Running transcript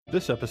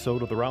This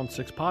episode of the Round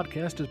 6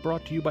 podcast is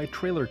brought to you by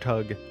Trailer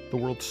Tug, the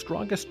world's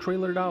strongest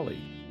trailer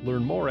dolly.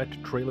 Learn more at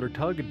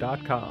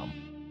trailertug.com.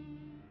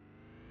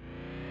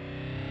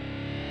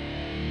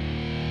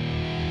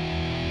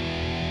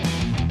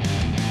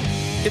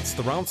 It's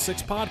the Round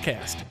 6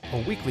 podcast,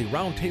 a weekly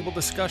roundtable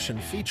discussion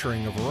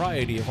featuring a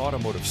variety of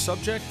automotive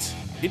subjects,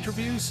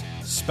 interviews,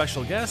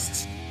 special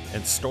guests,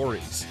 and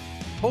stories.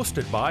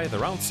 Hosted by the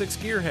Round 6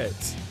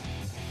 Gearheads,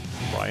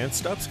 Brian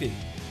Stupski,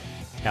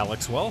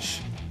 Alex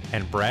Welsh,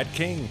 and Brad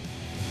King.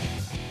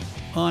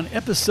 On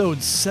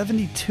episode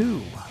 72,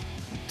 we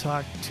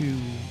talked to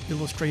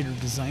illustrator,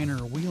 designer,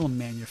 wheel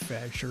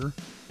manufacturer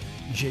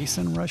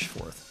Jason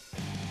Rushforth.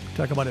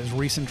 Talk about his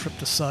recent trip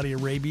to Saudi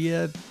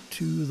Arabia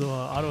to the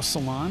auto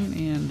salon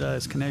and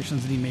his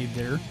connections that he made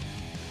there.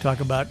 Talk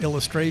about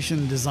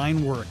illustration,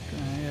 design work,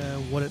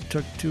 what it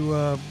took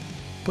to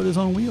put his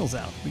own wheels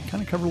out. We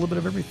kind of cover a little bit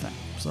of everything,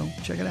 so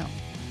check it out.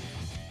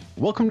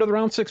 Welcome to the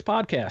Round 6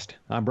 podcast.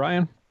 I'm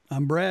Brian.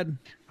 I'm Brad.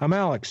 I'm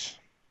Alex.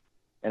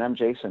 And I'm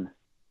Jason.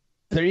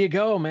 There you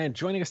go, man.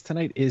 Joining us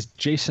tonight is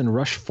Jason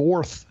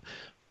Rushforth,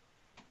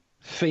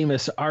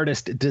 famous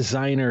artist,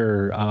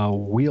 designer,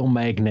 wheel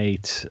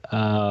magnate,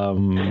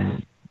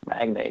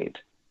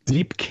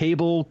 deep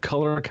cable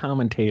color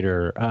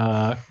commentator,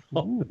 all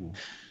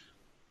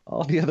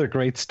the other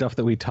great stuff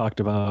that we talked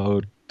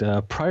about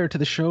prior to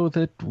the show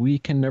that we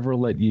can never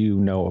let you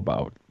know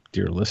about,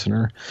 dear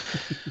listener.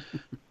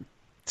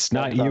 It's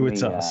not you,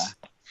 it's us.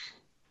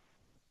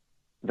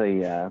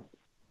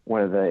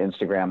 One of the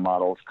Instagram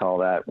models call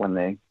that when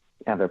they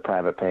have their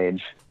private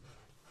page.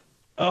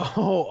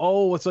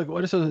 Oh, it's like,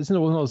 what is it? Isn't it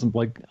one of those,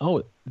 like,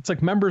 oh, it's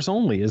like members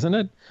only, isn't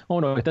it? Oh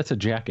no, that's a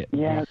jacket.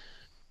 Yeah.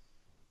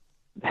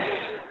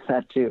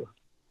 That too.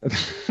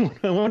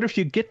 I wonder if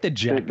you get the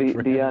jacket.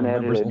 The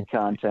unedited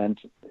content,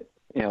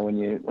 you know, when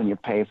you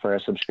pay for a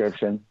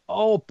subscription.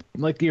 Oh,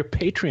 like your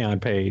Patreon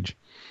page.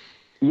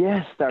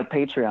 Yes, our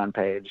Patreon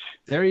page.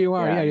 There you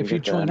are. Yeah, if you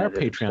join our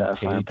Patreon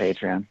page. On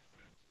Patreon.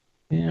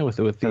 Yeah, with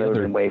the other. It would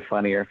have been way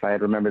funnier if I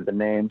had remembered the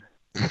name.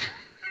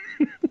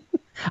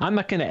 I'm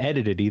not going to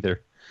edit it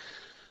either.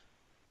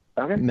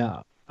 Okay.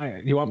 No.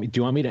 Do you want me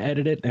to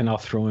edit it, and we'll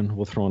throw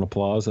in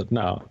applause?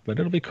 No, but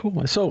it'll be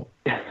cool. So,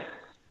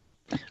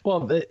 well,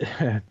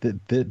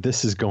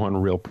 this is going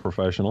real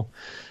professional.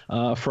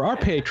 For our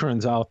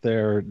patrons out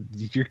there,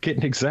 you're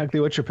getting exactly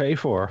what you pay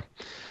for.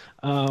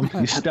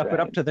 You step it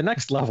up to the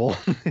next level.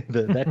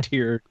 That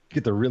tier,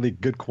 get the really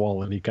good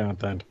quality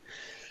content.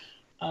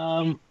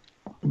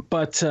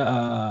 But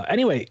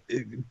anyway,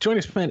 join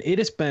us, man. It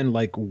has been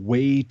like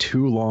way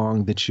too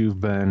long that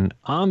you've been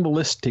on the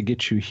list to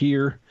get you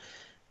here,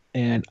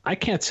 and I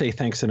can't say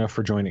thanks enough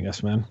for joining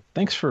us, man.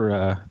 Thanks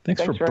for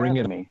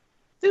bringing me,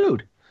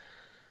 dude.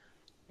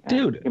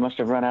 You must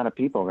have run out of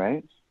people,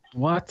 right?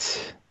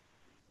 What?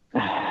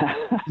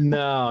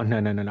 No.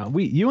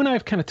 You and I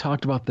have kind of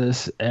talked about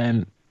this,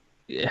 and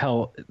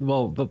hell,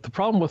 well, the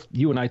problem with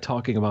you and I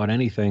talking about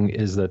anything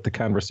is that the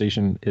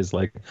conversation is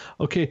like,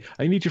 okay,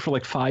 I need you for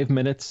like 5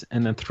 minutes,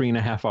 and then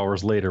 3.5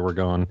 hours later we're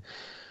going,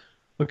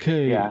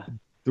 okay, yeah,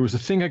 there was a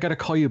thing I got to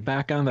call you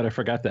back on that I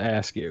forgot to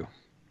ask you.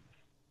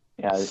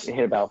 Yeah, it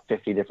hit about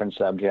 50 different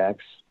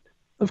subjects.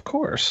 Of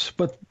course,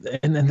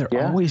 and then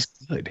they're always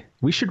good.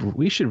 We should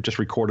have just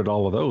recorded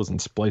all of those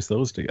and spliced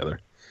those together.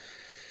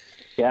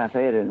 Yeah, if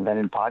they had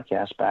invented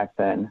podcasts back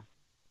then.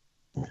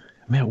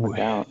 Man, we'd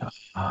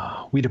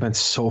have been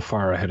so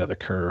far ahead of the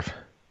curve.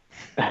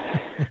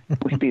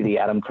 We'd be the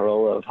Adam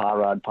Carolla of Hot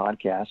Rod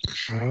Podcast.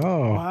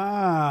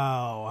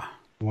 Oh.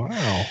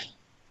 Wow.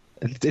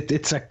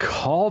 It's a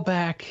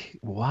callback.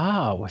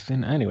 Wow.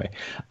 Anyway.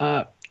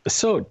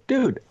 So,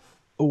 dude,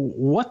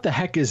 what the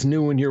heck is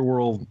new in your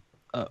world?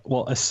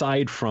 Well,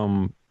 aside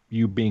from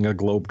you being a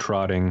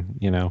globe-trotting,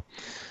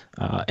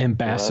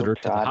 ambassador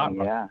to the Hot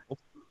Rod.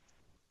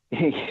 Yeah.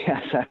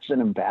 Yes, that's an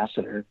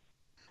ambassador.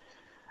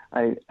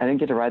 I didn't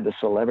get to ride the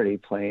celebrity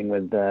plane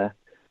with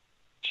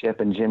Chip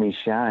and Jimmy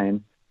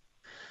Shine,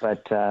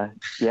 but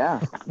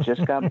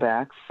just got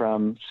back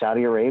from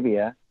Saudi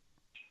Arabia,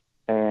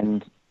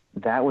 and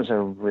that was a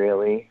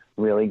really,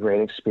 really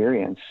great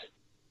experience.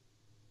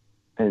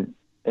 It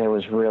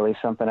was really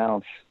something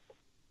else.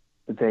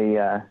 They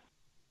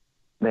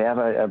have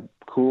a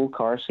cool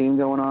car scene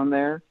going on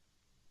there,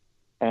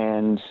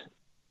 and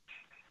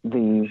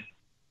the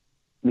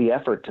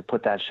effort to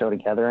put that show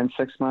together in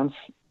 6 months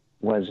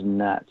was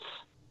nuts.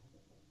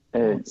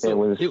 It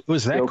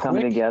was that still quick?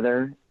 Coming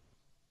together.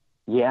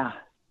 Yeah.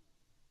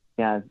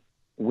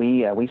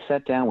 We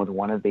sat down with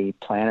one of the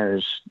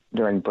planners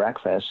during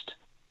breakfast,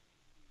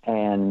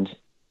 and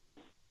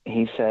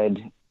he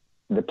said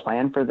the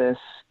plan for this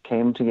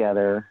came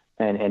together,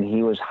 and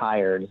he was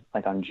hired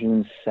like on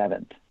June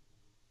 7th.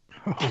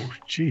 Oh,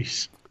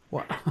 jeez.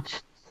 Wow.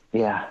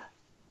 Yeah.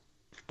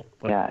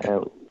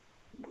 Yeah.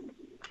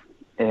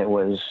 It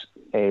was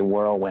a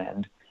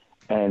whirlwind,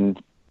 and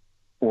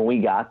when we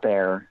got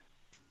there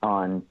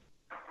on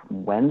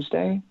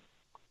Wednesday,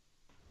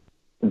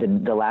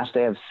 the last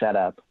day of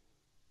setup,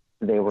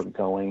 they were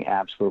going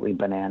absolutely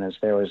bananas.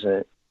 There was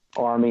an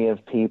army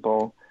of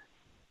people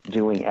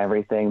doing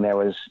everything. There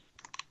was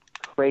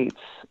crates,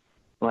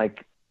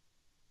 like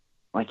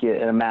you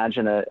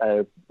imagine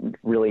a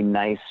really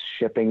nice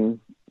shipping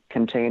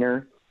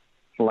container,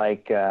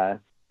 like the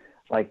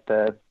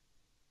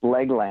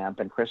leg lamp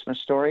in Christmas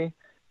Story,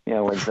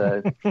 with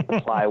the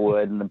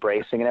plywood and the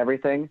bracing and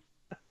everything.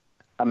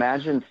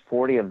 Imagine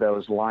 40 of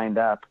those lined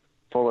up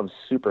full of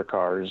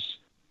supercars.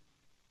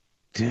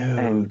 Dude.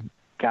 And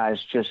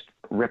guys just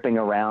ripping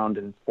around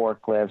in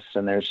forklifts,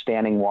 and there's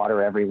standing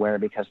water everywhere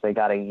because they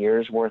got a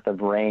year's worth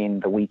of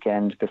rain the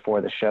weekend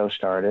before the show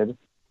started.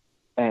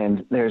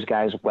 And there's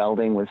guys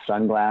welding with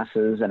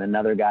sunglasses and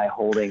another guy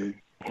holding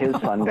his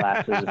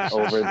sunglasses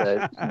over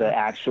the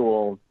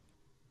actual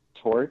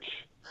torch.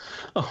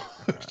 Oh,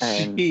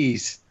 and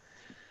jeez.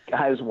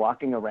 Guys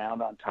walking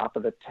around on top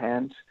of the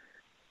tent,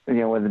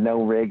 with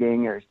no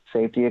rigging or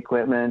safety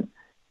equipment.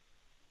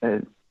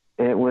 It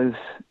was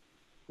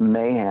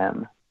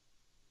mayhem,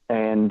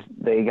 and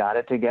they got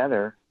it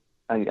together.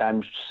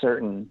 I'm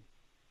certain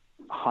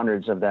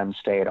hundreds of them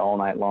stayed all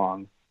night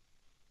long,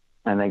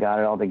 and they got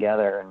it all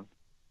together.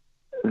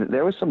 And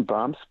there was some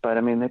bumps, but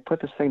I mean, they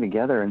put this thing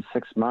together in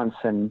 6 months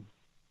and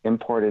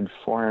imported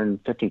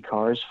 450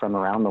 cars from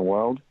around the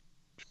world.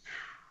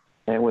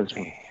 It was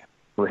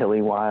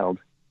really wild.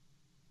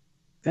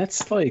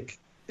 That's like,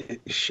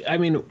 I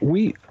mean,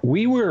 we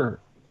were,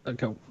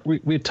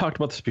 we had talked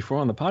about this before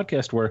on the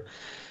podcast, where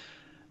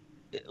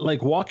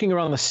like walking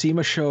around the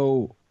SEMA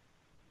show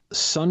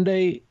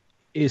Sunday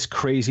is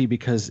crazy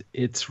because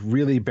it's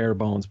really bare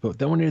bones. But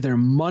then when you're there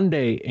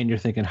Monday and you're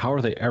thinking, how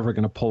are they ever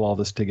going to pull all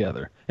this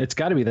together? It's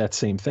got to be that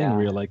same thing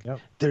where you're like,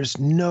 there's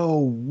no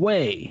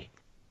way.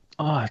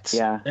 Oh, it's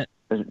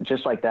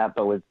just like that,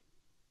 but with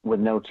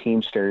no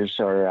Teamsters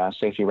or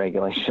safety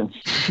regulations.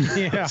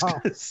 Yeah.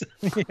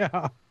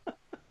 Yeah.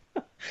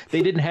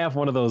 They didn't have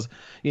one of those,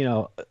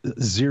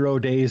 0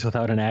 days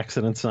without an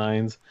accident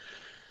signs.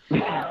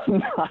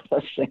 Not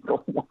a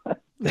single one.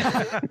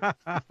 It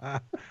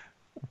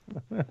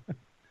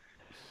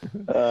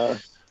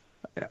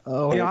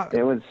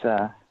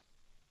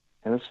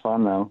was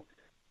fun though.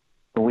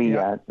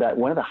 That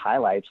one of the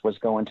highlights was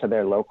going to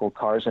their local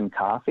Cars and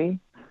Coffee.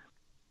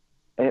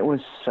 It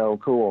was so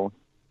cool,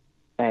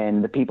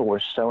 and the people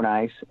were so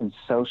nice and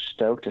so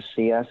stoked to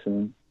see us,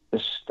 and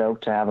just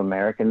stoked to have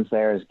Americans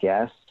there as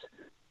guests.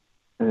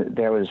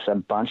 There was a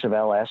bunch of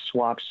LS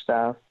swap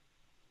stuff.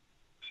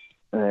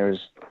 There was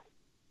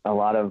a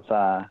lot of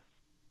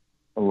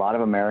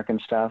American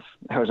stuff.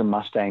 There was a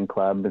Mustang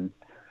club, and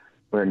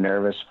we were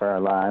nervous for our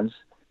lives,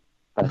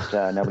 but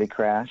nobody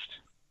crashed.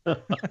 Their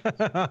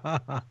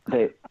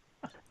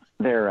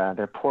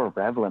poor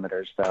rev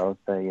limiters, though.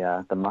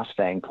 The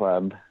Mustang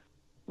club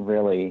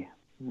really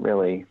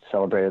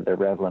celebrated their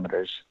rev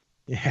limiters.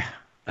 Yeah.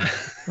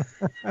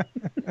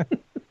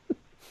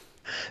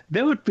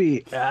 That would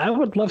be, I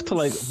would love to,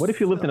 like, what if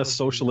you lived in a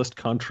socialist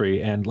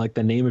country and like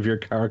the name of your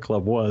car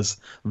club was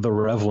the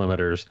Rev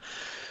Limiters?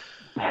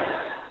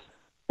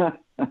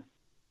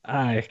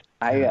 I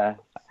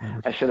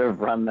should have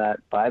run that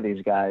by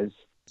these guys.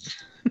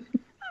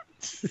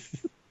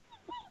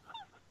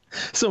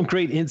 Some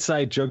great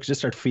inside jokes. Just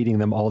start feeding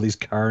them all these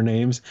car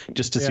names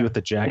just to see what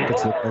the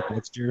jackets look like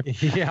next year.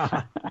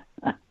 Yeah.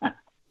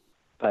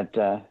 But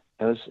it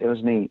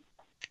was neat.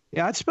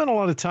 Yeah, I'd spent a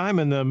lot of time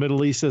in the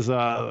Middle East as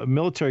a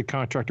military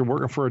contractor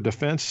working for a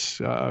defense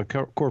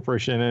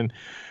corporation. And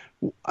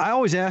I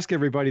always ask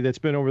everybody that's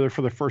been over there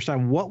for the first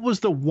time, what was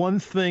the one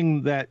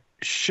thing that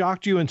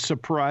shocked you and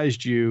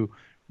surprised you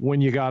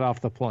when you got off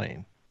the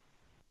plane?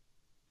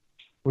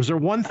 Was there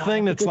one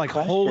thing that's like,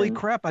 question. Holy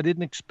crap, I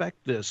didn't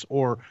expect this,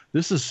 or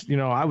this is,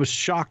 I was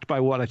shocked by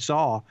what I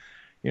saw.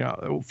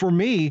 For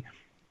me,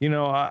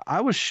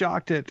 I was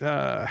shocked at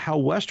how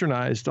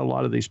westernized a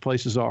lot of these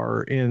places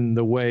are in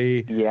the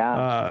way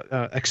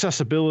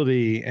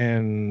accessibility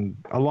and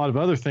a lot of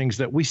other things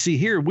that we see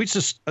here. We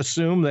just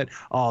assume that,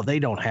 they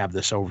don't have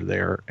this over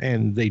there,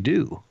 and they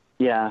do.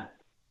 Yeah,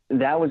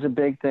 that was a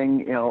big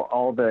thing.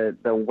 All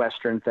the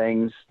Western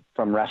things,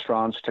 from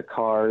restaurants to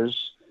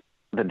cars.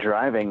 The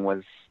driving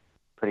was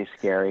pretty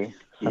scary.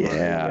 Some of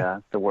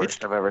the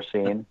worst I've ever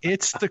seen.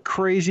 It's the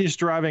craziest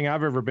driving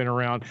I've ever been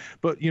around.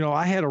 But,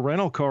 I had a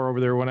rental car over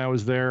there when I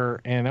was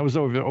there, and I was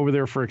over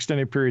there for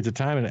extended periods of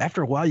time. And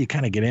after a while, you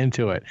kind of get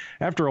into it.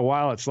 After a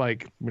while, it's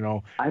like,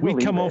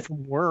 we'd come home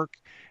from work,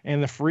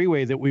 and the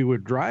freeway that we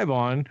would drive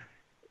on,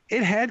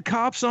 it had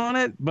cops on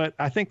it, but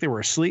I think they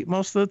were asleep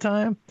most of the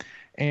time.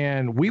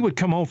 And we would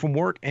come home from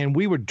work, and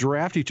we would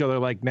draft each other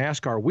like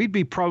NASCAR. We'd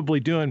be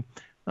probably doing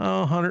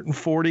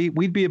 140.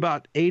 We'd be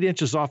about 8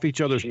 inches off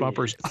each other's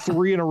bumpers,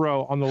 3 in a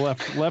row on the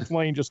left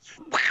lane, just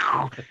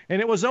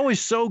and it was always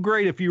so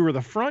great if you were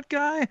the front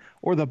guy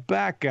or the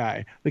back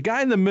guy. The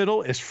guy in the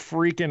middle is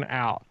freaking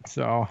out,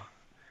 so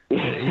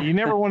you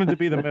never wanted to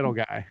be the middle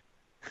guy.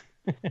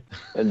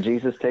 And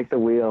Jesus, take the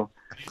wheel.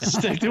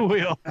 Just take the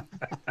wheel.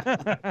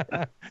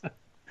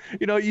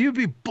 You'd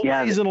be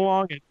blazing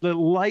along at the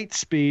light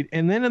speed,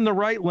 and then in the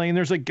right lane,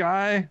 there's a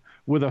guy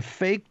with a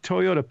fake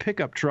Toyota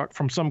pickup truck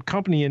from some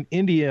company in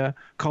India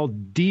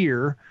called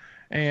Deere,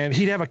 and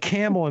he'd have a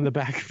camel in the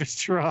back of his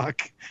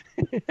truck.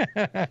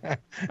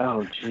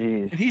 Oh,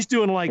 geez. And he's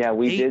doing like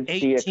we did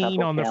see a 18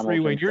 couple on the camels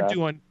freeway. and You're stuff.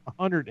 doing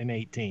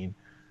 118.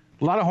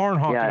 A lot of horn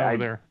honking over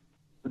there.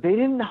 They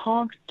didn't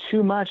honk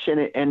too much,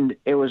 and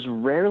it was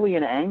rarely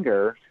in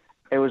anger.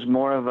 It was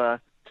more of a,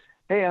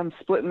 hey, I'm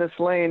splitting this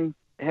lane.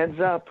 Heads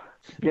up.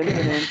 Give me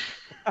an inch.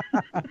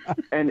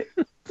 And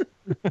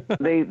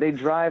they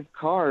drive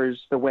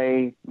cars the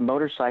way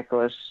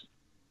motorcyclists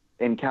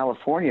in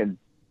California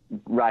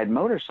ride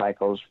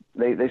motorcycles.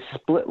 They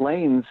split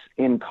lanes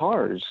in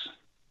cars.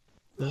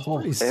 That's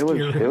pretty It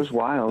scary. was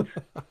wild.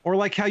 Or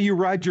like how you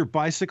ride your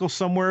bicycle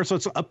somewhere, so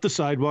it's up the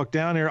sidewalk,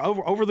 down here,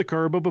 over the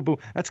curb, boom, boom, boom.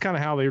 That's kind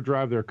of how they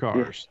drive their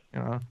cars.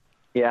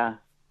 Yeah.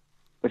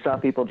 We saw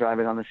people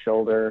driving on the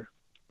shoulder.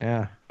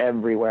 Yeah.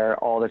 Everywhere,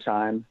 all the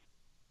time.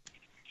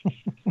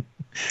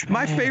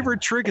 My favorite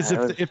trick is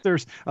if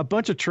there's a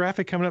bunch of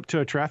traffic coming up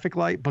to a traffic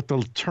light, but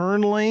the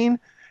turn lane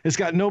has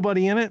got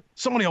nobody in it,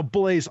 somebody will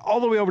blaze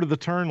all the way over to the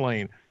turn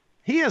lane.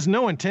 He has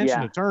no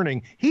intention of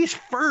turning. He's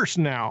first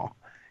now.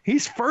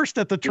 He's first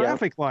at the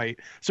traffic light.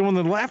 So when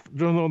the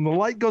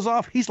light goes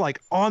off, he's like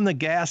on the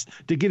gas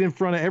to get in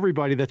front of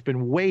everybody that's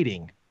been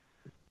waiting.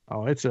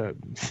 Oh, it's a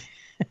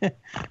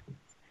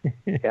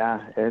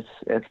yeah,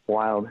 it's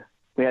wild.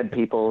 We had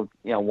people,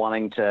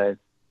 wanting to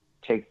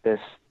take this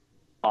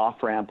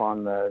off ramp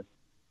on the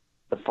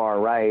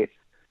far right,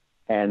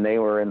 and they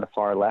were in the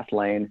far left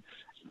lane,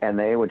 and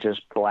they would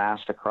just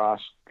blast across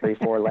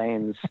 3-4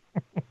 lanes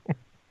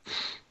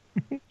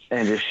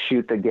and just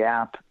shoot the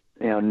gap.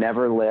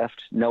 Never lift.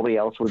 Nobody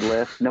else would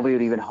lift. Nobody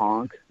would even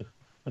honk.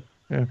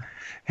 Yeah.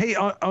 Hey,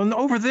 on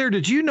over there,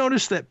 did you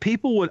notice that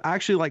people would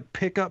actually like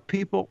pick up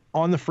people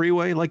on the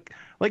freeway? Like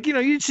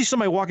you'd see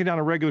somebody walking down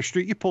a regular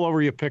street, you pull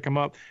over, you pick them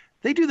up.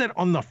 They do that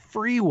on the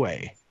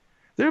freeway.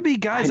 There'd be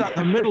guys out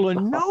in the middle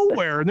of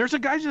nowhere, and there's a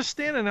guy just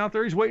standing out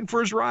there. He's waiting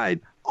for his ride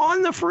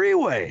on the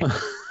freeway.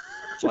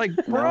 It's like,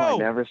 bro, no, I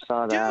never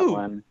saw that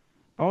one.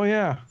 Oh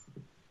yeah.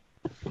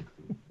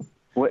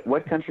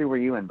 What country were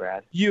you in,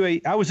 Brad?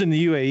 UAE. I was in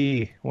the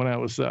UAE when I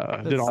was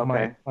did all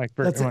my.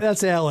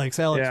 That's Alex.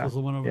 Alex was the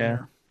one over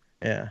there.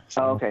 Yeah.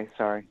 So okay.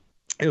 Sorry.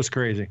 It was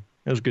crazy.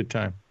 It was a good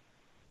time.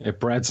 Yeah,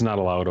 Brad's not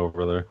allowed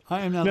over there.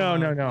 I am not.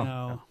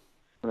 No.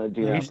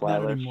 He's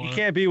not anymore. You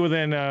can't be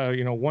within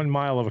 1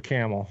 mile of a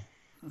camel.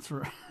 That's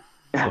right.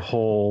 The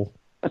whole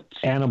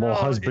animal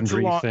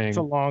husbandry thing. It's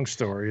a long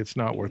story. It's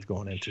not worth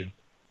going into.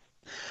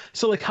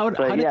 So, like, how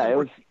did that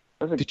work?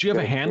 Did you have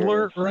a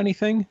handler or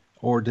anything?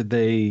 Or did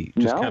they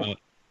just kind of...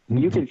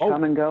 You could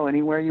come and go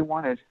anywhere you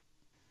wanted.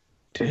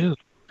 Dude.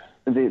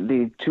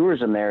 The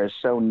tourism there is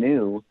so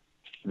new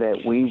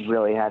that we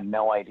really had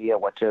no idea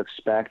what to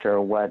expect or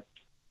what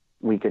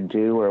we could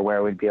do or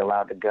where we'd be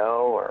allowed to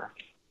go or,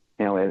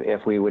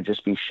 if we would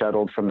just be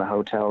shuttled from the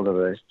hotel to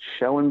the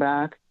show and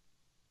back.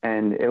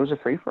 And it was a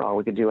free-for-all.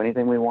 We could do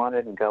anything we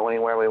wanted and go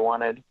anywhere we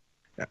wanted.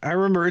 I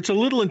remember it's a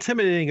little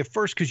intimidating at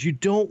first because you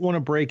don't want to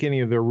break any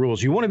of their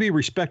rules. You want to be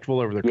respectful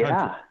over the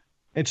country.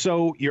 And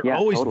so you're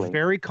always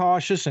very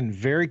cautious and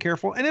very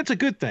careful. And it's a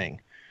good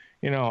thing,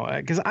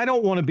 because I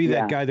don't want to be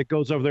that guy that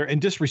goes over there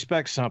and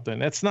disrespects something.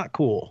 That's not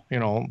cool. You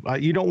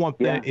don't want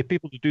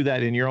people to do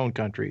that in your own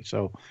country.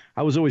 So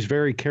I was always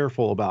very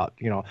careful about,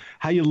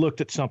 how you looked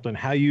at something,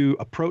 how you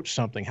approached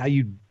something, how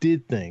you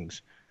did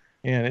things.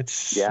 And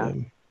it's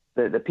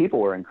the people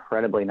were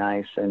incredibly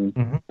nice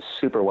and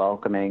super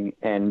welcoming.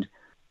 And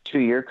to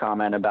your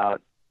comment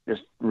about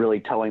just really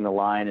towing the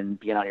line and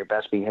being on your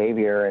best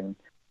behavior and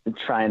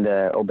trying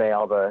to obey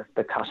all the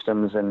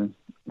customs and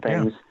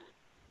things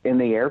in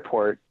the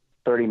airport,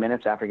 30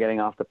 minutes after getting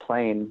off the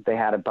plane, they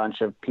had a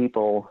bunch of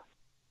people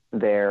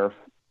there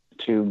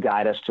to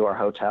guide us to our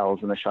hotels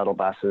and the shuttle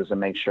buses and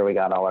make sure we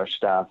got all our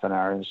stuff and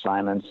our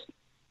assignments.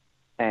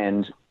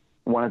 And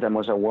one of them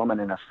was a woman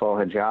in a full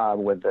hijab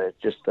with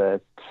just the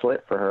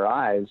slit for her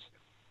eyes.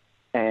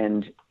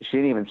 And she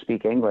didn't even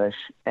speak English.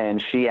 And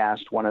she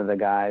asked one of the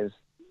guys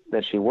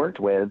that she worked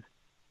with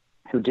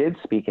who did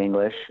speak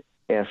English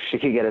if she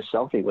could get a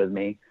selfie with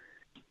me.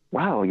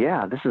 Wow.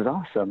 Yeah, this is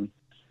awesome.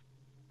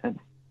 And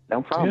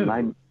no problem.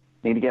 I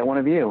need to get one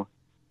of you.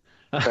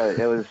 But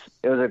it was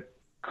a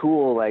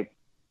cool,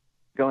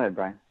 go ahead,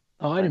 Brian.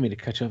 Oh, I didn't mean to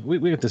cut you off.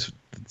 We have this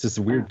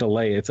weird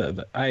delay.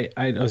 I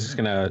was just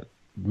going to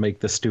make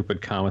the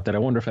stupid comment that I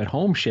wonder if at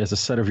home she has a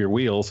set of your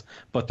wheels,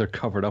 but they're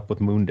covered up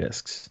with moon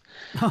discs.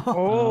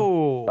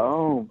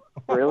 Oh,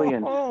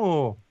 brilliant.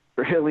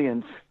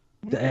 Brilliant.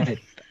 Thank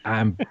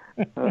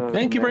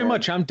you very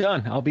much. I'm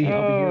done. I'll be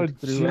here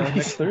through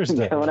next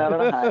Thursday. Going out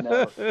on a high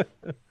note.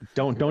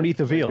 Don't eat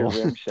the veal.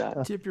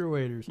 Tip your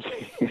waiters.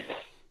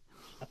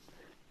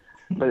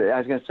 But I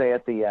was going to say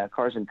at the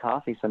Cars and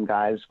Coffee, some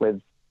guys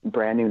with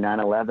brand new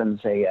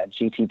 911s, a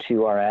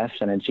GT2 RS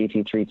and a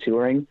GT3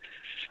 Touring,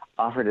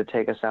 offered to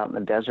take us out in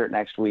the desert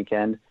next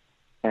weekend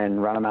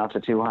and run them out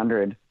to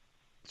 200.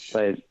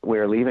 But we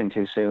were leaving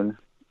too soon.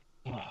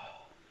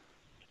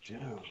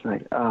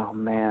 Like, oh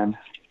man,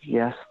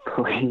 yes,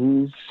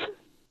 please.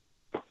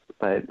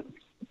 But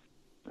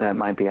that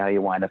might be how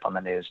you wind up on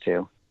the news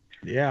too.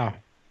 Yeah.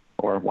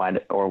 or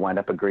wind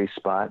up a grease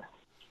spot.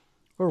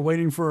 Or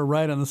waiting for a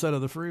ride on the side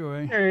of the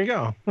freeway. There you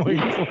go. Waiting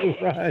for a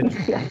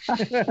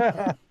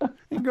ride.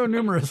 You can go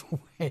numerous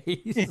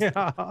ways.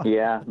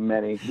 Yeah,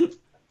 many.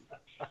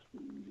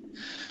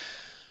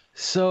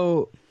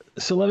 So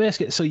let me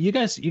ask you. So you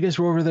guys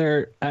were over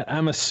there.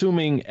 I'm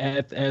assuming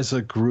as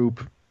a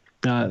group.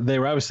 They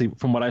were obviously,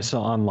 from what I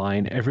saw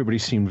online, everybody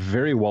seemed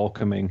very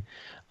welcoming,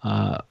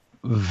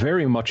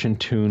 very much in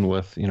tune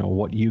with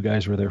what you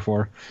guys were there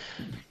for.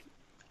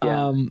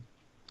 Yeah.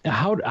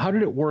 How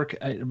did it work?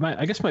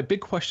 I guess my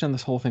big question on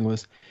this whole thing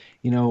was,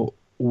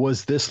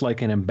 was this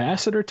like an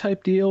ambassador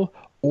type deal,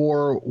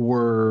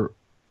 or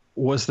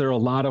was there a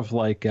lot of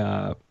like,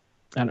 and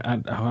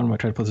how am I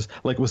trying to put this?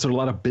 Like, was there a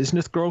lot of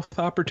business growth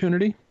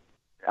opportunity?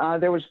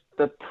 There was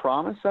the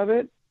promise of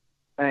it,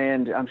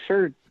 and I'm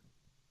sure,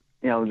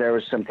 there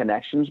was some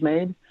connections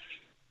made.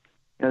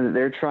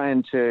 They're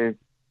trying to,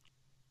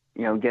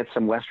 get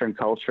some Western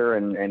culture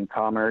and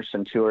commerce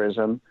and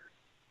tourism.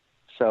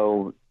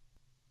 So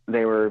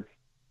they were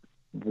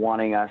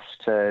wanting us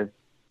to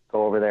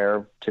go over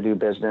there to do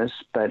business,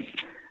 but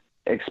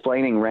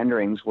explaining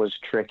renderings was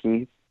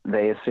tricky.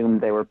 They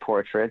assumed they were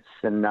portraits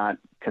and not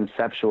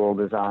conceptual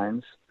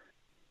designs.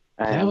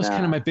 And that was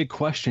kind of my big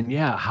question.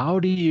 Yeah. How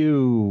do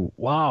you,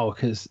 wow.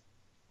 Cause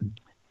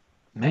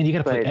man, you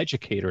got to play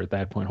educator at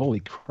that point. Holy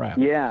crap.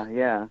 Yeah.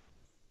 Yeah.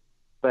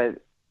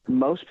 But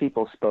most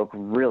people spoke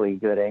really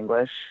good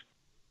English,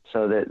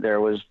 so that there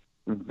was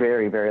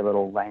very, very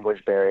little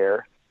language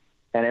barrier.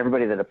 And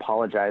everybody that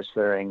apologized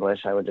for their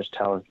English, I would just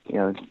tell,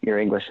 your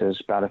English is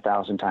about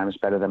 1,000 times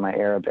better than my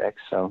Arabic,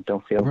 so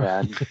don't feel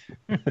bad.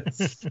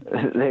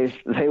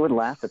 They would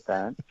laugh at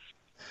that.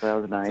 So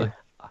that was nice. Like,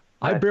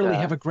 I barely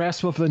have a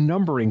grasp of the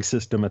numbering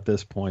system at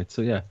this point,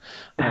 so yeah.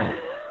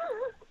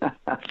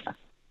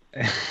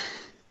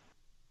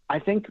 I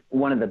think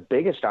one of the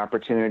biggest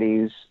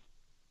opportunities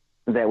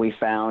that we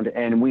found,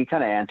 and we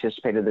kind of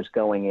anticipated this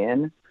going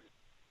in,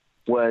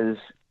 was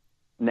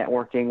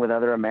networking with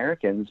other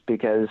Americans,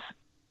 because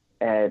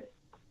at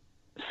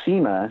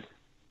SEMA,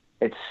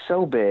 it's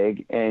so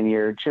big and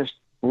you're just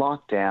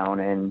locked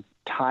down and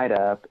tied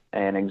up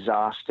and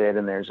exhausted,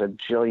 and there's a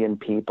jillion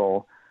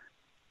people.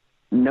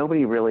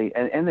 Nobody really,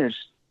 and there's,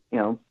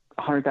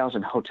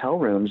 100,000 hotel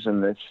rooms in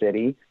the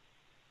city.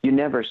 You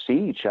never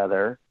see each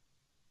other.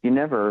 You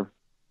never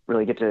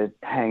really get to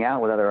hang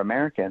out with other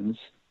Americans.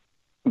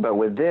 But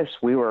with this,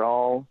 we were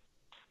all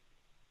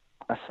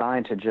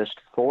assigned to just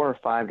 4 or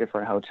 5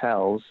 different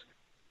hotels.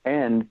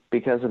 And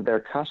because of their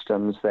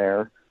customs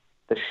there,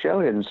 the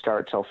show didn't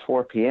start till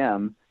 4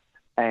 p.m.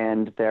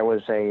 And there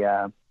was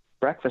a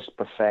breakfast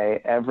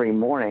buffet every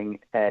morning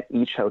at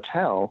each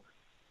hotel.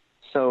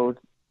 So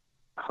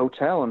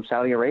hotel in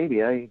Saudi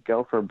Arabia, you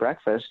go for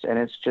breakfast, and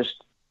it's just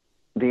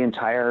the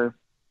entire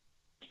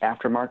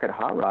aftermarket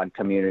hot rod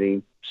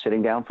community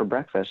sitting down for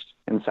breakfast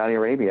in Saudi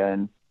Arabia.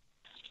 And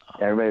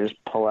everybody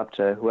just pull up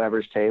to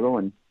whoever's table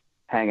and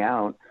hang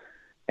out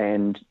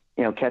and,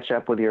 catch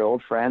up with your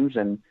old friends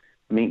and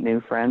meet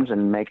new friends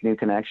and make new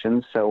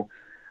connections. So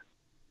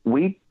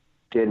we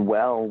did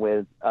well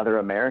with other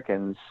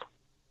Americans,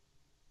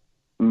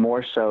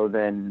 more so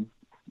than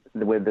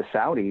with the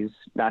Saudis.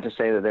 Not to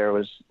say that there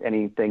was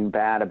anything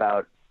bad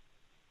about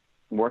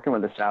working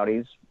with the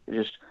Saudis.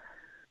 It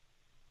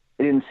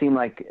didn't seem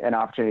like an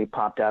opportunity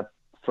popped up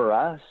for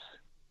us.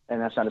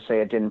 And that's not to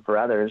say it didn't for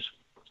others,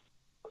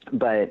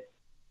 but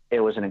it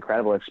was an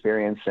incredible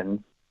experience.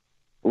 And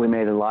we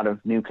made a lot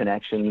of new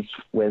connections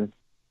with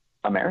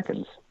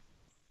Americans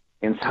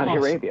in Saudi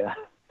Arabia.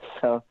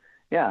 So,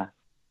 yeah.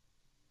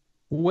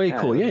 Way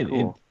cool. Yeah.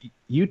 Cool.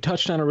 You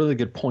touched on a really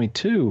good point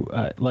too.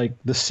 Like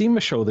the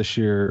SEMA show this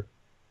year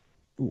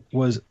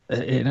was,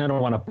 and I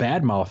don't want to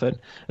badmouth it.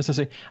 As I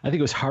say, I think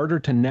it was harder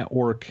to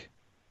network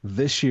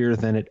this year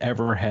than it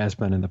ever has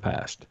been in the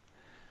past.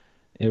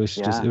 It was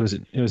just, it was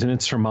an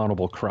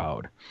insurmountable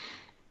crowd.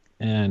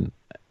 And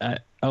I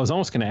was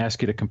almost going to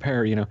ask you to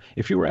compare,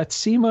 if you were at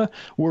SEMA,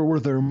 were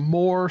there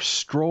more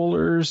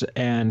strollers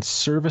and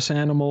service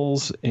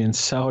animals in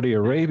Saudi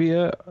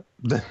Arabia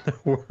than there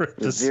were at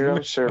the Zero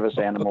SEMA service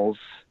show? Animals.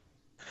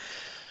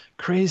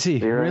 Crazy,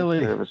 Zero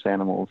really. service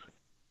animals.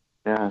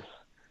 Yes.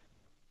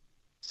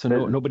 So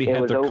nobody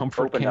had their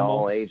comfort open camel?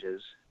 to all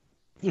ages.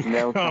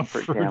 No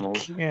comfort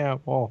camels.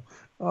 Camel.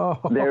 Oh.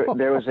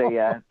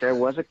 There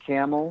was a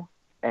camel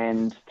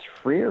and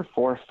 3 or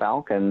 4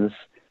 falcons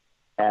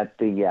at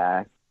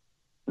the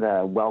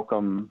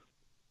welcome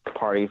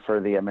party for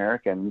the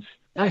Americans.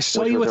 I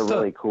saw which you was with a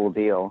really cool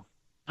deal.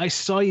 I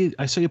saw you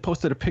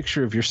posted a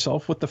picture of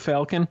yourself with the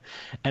falcon,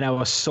 and I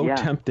was so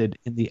tempted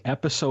in the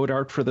episode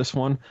art for this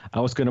one.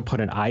 I was going to put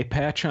an eye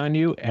patch on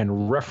you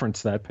and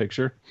reference that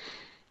picture.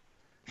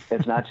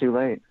 It's not too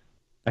late.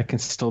 I can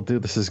still do.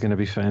 This is going to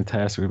be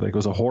fantastic. Like, it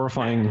was a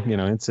horrifying,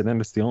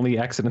 incident. It's the only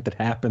accident that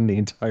happened the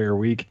entire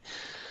week.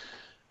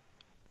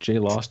 Jay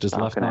lost his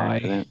left eye.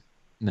 Accident.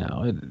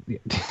 No,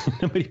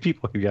 not many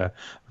people who got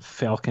a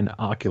falcon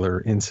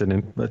ocular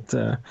incident, but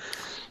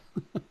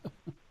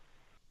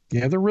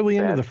yeah, they're really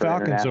into Bad the for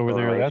Falcons over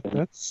there.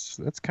 international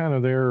That's kind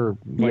of their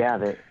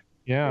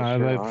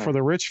Yeah, for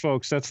the rich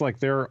folks, that's like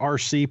their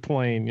RC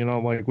plane. You know,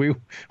 like we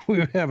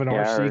have an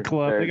RC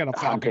club. They got a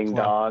Falcon hunting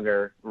club. dog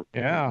or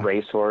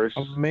racehorse.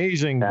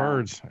 Amazing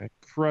birds,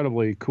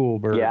 incredibly cool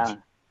birds. Yeah.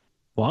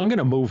 Well, I'm going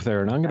to move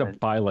there, and I'm going to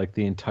buy like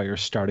the entire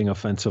starting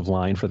offensive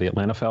line for the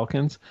Atlanta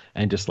Falcons,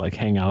 and just like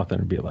hang out there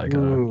and be like,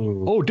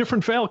 "Oh,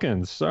 different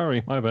Falcons.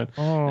 Sorry, my bad."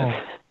 Oh,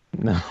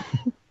 no,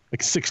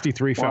 like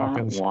 63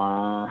 Falcons.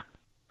 Wah.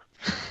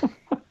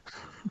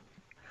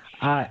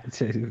 We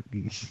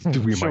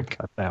might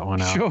cut that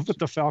one out. Show up at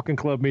the Falcon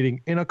Club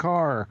meeting in a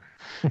car.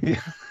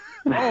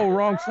 Oh,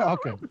 wrong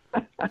Falcon.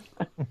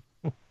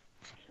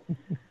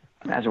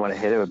 Imagine what a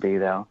hit it would be,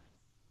 though.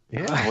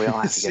 Yeah, we all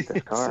have to get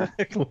this car.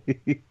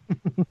 Exactly.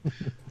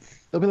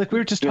 They'll be like, we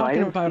were just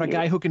talking about a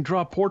guy who can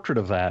draw a portrait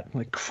of that. I'm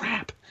like,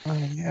 crap.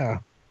 Yeah.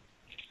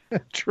 I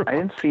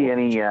didn't see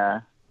any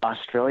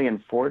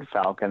Australian Ford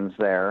Falcons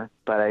there,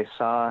 but I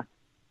saw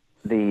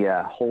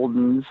the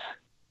Holdens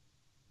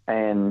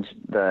and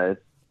the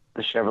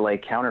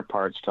Chevrolet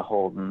counterparts to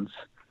Holdens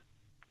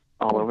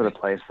all over the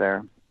place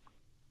there.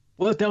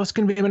 Well, that was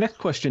going to be my next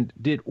question.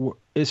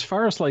 As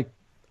far as like,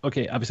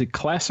 okay, obviously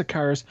classic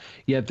cars,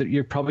 yeah,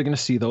 you're probably going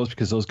to see those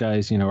because those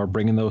guys, are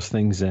bringing those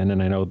things in,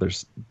 and I know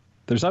there's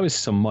always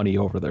some money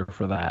over there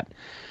for that.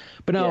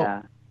 But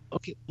now,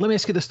 okay, let me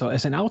ask you this though: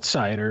 as an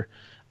outsider,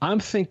 I'm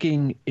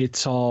thinking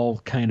it's all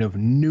kind of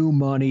new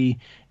money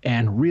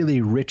and really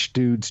rich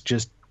dudes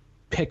just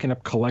picking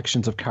up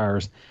collections of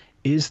cars.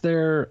 Is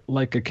there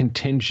like a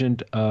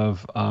contingent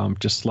of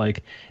just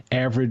like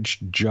average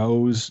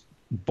Joes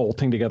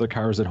bolting together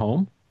cars at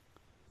home?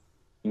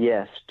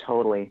 Yes,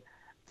 totally.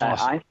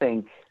 Awesome. I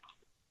think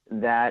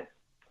that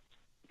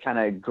kind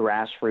of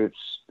grassroots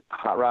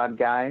hot rod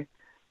guy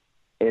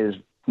is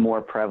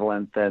more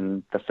prevalent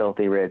than the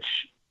filthy rich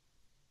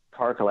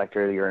car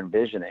collector you're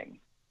envisioning.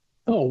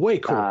 Oh, way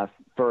cool.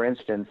 For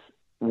instance,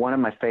 one of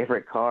my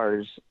favorite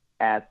cars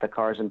at the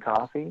Cars and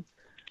Coffee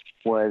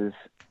was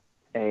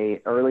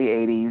a early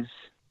 80s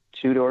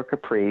two-door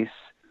Caprice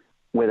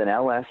with an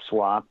LS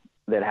swap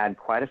that had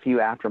quite a few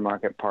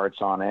aftermarket parts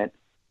on it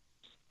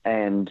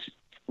and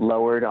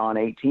lowered on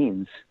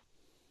 18s.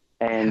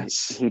 And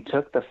he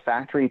took the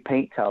factory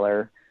paint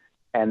color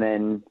and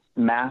then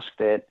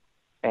masked it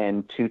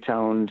and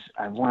two-toned,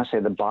 I want to say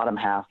the bottom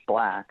half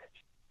black.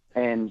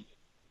 And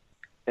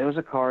it was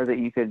a car that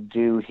you could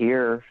do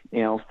here,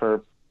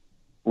 for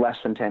less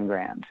than 10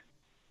 grand,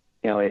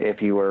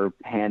 if you were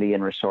handy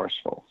and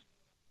resourceful.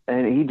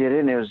 And he did it,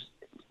 and it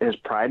was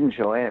pride and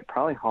joy. It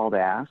probably hauled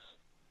ass.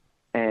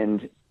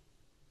 And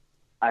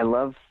I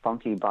love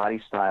funky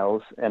body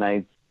styles, and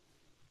I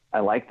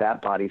like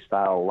that body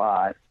style a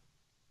lot.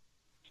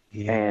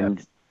 Yeah.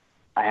 And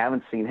I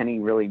haven't seen any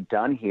really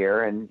done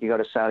here. And you go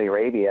to Saudi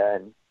Arabia,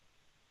 and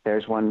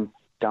there's one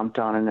dumped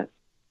on an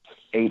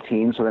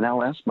 18s with an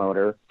LS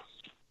motor.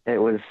 It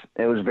was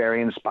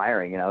very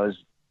inspiring. It was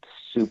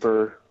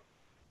super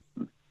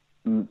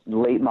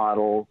late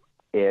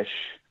model-ish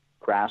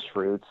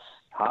grassroots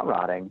hot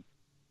rodding.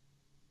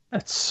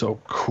 That's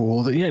so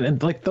cool. Yeah,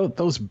 and like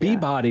those B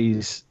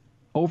bodies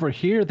over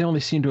here, they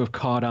only seem to have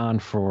caught on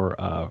for.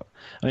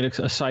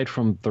 Aside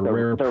from the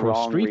rare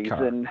pro street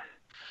car.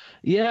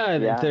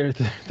 Yeah,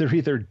 they're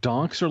either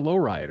donks or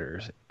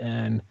lowriders,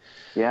 and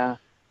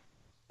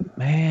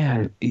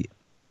man,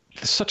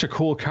 it's such a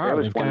cool car. There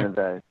was one of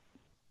the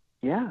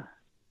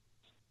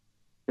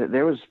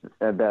there was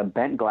the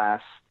bent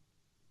glass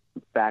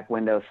back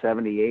window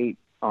 78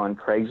 on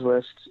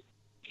Craigslist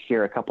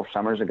here a couple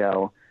summers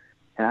ago,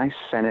 and I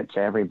sent it to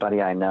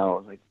everybody I know. I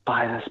was like,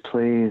 buy this,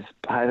 please.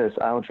 Buy this.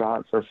 I'll draw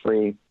it for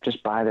free.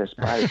 Just buy this.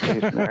 Buy this,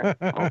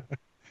 please.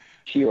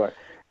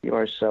 You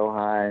are so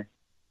high.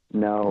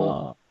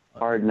 No.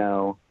 Hard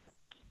no.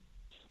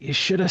 You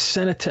should have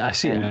sent it to... I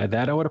see.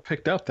 That I would have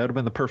picked up. That would have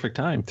been the perfect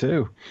time,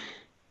 too.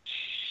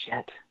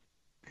 Shit.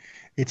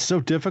 It's so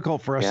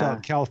difficult for us out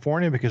in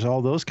California because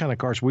all those kind of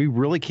cars, we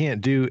really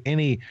can't do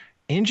any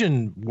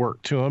engine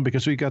work to them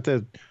because we got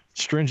the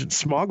stringent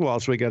smog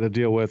laws we got to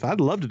deal with. I'd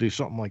love to do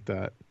something like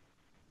that.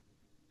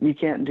 You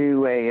can't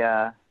do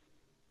the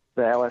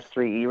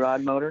LS3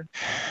 E-Rod motor?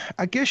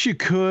 I guess you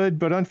could,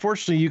 but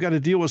unfortunately you got to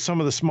deal with some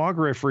of the smog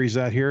referees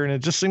out here, and it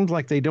just seems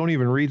like they don't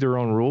even read their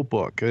own rule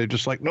book. They're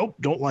just like, nope,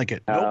 don't like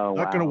it. Nope,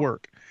 not going to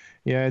work.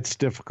 Yeah, it's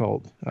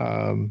difficult.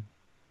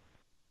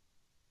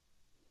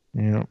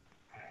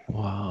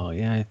 Wow,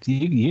 yeah,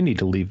 you need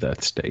to leave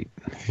that state.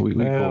 We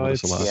pulled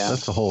this a lot. Yeah.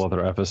 That's a whole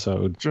other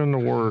episode. It's in the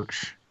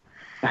works.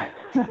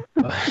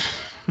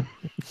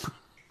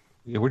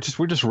 Yeah, we're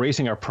just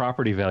raising our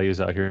property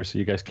values out here, so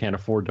you guys can't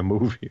afford to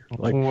move here.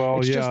 Like,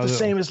 it's just the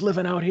same as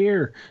living out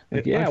here.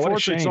 Like,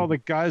 unfortunately, it's all the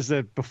guys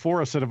that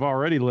before us that have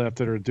already left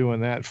that are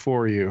doing that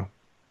for you.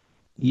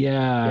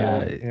 Yeah.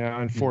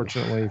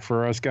 Unfortunately,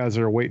 for us guys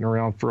that are waiting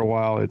around for a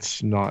while,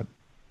 it's not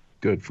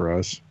good for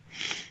us.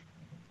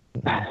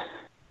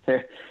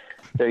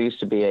 There used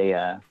to be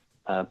a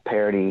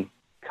parody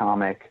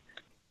comic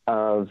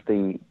of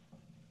a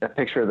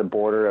picture of the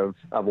border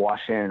of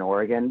Washington and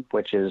Oregon,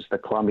 which is the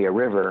Columbia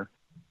River.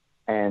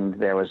 And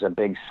there was a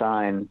big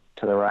sign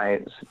to the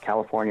right,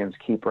 Californians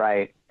keep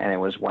right. and it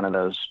was one of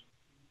those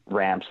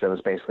ramps that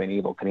was basically an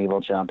Evel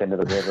Knievel jump into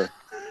the river.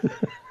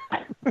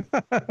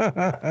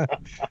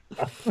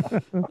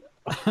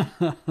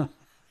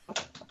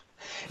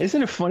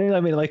 Isn't it funny?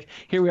 I mean, like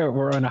here we are,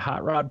 we're on a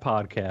hot rod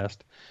podcast,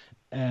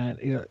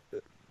 and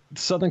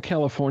Southern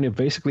California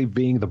basically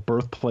being the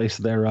birthplace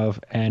thereof,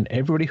 and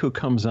everybody who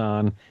comes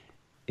on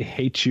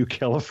hates you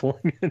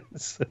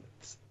Californians.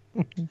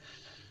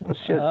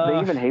 They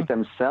even hate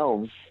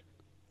themselves.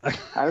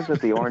 I was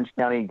at the Orange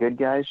County Good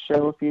Guys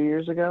show a few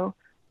years ago.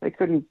 They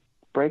couldn't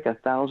break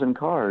 1,000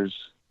 cars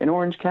in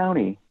Orange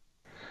County.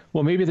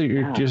 Well, maybe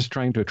you're just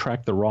trying to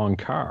attract the wrong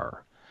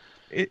car.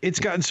 It's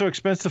gotten so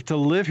expensive to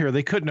live here.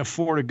 They couldn't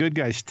afford a Good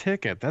Guys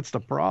ticket. That's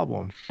the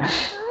problem.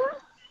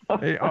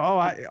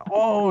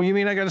 You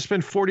mean I got to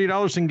spend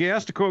 $40 in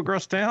gas to go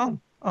across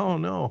town? Oh,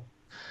 no.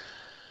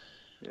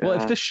 Yeah. Well,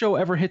 if this show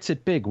ever hits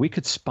it big, we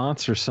could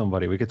sponsor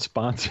somebody. We could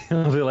sponsor,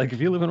 like,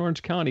 if you live in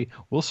Orange County,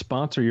 we'll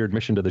sponsor your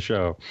admission to the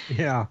show.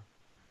 Yeah.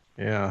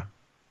 Yeah.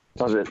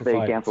 Well,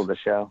 they canceled the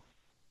show.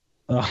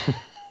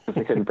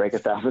 They couldn't break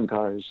 1,000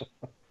 cars.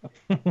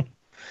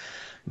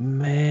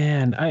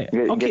 Man,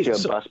 get you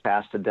a bus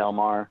pass to Del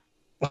Mar.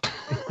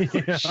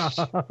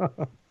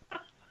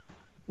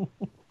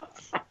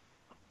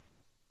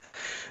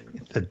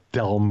 The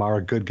Del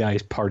Mar Good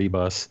Guys party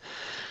bus.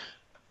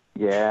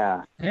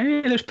 Yeah.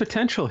 Hey, there's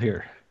potential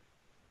here.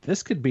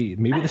 This could be,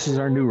 maybe this is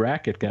our new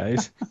racket,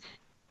 guys.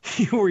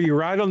 Where you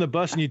ride on the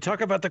bus and you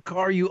talk about the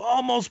car you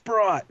almost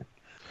brought.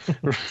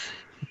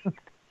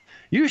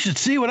 You should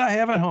see what I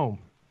have at home.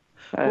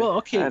 I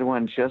had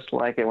one just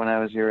like it when I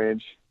was your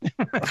age.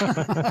 Except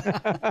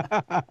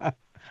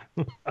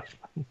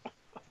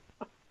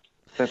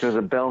it was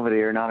a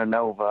Belvedere, not a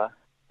Nova.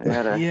 It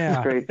had a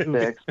straight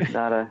six,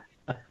 not an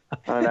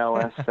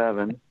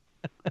LS7.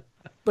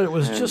 But it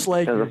was just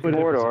like it was a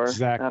four-door,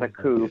 not a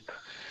coupe.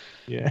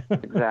 Yeah.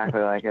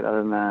 Exactly like it.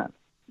 Other than that,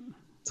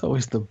 it's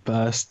always the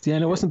best. Yeah,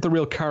 and it wasn't the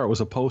real car; it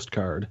was a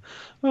postcard.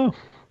 Oh,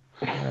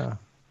 yeah.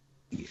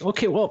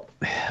 Okay, well,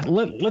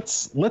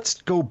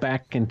 let's go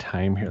back in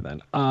time here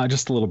then,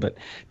 just a little bit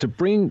to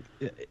bring.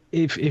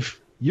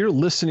 If you're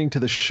listening to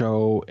the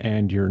show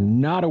and you're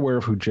not aware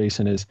of who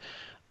Jason is,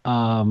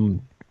 by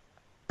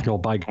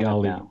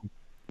golly,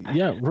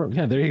 yeah,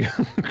 there you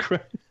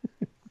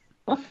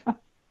go.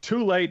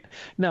 Too late.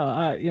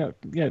 No,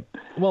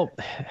 well,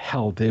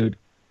 hell, dude,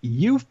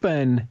 you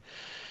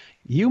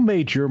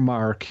made your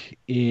mark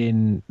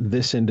in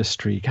this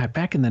industry, God,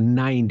 back in the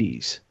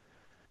 90s.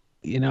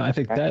 I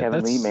think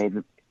Kevin Lee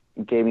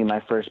gave me my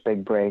first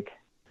big break.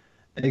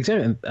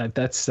 Exactly. And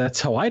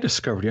that's how I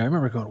discovered you. I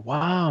remember going,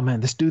 wow,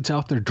 man, this dude's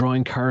out there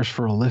drawing cars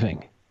for a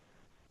living.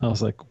 I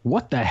was like,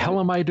 what the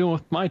hell am I doing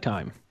with my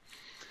time?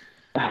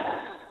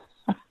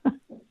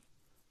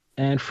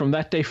 And from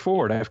that day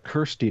forward, I've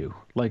cursed you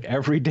like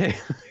every day.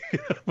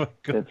 Oh,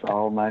 it's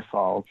all my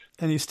fault.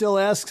 And he still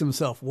asks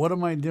himself, what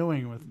am I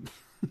doing with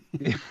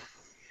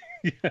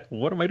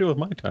what am I doing with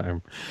my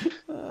time?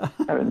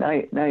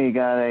 Now you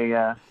got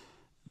a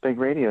big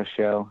radio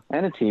show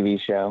and a TV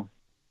show.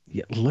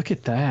 Yeah, look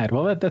at that.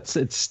 Well,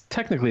 it's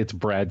technically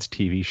Brad's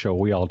TV show.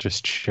 We all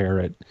just share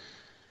it.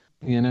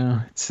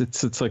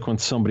 It's like when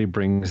somebody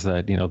brings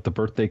that, the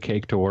birthday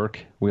cake to work,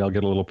 we all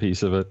get a little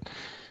piece of it.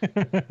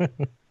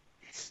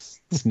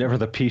 It's never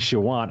the piece you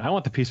want. I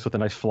want the piece with a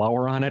nice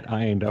flower on it.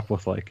 I end up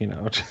with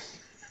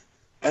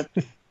That's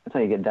how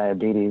you get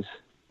diabetes.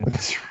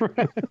 That's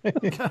right.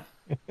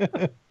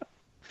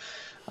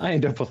 I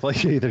end up with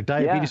either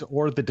diabetes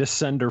or the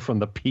descender from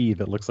the P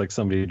that looks like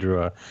somebody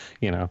drew a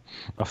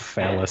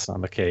phallus on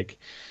the cake.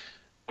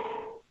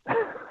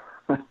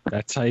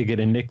 That's how you get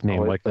a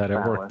nickname like that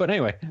at work. But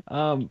anyway,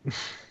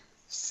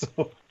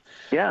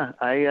 yeah,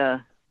 I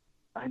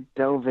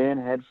dove in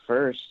head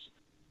first.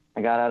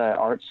 I got out of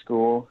art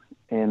school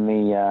in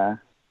the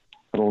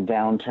little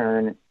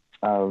downturn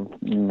of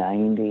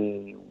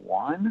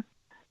 91,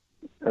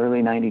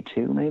 early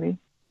 92 maybe.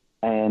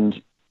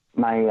 And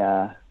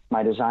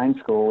my design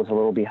school was a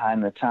little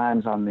behind the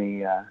times on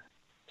the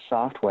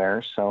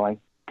software, so I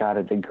got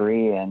a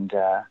degree and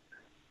a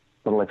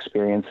little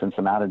experience in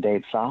some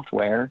out-of-date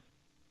software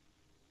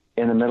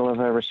in the middle of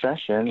a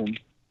recession. And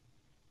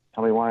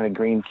we wanted a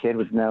green kid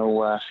with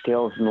no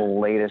skills in the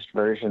latest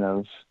version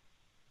of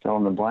fill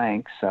in the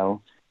blank,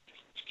 so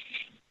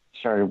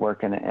started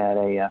working at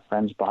a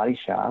friend's body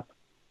shop,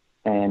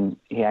 and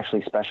he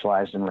actually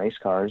specialized in race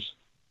cars.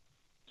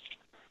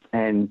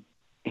 And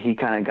he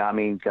kind of got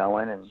me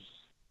going and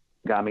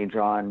got me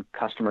drawing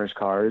customers'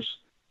 cars,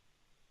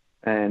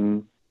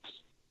 and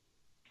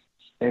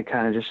it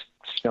kind of just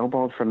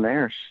snowballed from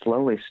there.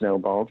 Slowly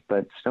snowballed,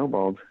 but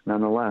snowballed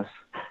nonetheless.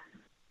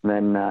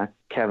 And then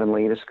Kevin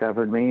Lee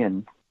discovered me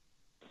and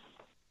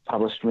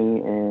published me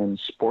in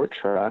Sport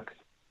Truck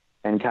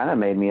and kind of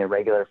made me a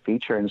regular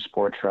feature in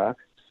Sport Truck.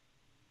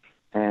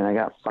 And I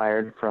got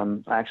fired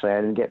actually,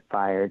 I didn't get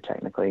fired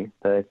technically.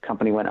 The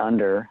company went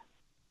under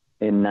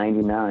in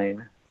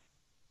 99.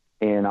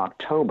 In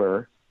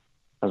October,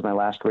 that was my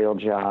last real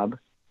job.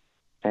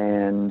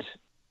 And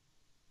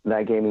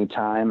that gave me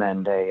time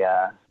and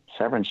a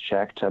severance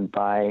check to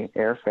buy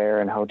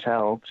airfare and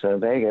hotel to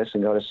Vegas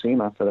and go to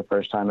SEMA for the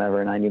first time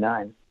ever in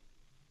 '99.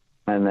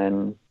 And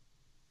then,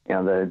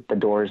 the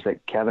doors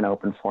that Kevin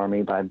opened for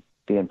me by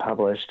being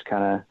published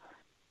kind of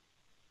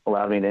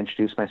allowed me to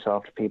introduce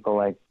myself to people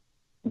like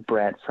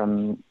Brett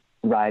from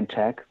Ride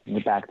Tech.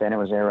 Back then it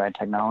was Air Ride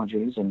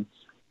Technologies, and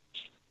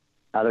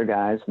other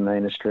guys in the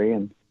industry,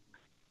 and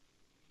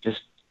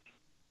just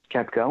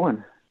kept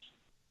going.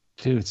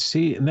 Dude,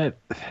 see, and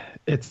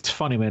it's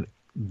funny, man.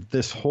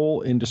 This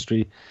whole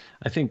industry,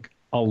 I think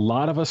a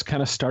lot of us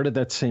kind of started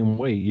that same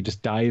way. You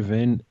just dive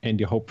in and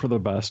you hope for the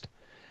best.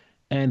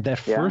 And that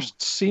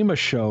first SEMA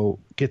show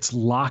gets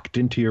locked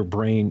into your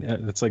brain.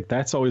 It's like,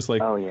 that's always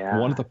like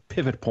one of the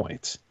pivot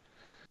points.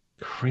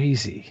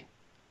 Crazy.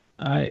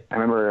 I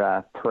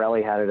remember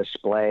Pirelli had a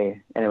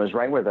display, and it was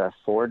right where the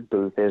Ford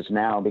booth is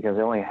now, because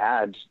they only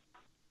had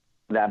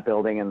that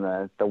building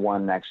and the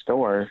one next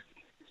door.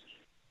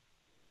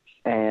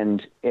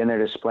 And in their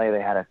display,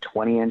 they had a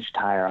 20-inch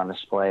tire on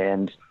display,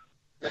 and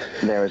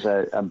there was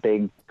a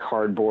big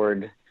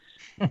cardboard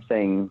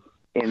thing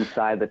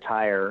inside the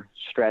tire,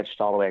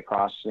 stretched all the way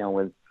across,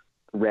 with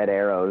red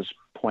arrows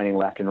pointing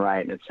left and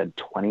right, and it said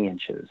 20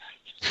 inches.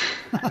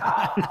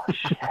 Oh,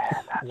 shit.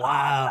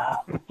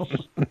 Wow.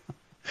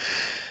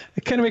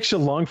 It kind of makes you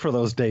long for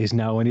those days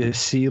now when you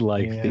see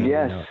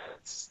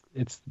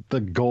it's the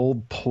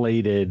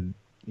gold-plated,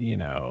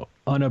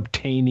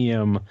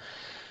 unobtainium,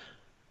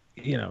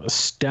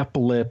 step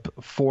lip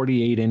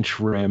 48-inch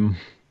rim.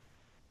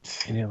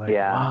 And you're like,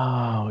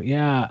 wow,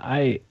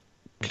 yeah,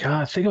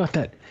 God, think about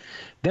that.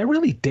 That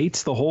really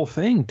dates the whole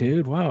thing,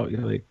 dude. Wow.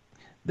 You're like,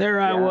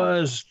 I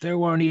was, there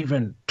weren't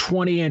even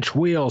 20-inch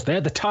wheels. They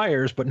had the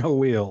tires, but no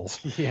wheels.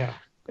 Yeah.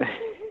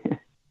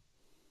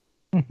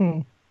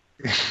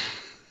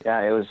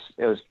 Yeah, it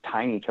was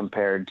tiny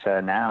compared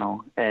to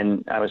now,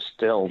 and I was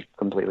still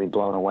completely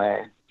blown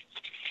away.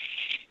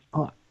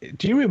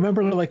 Do you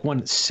remember like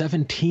when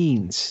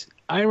 17s?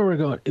 I remember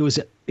going, it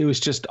was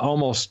just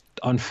almost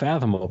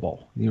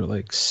unfathomable. You were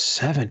like,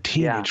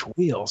 17-inch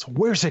wheels.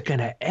 Where's it going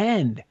to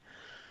end?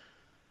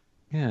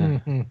 Yeah.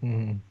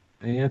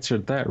 I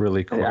answered that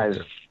really quick. I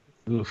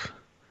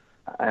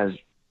was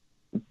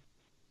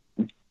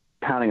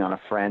counting on a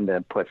friend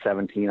to put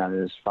 17 on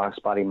his Fox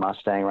Body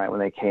Mustang right when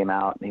they came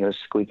out, and he was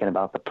squeaking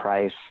about the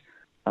price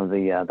of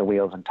the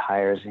wheels and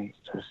tires. He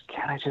says,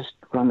 "Can't I just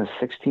run the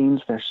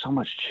 16s? They're so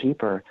much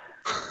cheaper."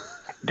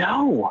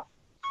 No,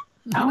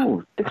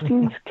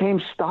 16s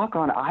came stock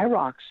on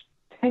IROX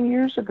 10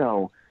 years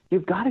ago.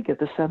 You've got to get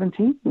the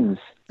 17s.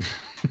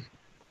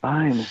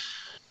 Fine.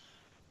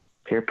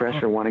 Peer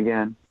pressure won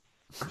again.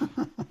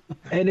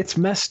 And it's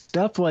messed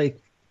up,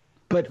 like,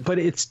 but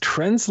it's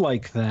trends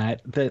like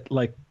that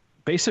like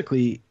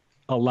basically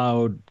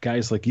allowed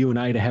guys like you and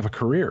I to have a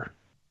career.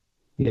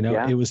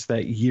 It was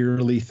that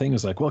yearly thing. It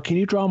was like, well, can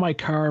you draw my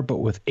car but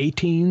with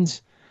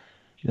 18s?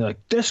 You're like,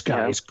 this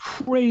guy's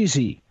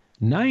crazy.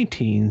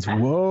 19s,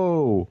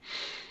 whoa.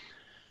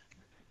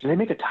 Do they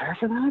make a tire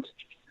for that?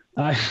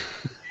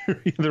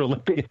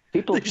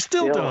 People they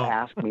still don't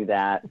ask me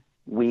that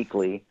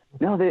weekly.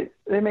 No,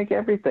 they make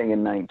everything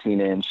in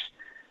 19-inch,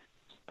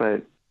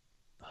 but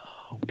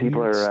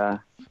people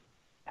are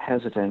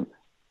hesitant.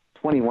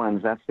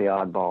 21s, that's the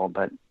oddball,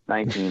 but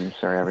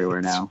 19s are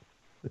everywhere now.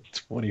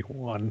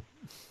 21.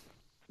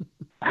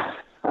 I'm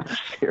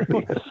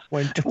serious.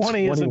 When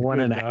 20 is 21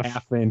 and a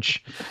half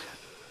inch.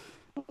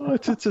 Oh,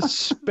 it's a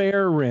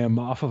spare rim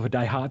off of a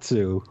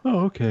Daihatsu.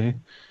 Oh, okay.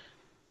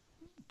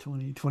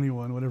 20,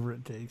 21, whatever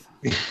it takes.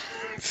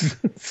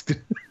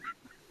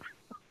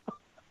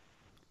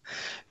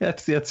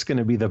 That's going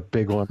to be the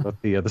big one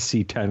with the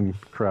C10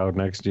 crowd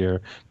next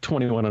year.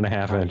 21 and a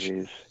half inch.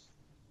 Geez.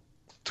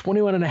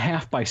 21 and a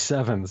half by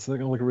 7s. They're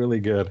going to look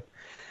really good.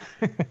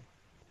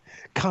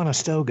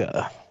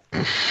 Conestoga.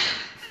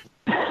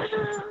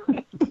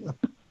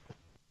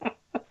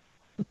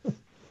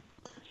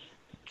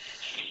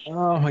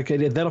 Oh my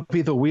God, that'll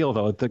be the wheel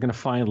though. They're going to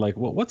find like,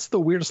 well, what's the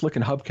weirdest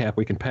looking hubcap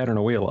we can pattern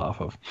a wheel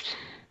off of?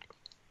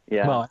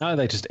 Yeah. Well, now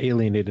they just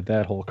alienated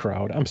that whole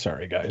crowd. I'm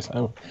sorry, guys.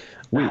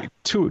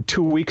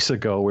 Two weeks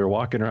ago, we were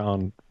walking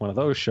around one of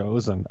those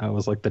shows, and I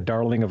was like the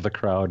darling of the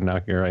crowd. Now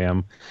here I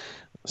am,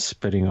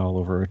 spitting all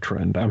over a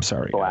trend. I'm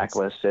sorry,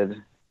 Blacklisted.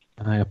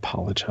 Guys. I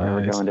apologize.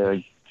 We're going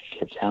to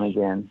Kid Town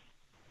again.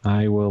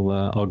 I will.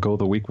 I'll go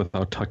the week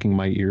without tucking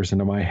my ears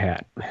into my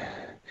hat.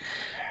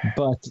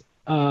 But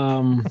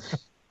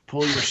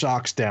pull your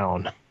socks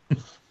down.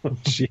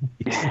 Jeez.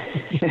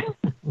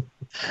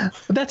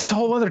 That's the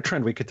whole other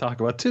trend we could talk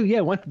about too.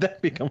 Yeah, when did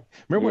that become?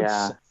 Remember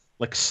when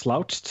like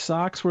slouched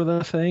socks were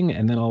the thing,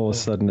 and then all of a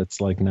sudden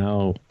it's like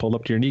now pull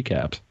up to your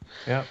kneecaps.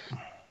 Yep.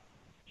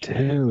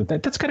 Dude,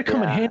 that's got to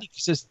come in handy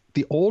because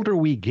the older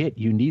we get,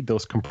 you need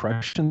those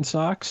compression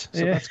socks.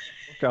 So that's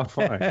gonna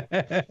work out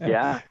fine.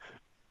 Yeah.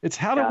 It's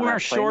how to wear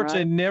shorts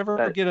and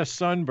never get a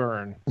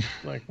sunburn.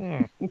 Like,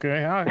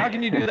 okay, how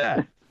can you do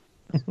that?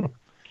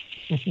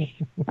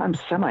 I'm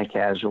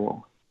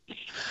semi-casual.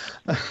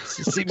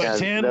 See my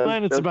tan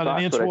line? It's about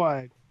an inch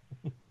wide.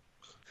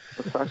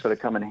 Those socks would have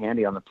come in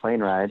handy on the plane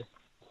ride.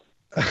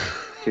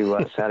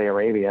 to Saudi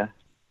Arabia.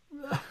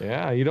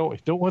 Yeah, you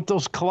don't want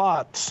those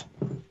clots.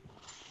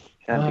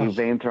 And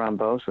vein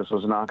thrombosis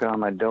was knocking on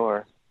my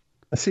door.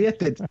 See it?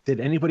 Did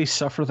anybody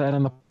suffer that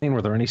on the plane?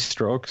 Were there any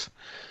strokes?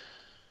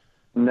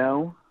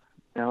 No,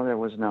 there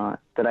was not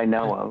that I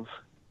know of.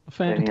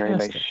 Didn't hear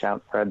anybody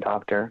shout for a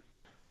doctor.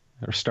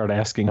 Or start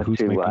asking who's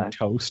making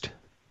toast.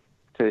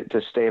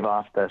 To stave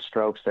off the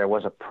strokes, there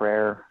was a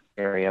prayer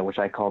area, which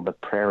I called the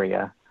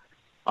praria,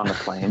 on the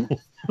plane.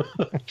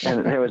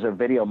 And there was a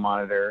video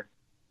monitor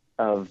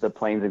of the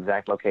plane's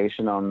exact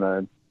location on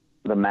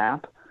the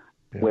map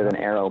with an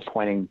arrow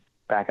pointing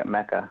back at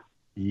Mecca.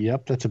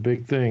 Yep, that's a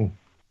big thing.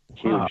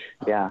 Huge,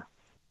 yeah.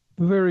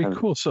 Very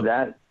cool. So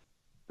that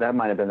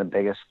might have been the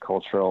biggest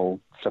cultural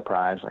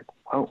surprise. Like,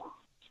 whoa,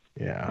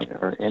 yeah,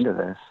 we're into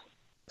this.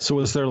 So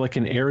was there like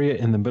an area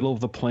in the middle of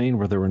the plane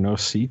where there were no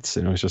seats,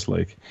 and it was just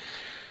like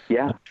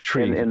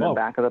in the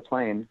back of the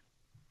plane,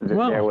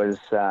 there was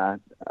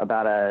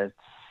about a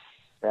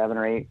 7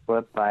 or 8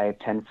 foot by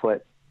 10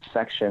 foot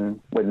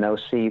section with no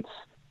seats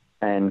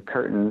and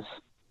curtains.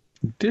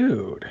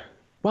 Dude.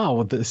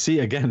 Wow. See,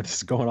 again, this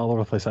is going all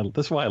over the place.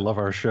 This is why I love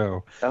our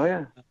show. Oh,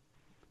 yeah.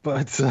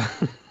 But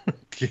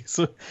okay,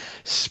 so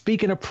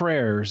speaking of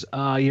prayers,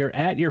 you're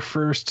at your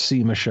first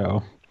SEMA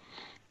show,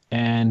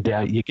 and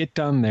you get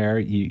done there.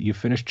 You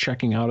finish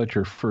checking out at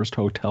your first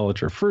hotel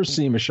at your first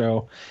SEMA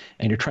show,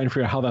 and you're trying to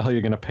figure out how the hell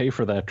you're going to pay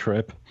for that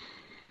trip.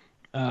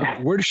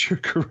 Where does your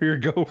career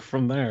go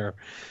from there?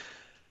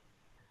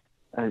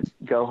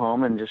 Go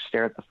home and just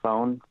stare at the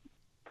phone,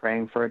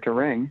 praying for it to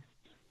ring.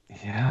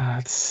 Yeah,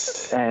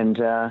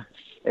 and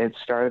it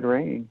started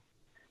ringing.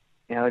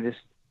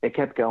 It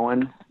kept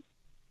going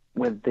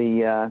with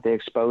the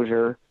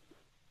exposure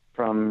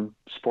from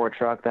Sport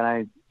Truck. Then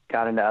I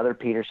got into other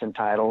Peterson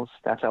titles.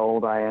 That's how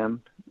old I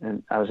am,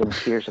 and I was in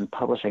Peterson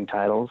Publishing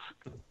titles.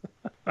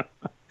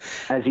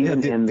 As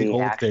even in the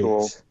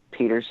actual days.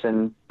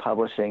 Peterson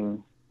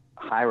Publishing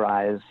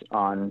high-rise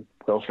on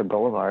Wilshire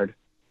Boulevard.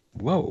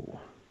 Whoa.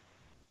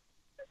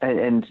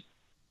 And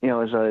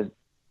as a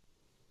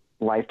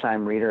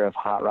lifetime reader of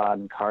Hot Rod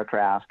and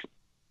Carcraft,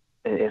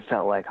 it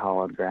felt like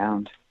hallowed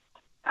ground.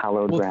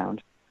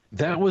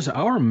 That was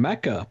our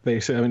mecca,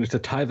 basically. I mean, to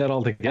tie that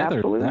all together.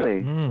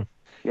 Absolutely.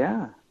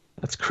 Yeah.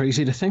 That's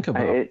crazy to think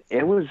about.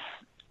 It was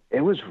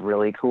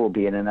really cool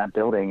being in that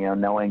building,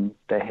 knowing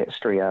the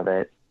history of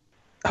it.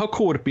 How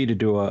cool would it be to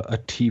do a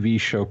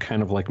TV show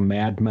kind of like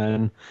Mad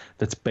Men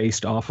that's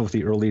based off of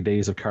the early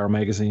days of car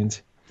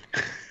magazines?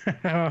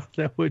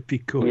 That would be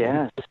cool.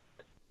 Yes.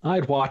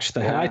 I'd watch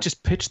that. Yeah. I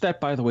just pitched that,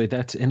 by the way.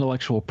 That's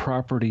intellectual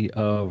property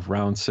of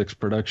Round 6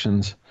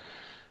 Productions.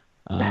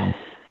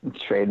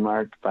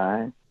 Trademarked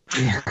by.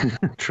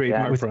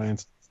 Trademarked Brian.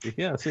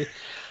 Yeah, see.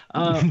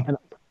 And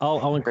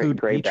I'll include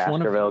great each one of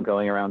Baskerville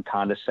going around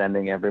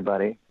condescending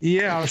everybody.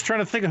 Yeah, I was trying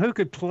to think of who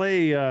could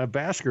play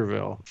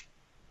Baskerville.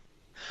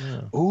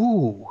 Yeah.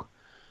 Ooh.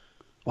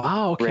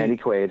 Wow, okay. Randy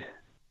Quaid.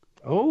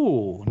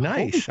 Oh,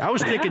 nice. I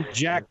was thinking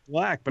Jack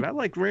Black, but I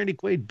like Randy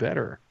Quaid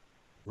better.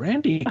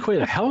 Randy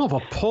Quaid, a hell of a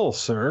pull,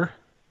 sir.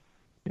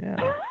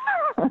 Yeah.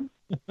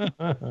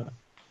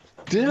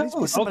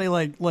 Somebody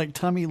like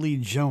Tommy Lee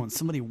Jones,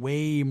 somebody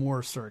way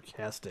more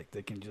sarcastic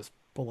that can just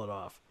pull it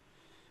off.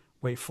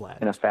 Way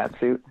flat. In a fat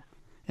suit?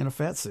 In a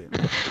fat suit.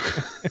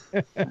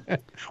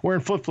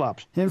 Wearing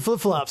flip-flops. In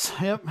flip-flops,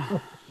 yep.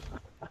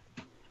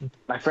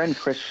 My friend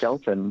Chris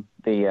Shelton,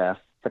 the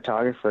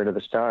photographer to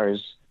the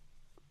stars,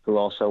 who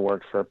also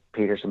worked for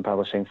Peterson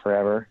Publishing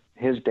forever,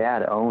 his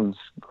dad owns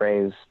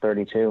Gray's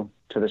 32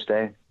 to this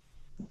day.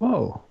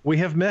 Whoa. We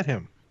have met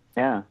him.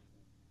 Yeah.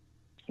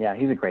 Yeah,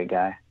 he's a great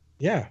guy.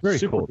 Yeah, very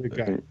super cool. Good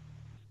guy.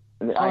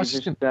 I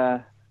just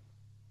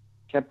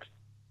kept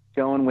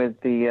going with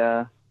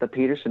the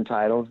Peterson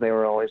titles. They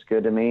were always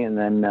good to me. And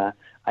then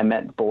I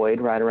met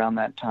Boyd right around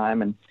that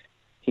time, and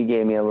he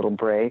gave me a little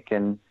break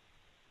and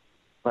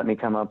let me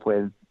come up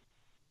with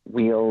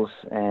wheels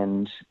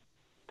and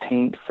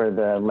paint for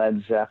the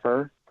Led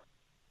Zephyr.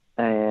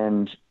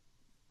 And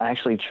I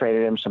actually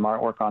traded him some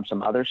artwork on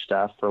some other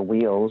stuff for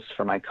wheels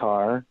for my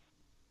car.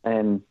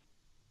 And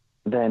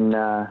then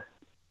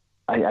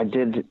I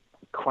did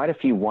quite a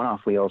few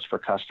one-off wheels for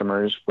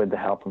customers with the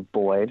help of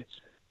Boyd.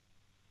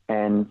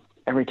 And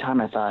every time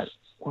I thought,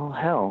 well,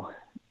 hell,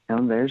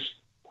 there's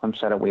one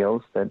set of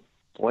wheels that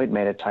Boyd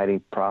made a tidy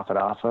profit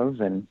off of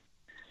and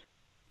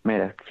made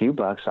a few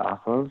bucks off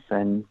of,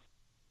 and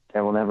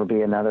there will never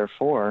be another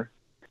 4.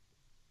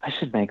 I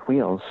should make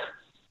wheels.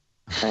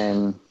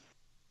 And,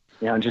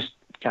 just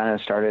kind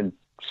of started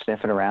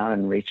sniffing around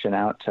and reaching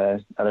out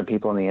to other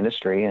people in the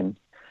industry. And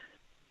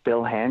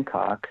Bill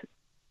Hancock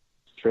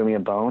threw me a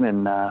bone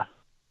and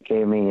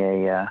gave me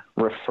a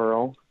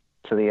referral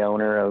to the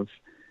owner of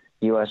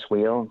U.S.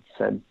 Wheel.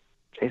 Said,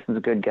 Jason's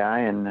a good guy,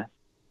 and I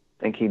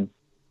think he'd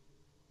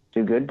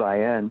do good by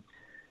you. And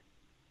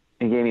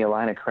he gave me a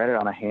line of credit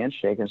on a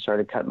handshake and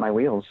started cutting my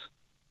wheels.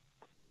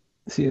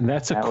 See, and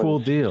that's a cool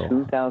deal.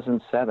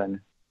 2007.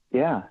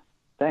 Yeah,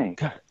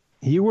 thanks. God,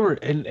 you were,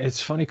 and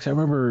it's funny because I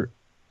remember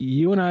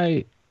you and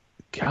I,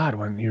 God,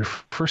 when you're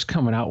first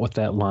coming out with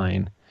that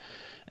line,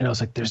 And I was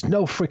like, there's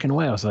no freaking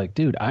way. I was like,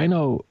 dude, I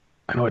know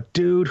a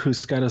dude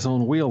who's got his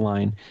own wheel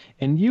line.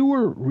 And you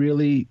were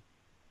really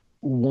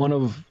one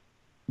of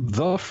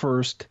the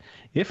first,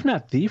 if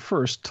not the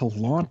first, to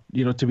launch,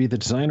 to be the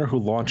designer who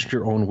launched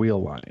your own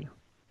wheel line.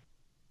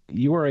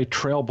 You are a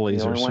trailblazer,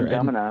 the only one sir.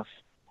 dumb enough.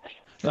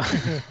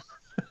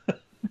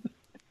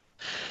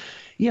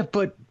 Yeah,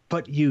 but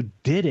you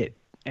did it,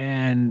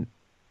 and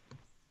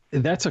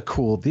that's a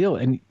cool deal.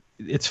 And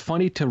it's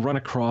funny to run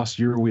across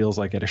your wheels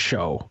like at a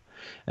show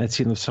and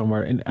see them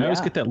somewhere. And I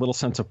always get that little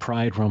sense of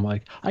pride where I'm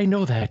like, I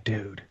know that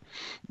dude,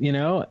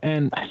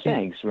 And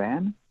thanks,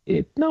 man.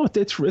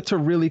 It's a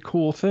really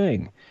cool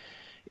thing.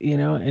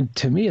 And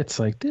to me, it's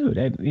like, dude,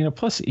 and,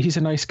 plus he's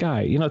a nice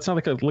guy. It's not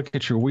like I look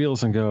at your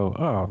wheels and go,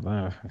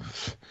 oh,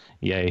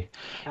 yay.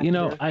 And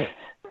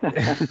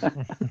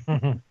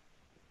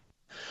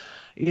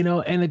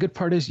the good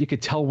part is you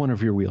could tell one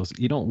of your wheels.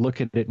 You don't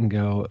look at it and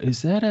go,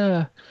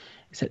 no,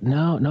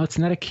 it's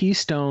not a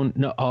Keystone.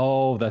 No,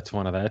 oh, that's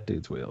one of that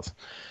dude's wheels.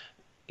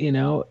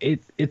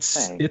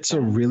 It's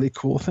a really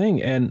cool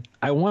thing. And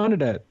I wanted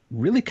to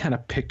really kind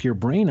of pick your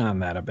brain on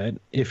that a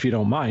bit, if you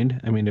don't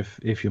mind. I mean,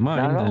 if you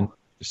mind, then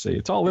just say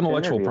it's all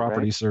intellectual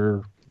property, right?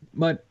 Sir.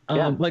 But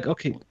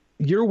okay,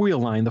 your wheel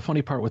line, the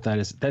funny part with that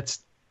is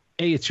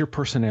it's your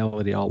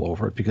personality all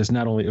over it, because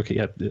not only,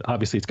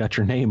 obviously it's got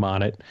your name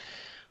on it,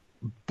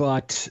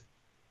 but,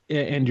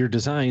 and your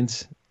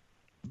designs,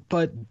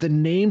 but the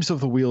names of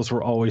the wheels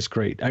were always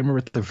great. I remember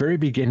at the very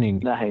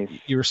beginning, nice.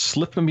 You were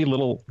slipping me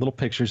little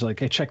pictures like,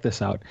 hey, check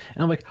this out.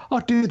 And I'm like,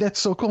 oh, dude,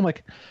 that's so cool. I'm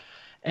like,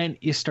 and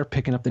you start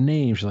picking up the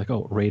names. You're like,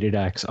 oh, Rated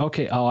X.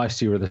 Okay, oh, I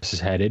see where this is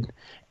headed.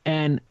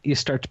 And you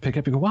start to pick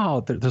up, you go,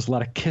 wow, there's a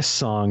lot of Kiss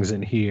songs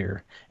in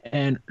here.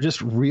 And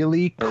just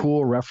really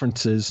cool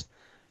references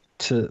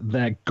to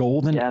that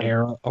golden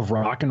era of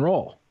rock and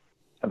roll.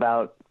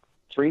 About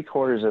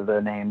 3/4 of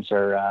the names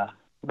are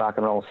rock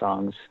and roll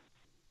songs.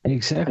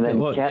 Exactly.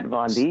 And then Kat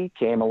Von D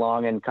came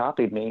along and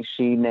copied me.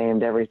 She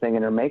named everything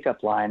in her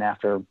makeup line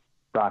after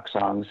rock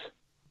songs.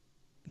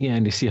 Yeah,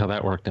 and you see how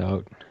that worked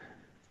out.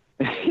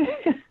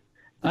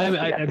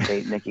 I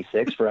date Nikki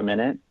Sixx for a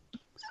minute.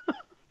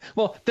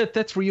 Well,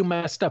 that's where you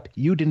messed up.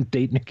 You didn't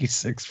date Nikki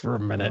Sixx for a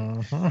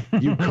minute.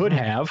 You could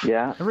have.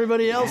 Yeah.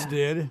 Everybody else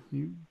did.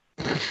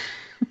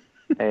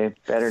 Hey,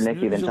 better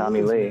Nikki than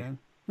Tommy Lee.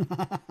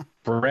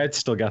 Brad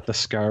still got the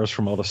scars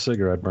from all the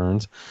cigarette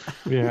burns.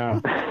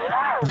 Yeah.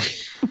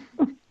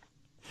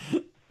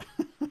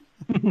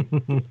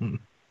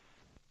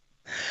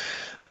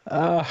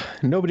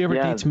 Nobody ever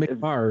dates Mick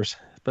Mars,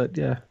 but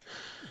yeah.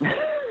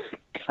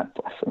 God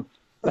bless him.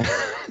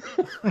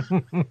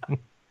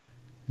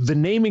 The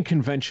naming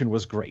convention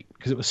was great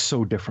because it was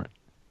so different.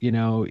 You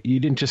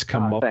didn't just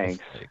come up with,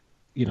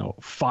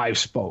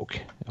 5-spoke.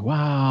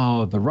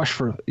 Wow, the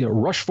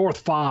Rushforth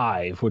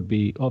 5 would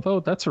be,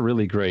 although that's a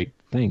really great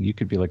thing. You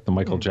could be like the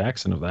Michael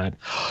Jackson of that.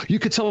 You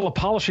could sell a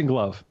polishing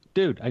glove.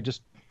 Dude, I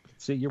just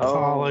see your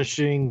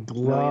polishing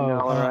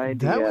glove.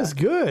 That was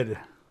good.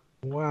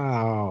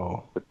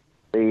 Wow.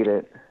 Eat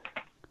it.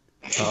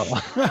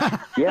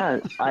 Yeah,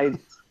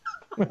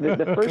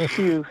 the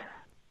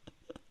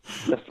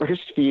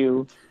first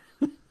few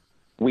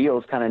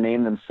wheels kind of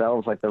named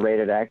themselves like the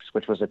Rated X,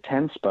 which was a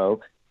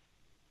 10-spoke,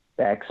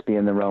 X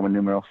being the Roman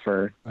numeral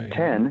for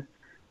 10,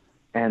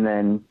 and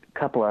then a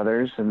couple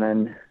others, and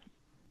then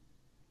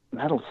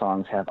metal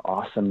songs have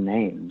awesome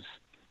names.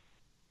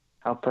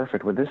 How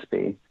perfect would this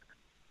be?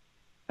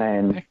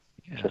 And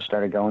just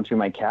started going through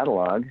my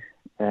catalog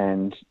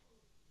and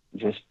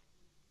just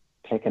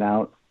picking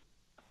out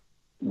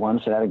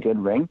ones that had a good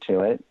ring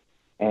to it.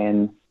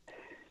 And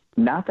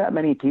not that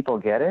many people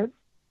get it,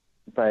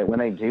 but when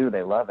they do,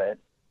 they love it.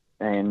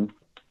 And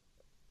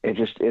it's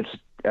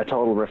a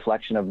total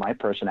reflection of my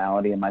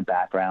personality and my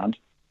background.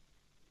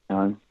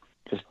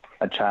 Just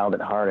a child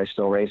at heart. I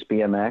still race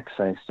BMX.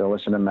 I still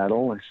listen to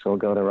metal. I still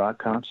go to rock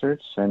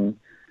concerts, and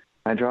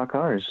I draw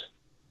cars.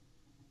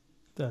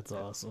 That's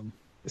awesome.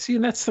 See,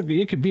 and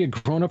you could be a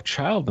grown-up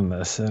child in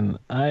this. And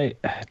me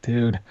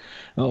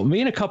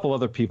and a couple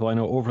other people I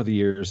know over the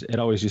years, it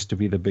always used to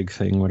be the big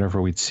thing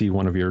whenever we'd see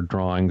one of your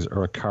drawings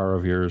or a car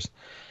of yours.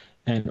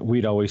 And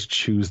we'd always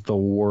choose the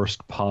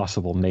worst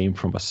possible name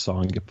from a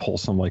song. You pull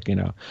some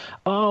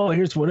oh,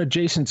 here's one of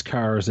Jason's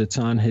cars. It's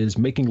on his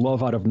Making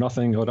Love Out of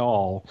Nothing at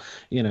All.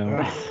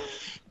 Yeah.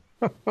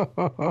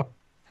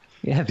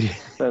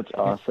 That's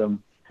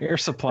awesome. Air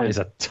Supply is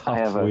a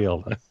tough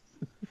wheel.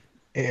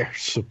 Air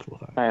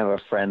Supply. I have a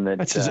friend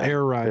that's his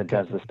air ride that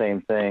does the same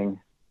thing.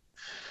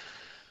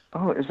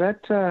 Oh, is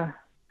that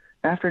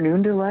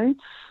Afternoon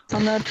Delights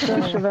on that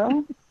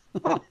Chevelle?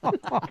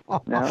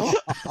 No,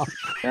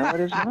 it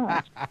is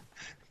not.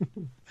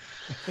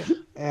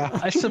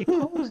 I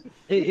suppose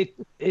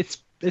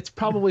it's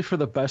probably for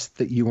the best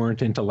that you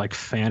weren't into like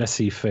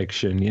fantasy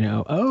fiction.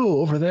 Oh,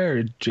 over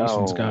there,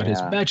 Jason's got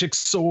his magic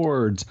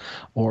swords,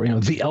 or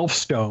the elf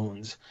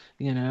stones.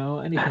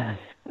 Anything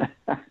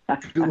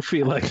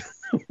goofy like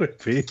that would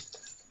be.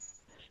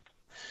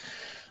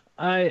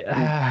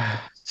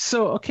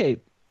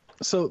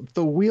 So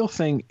the wheel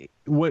thing.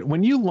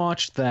 When you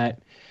launched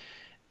that.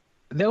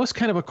 that was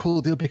kind of a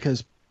cool deal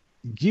because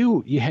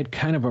you had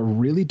kind of a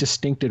really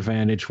distinct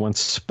advantage when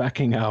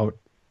speccing out,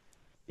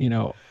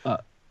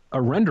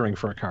 a rendering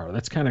for a car.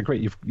 That's kind of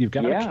great. You've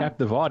got a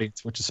captive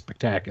audience, which is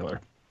spectacular.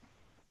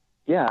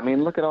 Yeah, I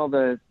mean, look at all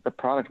the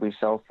product we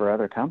sell for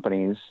other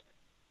companies,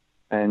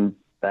 and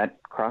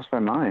that crossed my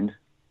mind,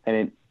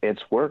 and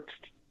it's worked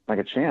like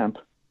a champ.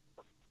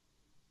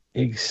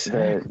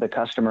 Exactly. The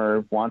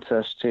customer wants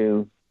us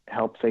to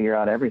help figure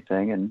out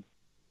everything, and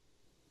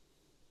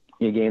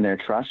you gain their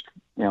trust,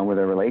 with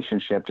a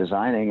relationship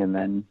designing, and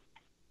then,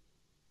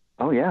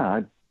 oh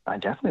yeah, I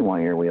definitely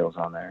want your wheels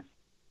on there.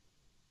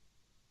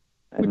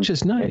 And which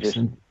is nice. It just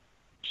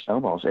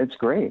snowballs. It's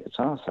great. It's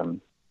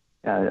awesome.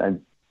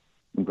 I'm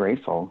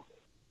grateful.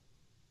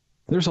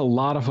 There's a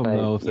lot of them,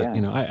 though, that,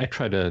 I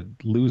try to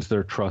lose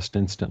their trust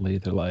instantly.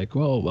 They're like,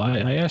 well,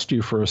 I asked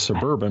you for a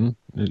Suburban,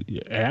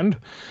 and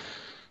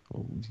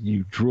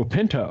you drew a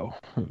Pinto.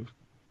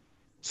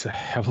 It's a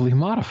heavily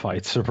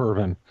modified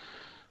Suburban.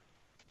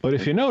 But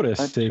if you notice...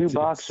 A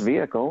two-box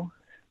vehicle.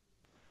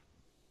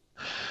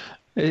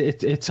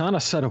 It's on a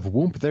set of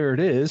Whoomp, there it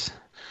is.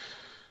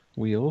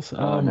 Wheels.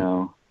 Oh,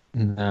 no.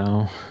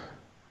 No.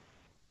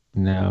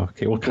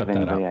 Okay, we'll cut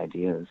that out.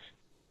 Ideas.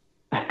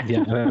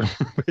 Yeah,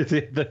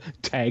 the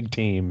tag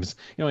teams.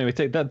 Anyway,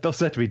 those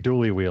have to be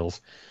dually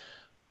wheels.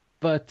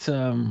 But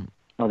there you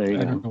go. I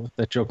don't know what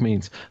that joke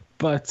means.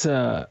 But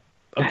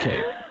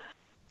okay.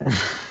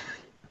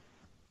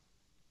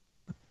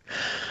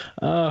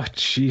 Oh,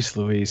 jeez,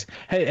 Louise.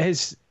 Hey,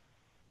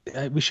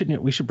 we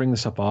should bring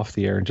this up off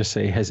the air and just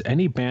say, has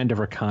any band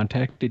ever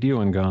contacted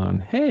you and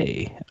gone,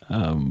 hey,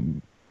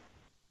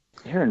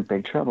 you're in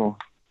big trouble,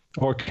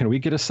 or can we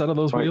get a set of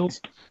those wheels?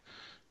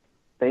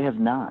 They have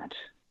not,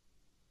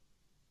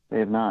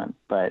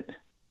 but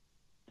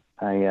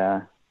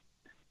I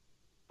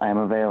am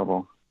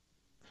available.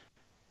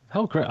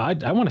 Oh, great.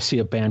 I want to see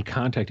a band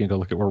contact you and go,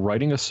 look, we're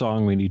writing a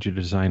song, we need you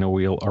to design a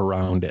wheel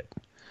around it.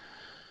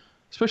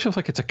 Especially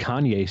if it's a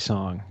Kanye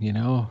song,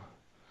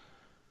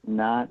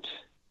 Not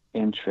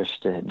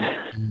interested.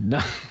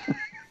 No.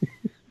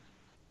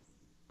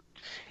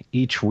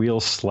 Each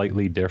wheel's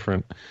slightly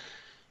different.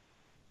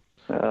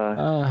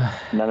 None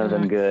of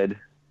them good.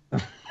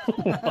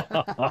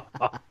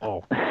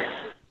 Oh.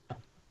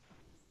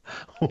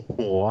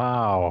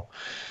 Wow.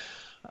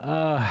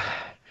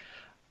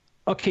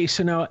 Okay,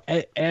 so now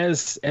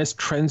as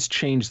trends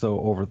change, though,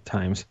 over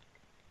times,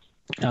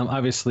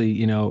 obviously,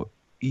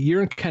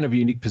 you're in kind of a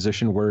unique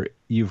position where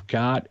you've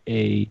got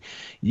a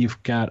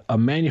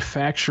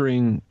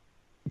manufacturing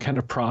kind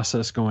of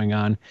process going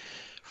on.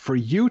 For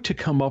you to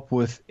come up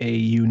with a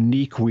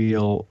unique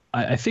wheel,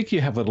 I think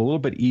you have it a little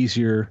bit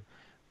easier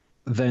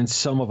than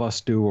some of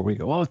us do, where we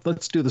go, well,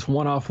 let's do this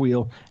one-off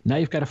wheel. Now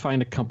you've got to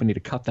find a company to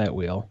cut that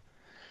wheel.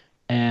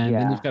 And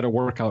then you've got to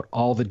work out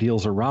all the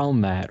deals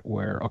around that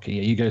where, okay,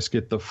 you guys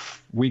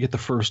we get the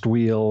first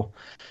wheel,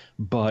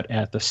 but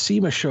at the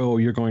SEMA show,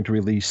 you're going to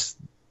release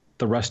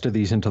the rest of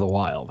these into the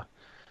wild.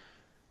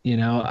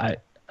 I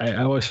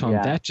always found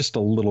that just a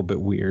little bit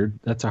weird.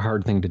 That's a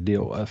hard thing to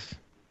deal with.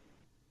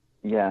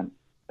 Yeah,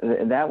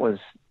 that was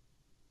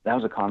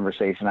a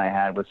conversation I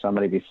had with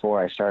somebody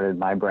before I started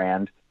my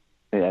brand.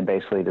 I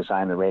basically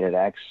designed the Rated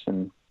X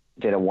and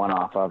did a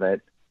one-off of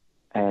it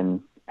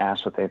and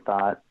asked what they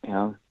thought,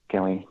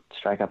 can we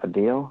strike up a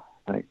deal?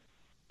 And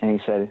he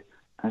said,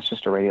 that's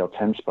just a radial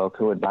 10-spoke.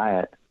 Who would buy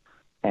it?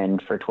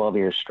 And for 12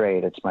 years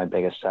straight, it's my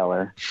biggest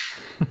seller.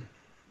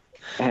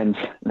 And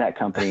that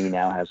company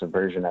now has a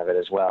version of it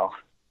as well.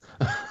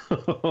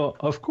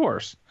 Of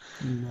course.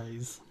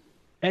 Nice.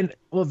 And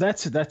well,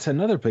 that's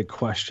another big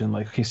question.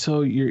 Like, okay,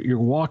 so you're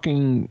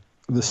walking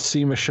the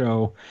SEMA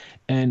show,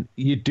 and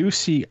you do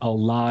see a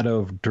lot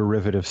of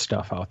derivative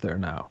stuff out there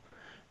now,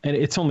 and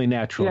it's only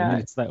natural. Yeah. I mean,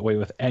 it's that way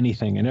with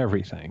anything and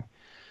everything.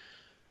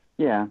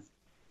 Yeah.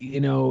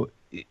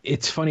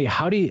 It's funny.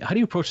 How do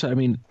you approach that? I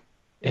mean,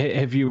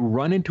 have you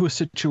run into a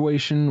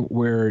situation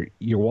where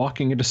you're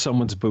walking into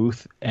someone's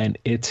booth and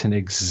it's an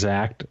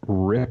exact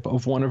rip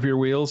of one of your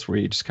wheels where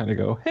you just kind of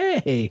go,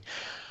 hey,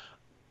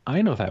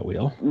 I know that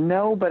wheel?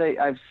 No, but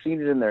I've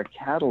seen it in their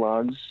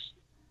catalogs.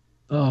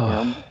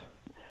 Oh.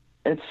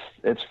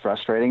 It's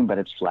frustrating, but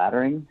it's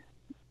flattering.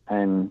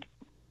 And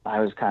I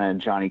was kind of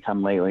Johnny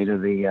come lately to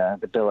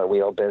the billet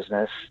wheel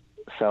business.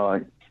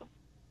 So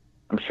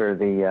I'm sure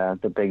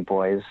the big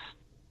boys,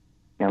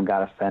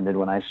 got offended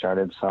when I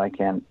started, so I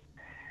can't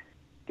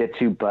get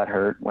too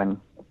butthurt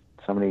when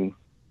somebody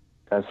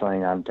does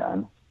something I've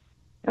done.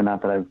 And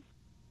not that I've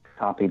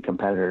copied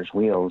competitors'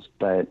 wheels,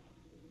 but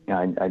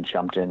I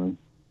jumped in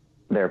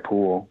their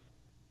pool.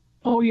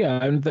 Oh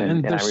yeah, and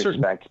I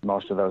respect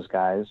most of those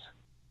guys.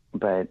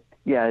 But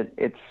yeah,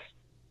 it's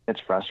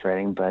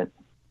frustrating, but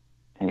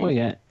well,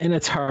 yeah, and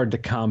it's hard to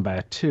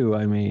combat too.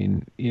 I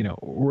mean,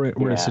 we're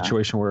in a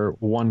situation where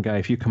one guy,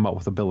 if you come up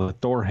with a billet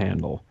door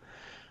handle,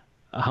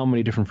 how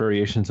many different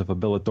variations of a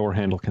billet door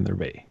handle can there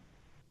be?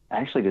 I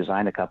actually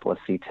designed a couple of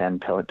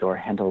C10 billet door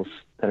handles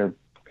that are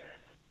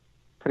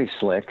pretty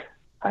slick,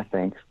 I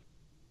think.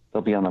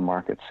 They'll be on the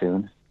market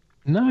soon.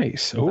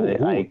 Nice. Oh,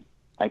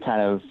 I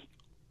kind of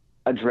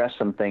address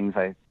some things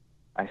I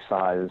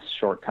saw as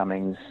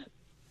shortcomings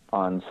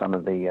on some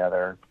of the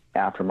other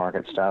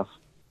aftermarket stuff.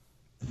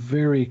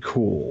 Very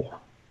cool.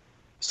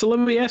 So let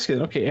me ask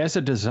you, okay, as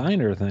a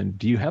designer then,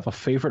 do you have a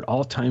favorite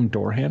all-time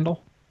door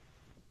handle?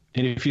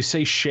 And if you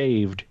say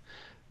shaved,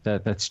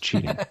 that's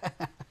cheating.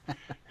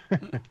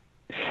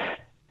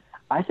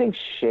 I think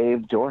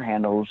shaved door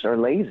handles are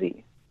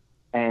lazy,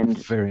 and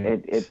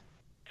it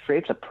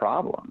creates a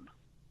problem,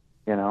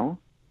 and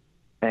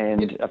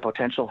a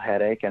potential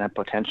headache and a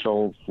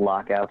potential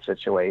lockout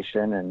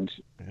situation. And,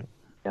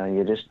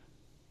 you just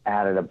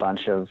added a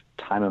bunch of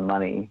time and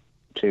money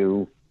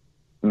to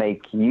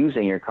make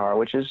using your car,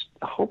 which is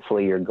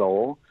hopefully your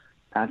goal,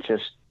 not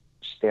just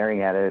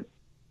staring at it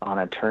on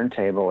a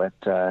turntable at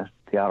the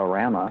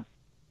Autorama.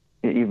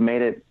 You've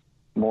made it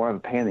more of a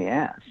pain in the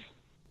ass.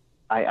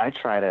 I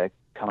try to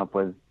come up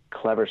with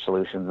clever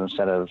solutions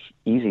instead of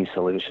easy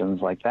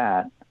solutions like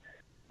that.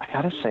 I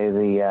gotta say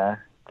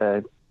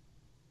the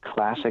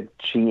classic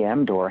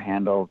GM door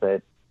handle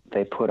that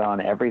they put on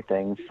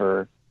everything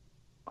for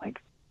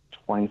like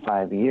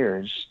 25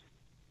 years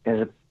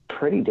is a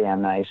pretty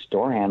damn nice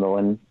door handle.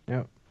 And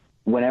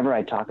whenever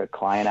I talk a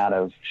client out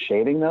of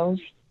shaving those,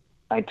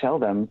 I tell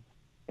them,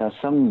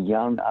 some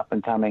young up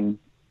and coming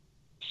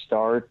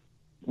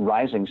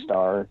rising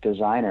star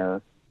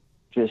designer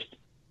just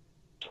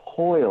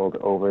toiled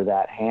over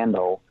that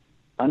handle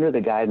under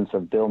the guidance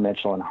of Bill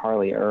Mitchell and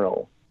Harley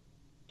Earl.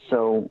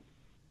 So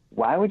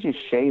why would you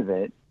shave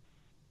it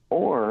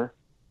or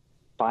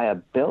buy a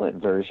billet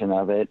version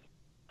of it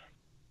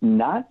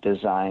not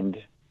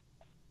designed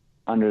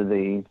under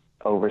the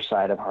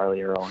oversight of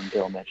Harley Earl and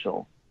Bill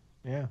Mitchell?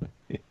 Yeah.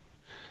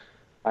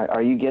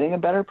 Are you getting a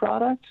better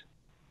product?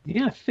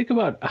 Yeah, think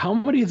about how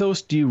many of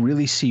those do you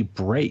really see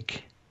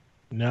break?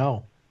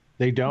 No,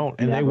 they don't.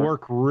 And they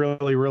work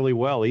really, really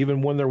well.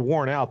 Even when they're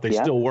worn out, they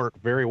still work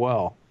very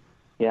well.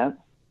 Yeah.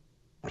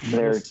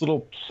 They're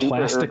little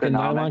plastic and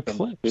nylon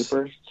clips.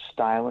 Super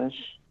stylish.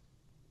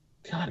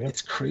 God,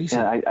 it's crazy.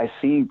 And I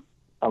see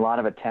a lot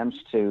of attempts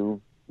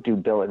to do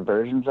billet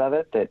versions of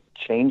it that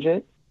change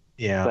it.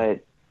 Yeah.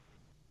 But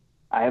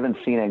I haven't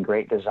seen a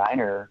great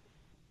designer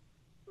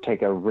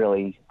take a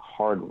really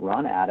hard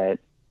run at it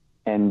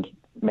and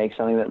make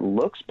something that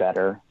looks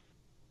better.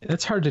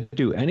 That's hard to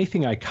do.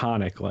 Anything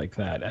iconic like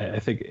that, I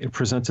think it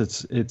presents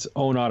its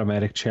own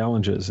automatic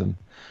challenges. And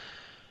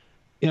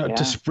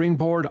to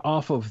springboard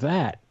off of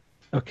that,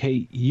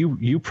 okay,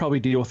 you probably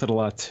deal with it a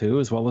lot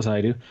too, as well as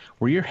I do,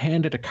 where you're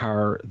handed a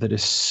car that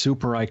is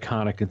super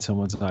iconic in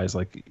someone's eyes.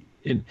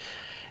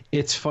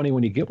 It's funny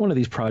when you get one of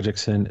these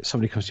projects and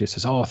somebody comes to you and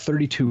says, "Oh,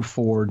 32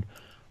 Ford,"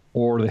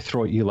 or they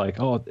throw at you like,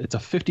 "Oh, it's a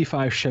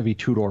 55 Chevy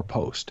two-door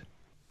post."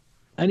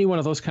 Any one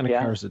of those kind of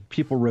cars that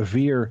people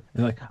revere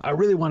and like, I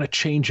really want to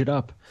change it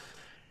up.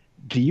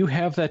 Do you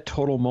have that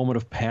total moment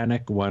of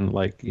panic when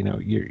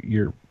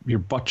your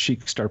butt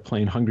cheeks start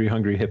playing Hungry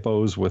Hungry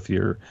Hippos with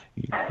your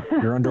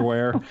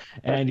underwear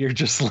and you're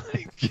just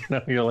like,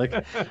 you're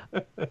like,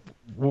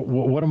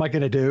 what am I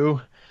going to do?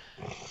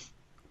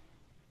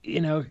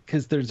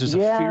 Because there's a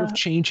fear of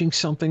changing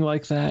something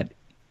like that.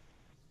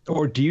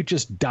 Or do you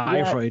just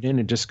dive right in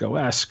and just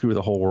go, screw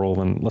the whole world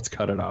and let's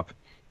cut it up?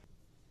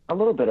 A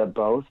little bit of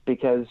both,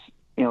 because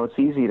it's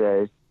easy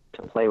to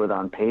play with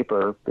on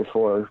paper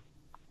before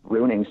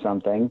ruining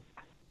something,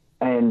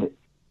 and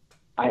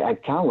I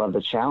kind of love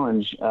the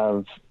challenge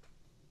of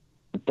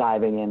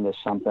diving into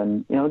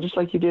something, just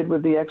like you did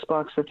with the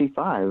Xbox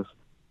 55,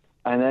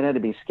 and that had to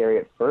be scary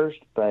at first,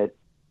 but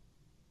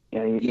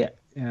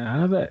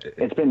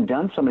it's been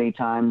done so many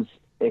times,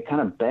 it kind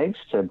of begs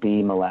to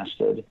be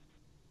molested.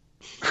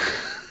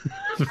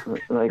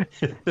 Like,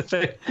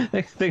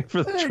 thank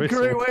for the choice.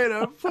 Great way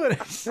to put it.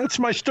 That's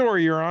my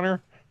story, Your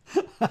Honor.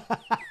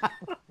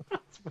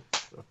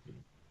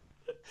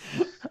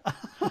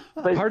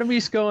 But part of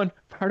me's going,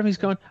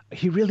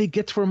 he really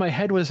gets where my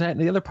head was at, and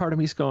the other part of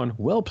me's going,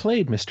 well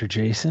played, Mr.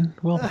 Jason.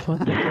 Well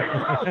played.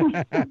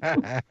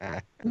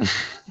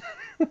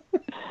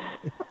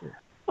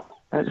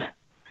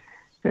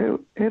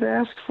 it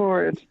asked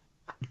for it.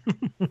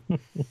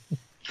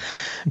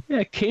 Yeah,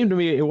 it came to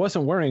me. It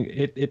wasn't wearing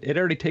it. It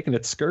already taken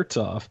its skirts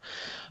off.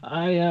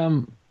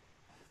 And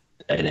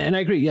I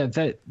agree. Yeah,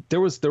 that there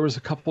was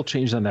a couple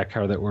changes on that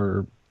car that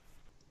were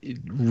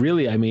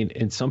really, I mean,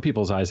 in some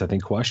people's eyes, I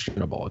think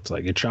questionable. It's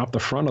like you chopped the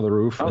front of the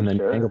roof and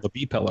then angled the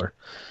B pillar.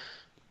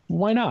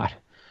 Why not?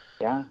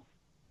 Yeah.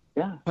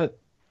 But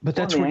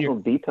that's the when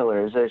angled B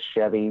pillar is a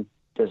Chevy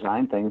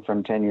design thing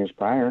from 10 years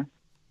prior.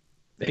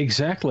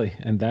 Exactly,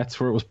 and that's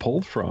where it was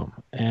pulled from.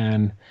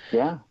 And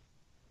granted,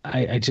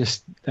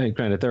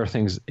 there are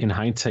things in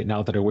hindsight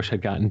now that I wish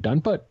had gotten done,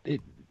 but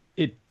the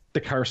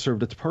car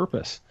served its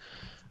purpose.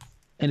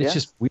 And it's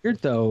just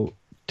weird, though,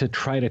 to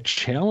try to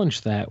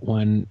challenge that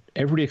when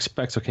everybody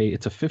expects, okay,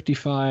 it's a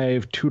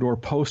 55 two-door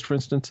post, for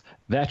instance,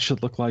 that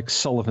should look like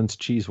Sullivan's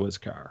Cheese Whiz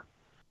car.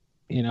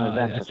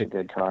 That's a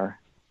good car.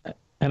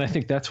 And I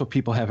think that's what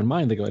people have in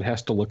mind. They go, it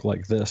has to look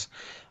like this.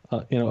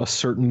 A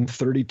certain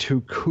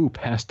 32 coupe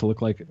has to look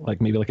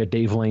like maybe like a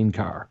Dave Lane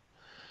car.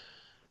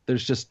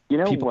 There's just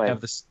people have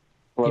this.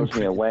 blows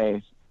me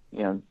away,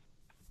 you know,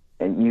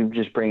 and you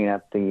just bringing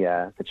up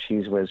the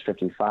Cheese Whiz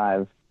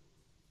 55.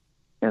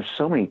 You know,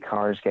 so many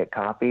cars get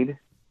copied.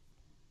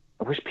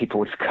 I wish people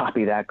would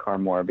copy that car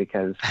more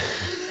because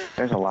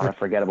there's a lot of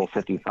forgettable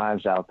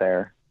 55s out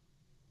there.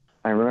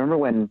 I remember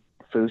when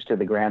Foose did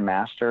the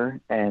Grandmaster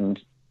and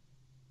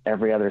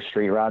every other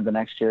street rod the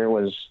next year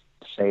was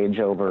Sage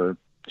over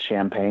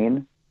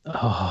Champagne.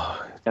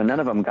 Oh. Now,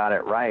 none of them got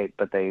it right,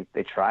 but they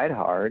tried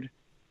hard.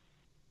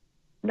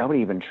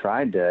 Nobody even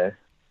tried to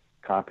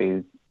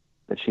copy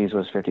the Cheese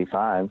Whiz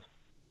 55.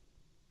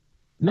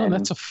 No,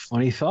 that's a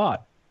funny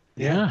thought.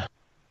 Yeah.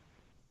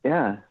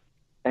 Yeah.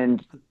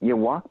 And you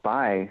walk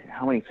by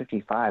how many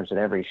 55s at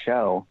every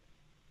show.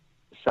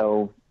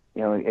 So,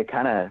 you know,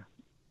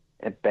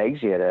 it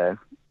begs you to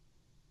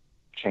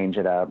change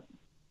it up.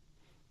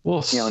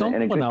 Well, you know,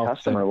 and a good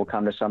customer will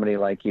come to somebody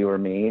like you or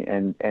me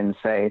and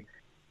say,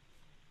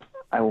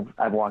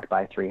 I've walked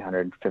by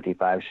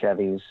 355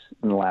 Chevys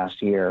in the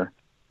last year.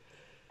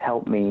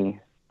 Help me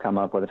come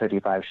up with a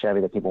 55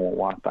 Chevy that people won't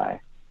walk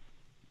by.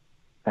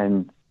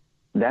 And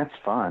that's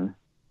fun.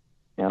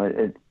 You know,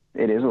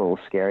 it is a little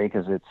scary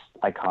because it's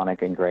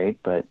iconic and great,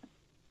 but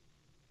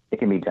it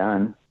can be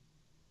done.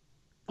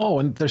 Oh,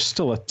 and there's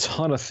still a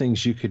ton of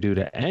things you could do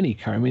to any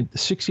car. I mean, the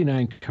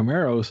 69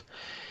 Camaros,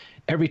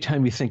 every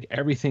time you think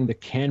everything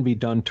that can be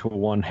done to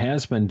one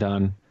has been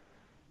done,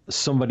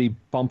 somebody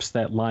bumps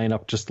that line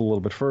up just a little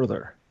bit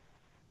further.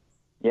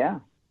 Yeah.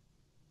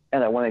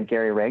 And that one that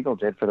Gary Regal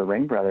did for the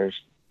Ring Brothers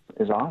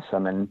is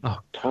awesome and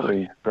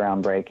totally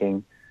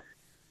groundbreaking.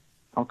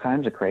 All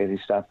kinds of crazy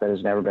stuff that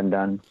has never been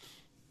done.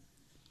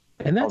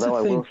 And that's Although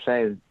I will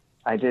say,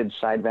 I did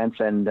side vents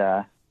and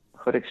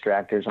hood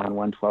extractors on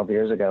one 12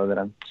 years ago that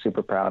I'm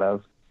super proud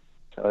of.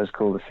 So it was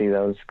cool to see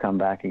those come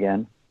back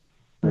again.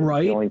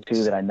 Right. The only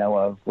two that I know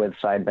of with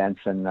side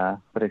vents and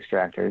hood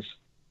extractors.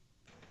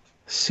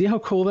 See how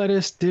cool that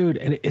is, dude?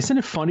 And isn't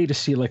it funny to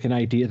see like an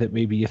idea that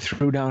maybe you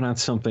threw down on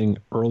something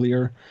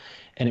earlier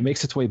and it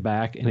makes its way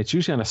back, and it's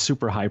usually on a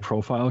super high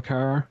profile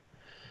car.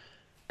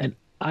 And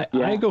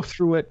I go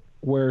through it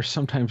where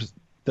sometimes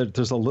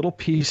there's a little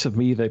piece of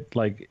me that,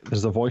 like,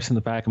 there's a voice in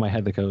the back of my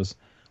head that goes,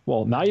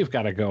 well, now you've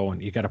got to go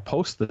and you got to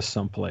post this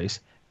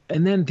someplace.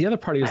 And then the other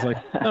party is like,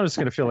 I'm just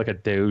going to feel like a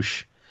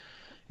douche.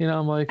 You know,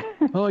 I'm like,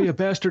 oh, you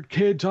bastard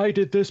kids, I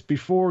did this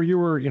before you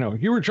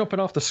were jumping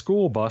off the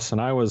school bus and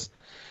I was,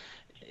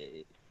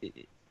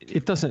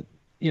 it doesn't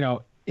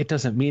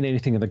mean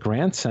anything in the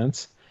grand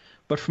sense,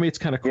 but for me, it's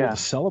kind of cool to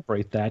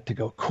celebrate that, to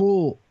go,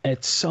 cool,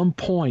 at some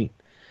point,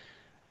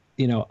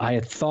 you know, I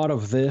had thought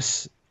of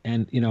this,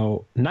 and, you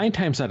know, 9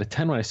 times out of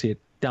 10, when I see it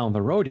down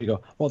the road, you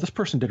go, well, this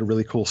person did a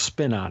really cool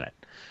spin on it.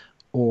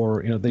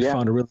 Or, you know, they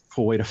found a really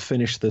cool way to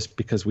finish this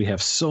because we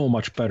have so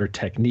much better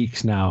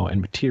techniques now and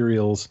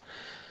materials.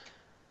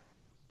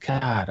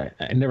 God,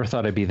 I never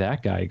thought I'd be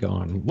that guy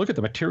going, look at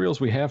the materials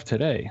we have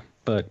today.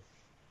 But,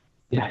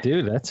 yeah,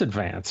 dude, that's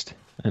advanced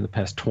in the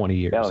past 20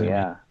 years. Oh,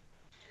 yeah.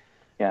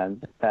 Yeah,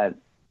 that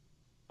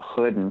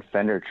hood and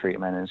fender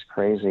treatment is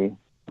crazy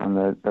on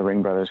the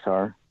Ring Brothers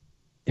car.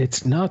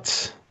 It's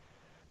nuts.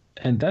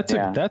 And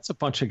that's a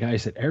bunch of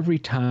guys that every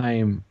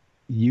time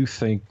you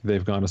think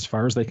they've gone as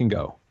far as they can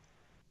go,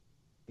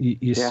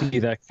 you see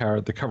that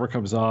car, the cover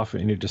comes off,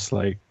 and you're just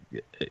like,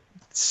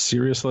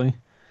 seriously?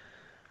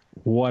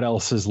 What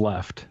else is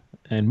left?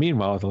 And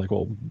meanwhile, they're like,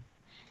 well,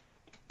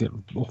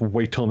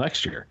 wait till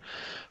next year.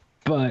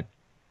 But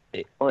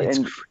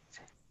and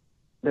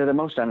they're the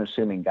most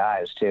unassuming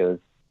guys, too.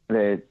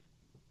 They're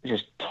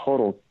just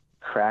total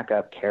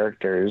crack-up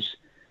characters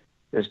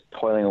just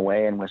toiling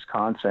away in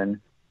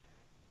Wisconsin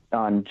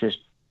on just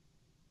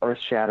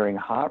earth-shattering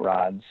hot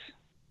rods.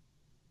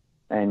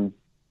 And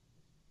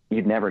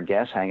you'd never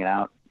guess hanging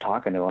out,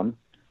 talking to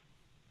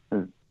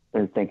them.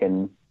 They're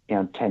thinking,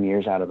 10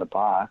 years out of the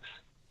box.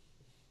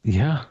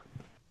 Yeah.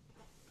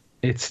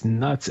 It's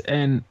nuts.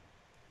 And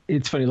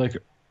it's funny, like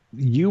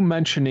you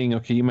mentioning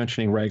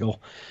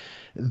Regal,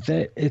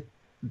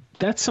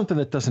 that's something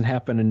that doesn't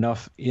happen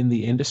enough in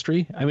the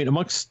industry. I mean,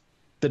 amongst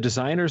the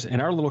designers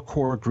in our little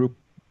core group,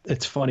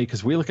 it's funny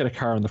because we look at a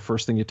car and the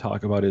first thing you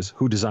talk about is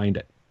who designed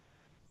it.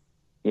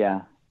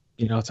 Yeah.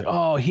 You know, it's like,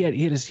 oh, he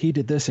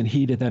did this and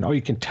he did that. Oh,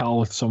 you can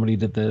tell if somebody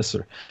did this.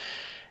 Or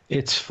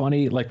it's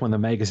funny, like when the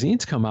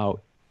magazines come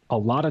out, a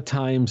lot of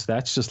times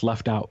that's just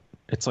left out.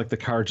 It's like the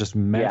car just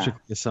magically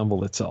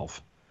assembled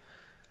itself.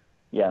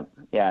 Yeah,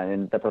 yeah,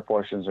 and the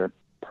proportions are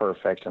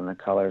perfect and the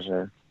colors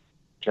are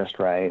just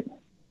right.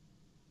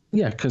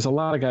 Yeah, because a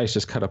lot of guys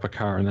just cut up a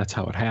car and that's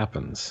how it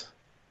happens.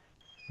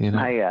 You know,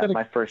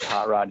 my first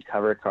hot rod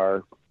cover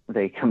car,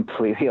 they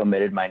completely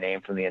omitted my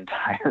name from the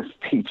entire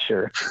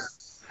feature.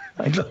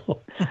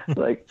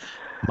 like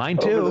mine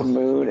too. Over the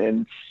moon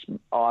and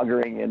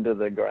augering into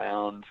the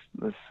ground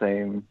the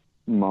same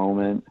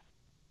moment.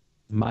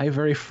 My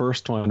very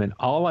first one, and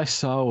all I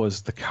saw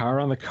was the car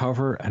on the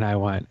cover, and I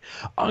went,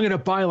 I'm going to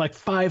buy like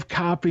 5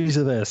 copies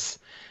of this.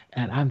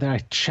 And I'm there, I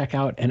check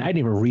out, and I didn't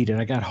even read it.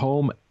 I got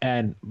home,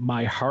 and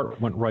my heart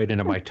went right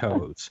into my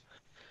toes.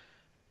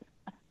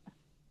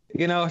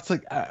 You know, it's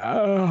like,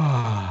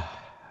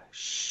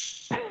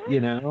 You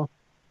know?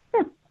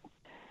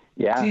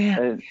 Yeah.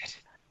 Damn.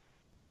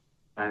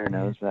 I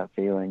knows that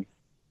feeling.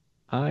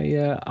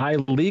 I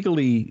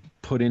legally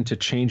put in to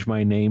change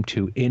my name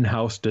to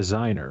in-house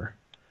designer.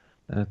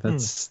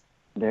 That's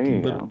There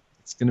you go.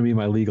 It's going to be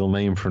my legal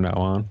name from now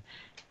on.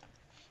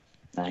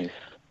 Nice.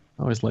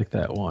 I always like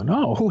that one.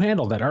 Oh, who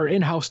handled that? Our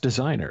in-house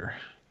designer.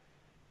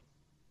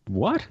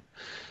 What?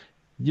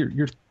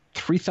 You're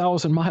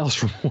 3,000 miles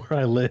from where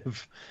I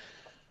live.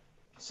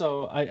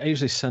 So I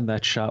usually send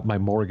that shop my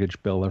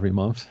mortgage bill every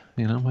month.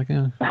 You know, I'm like,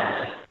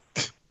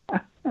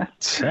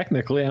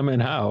 technically I'm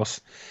in-house.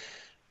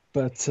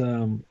 But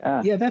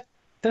yeah,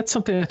 that's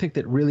something I think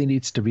that really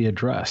needs to be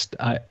addressed.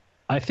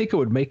 I think it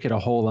would make it a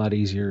whole lot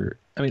easier.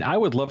 I mean, I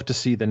would love to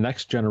see the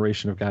next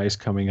generation of guys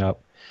coming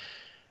up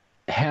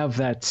have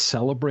that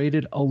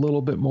celebrated a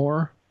little bit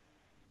more.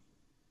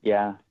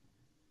 Yeah.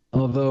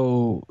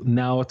 Although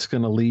now it's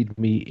going to lead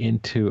me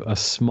into a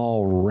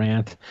small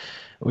rant,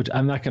 which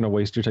I'm not going to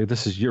waste your time.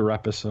 This is your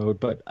episode,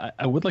 but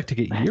I would like to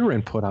get your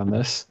input on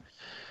this.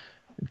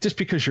 Just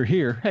because you're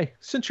here. Hey,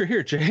 since you're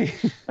here, Jay.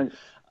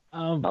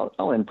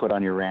 I'll input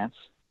on your rants.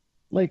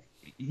 Like,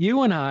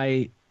 you and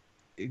I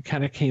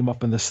kind of came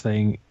up in this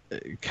thing,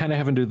 kind of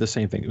having to do the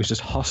same thing. It was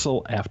just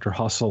hustle after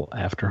hustle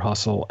after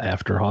hustle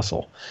after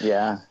hustle.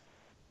 Yeah.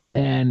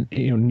 And,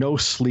 no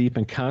sleep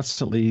and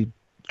constantly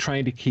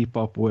trying to keep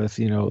up with,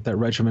 that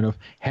regimen of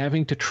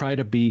having to try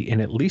to be in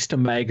at least a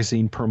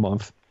magazine per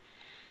month.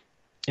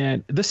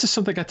 And this is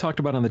something I talked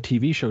about on the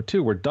TV show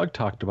too, where Doug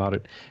talked about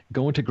it,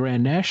 going to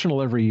Grand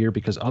National every year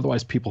because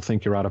otherwise people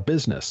think you're out of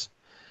business.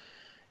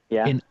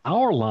 Yeah. In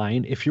our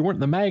line, if you weren't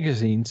in the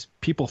magazines,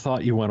 people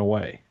thought you went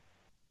away.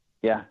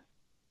 Yeah.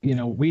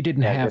 We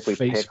didn't have if we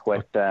Facebook. pick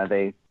what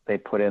they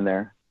put in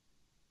there.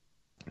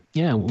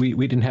 Yeah, we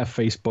didn't have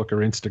Facebook or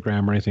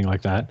Instagram or anything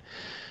like that.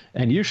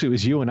 And usually it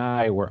was you and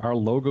I where our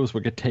logos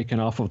would get taken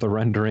off of the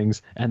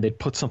renderings and they'd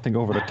put something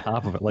over the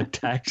top of it, like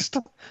text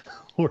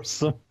or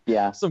some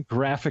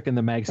graphic in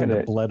the magazine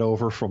that bled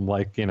over from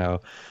the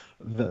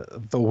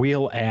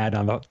wheel ad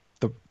on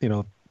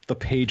the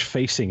page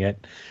facing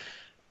it.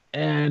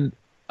 And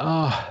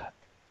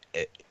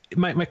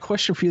my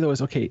question for you though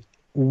is, okay,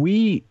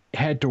 we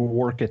had to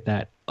work at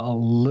that a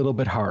little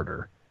bit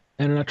harder.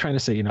 And I'm not trying to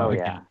say,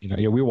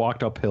 we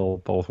walked uphill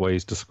both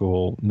ways to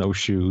school, no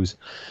shoes.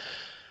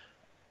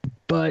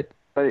 But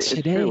it's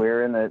true. We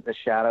were in the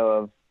shadow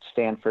of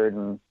Stanford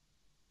and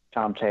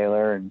Tom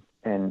Taylor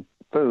and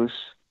Foose,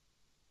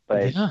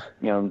 but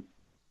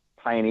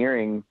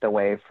pioneering the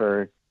way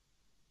for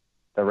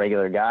the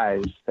regular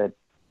guys that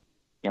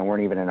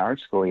weren't even in art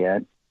school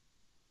yet.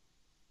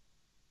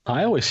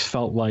 I always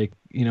felt like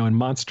in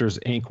Monsters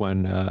Inc.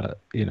 when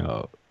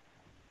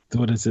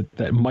what is it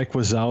that Mike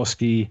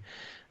Wazowski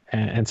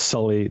and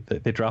Sully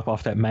they drop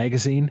off that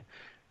magazine.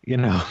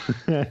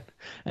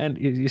 And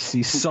you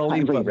see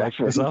Sully, but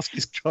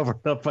Wazowski's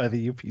covered up by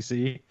the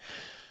UPC.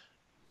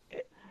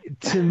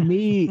 To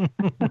me,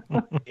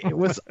 it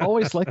was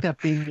always like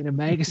that being in a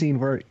magazine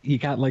where you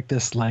got like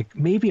this,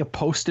 maybe a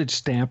postage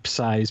stamp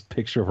size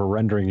picture of a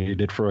rendering you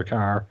did for a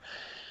car.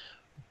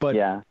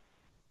 But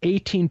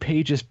 18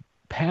 pages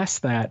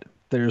past that,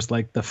 there's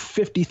like the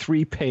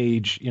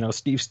 53-page,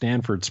 Steve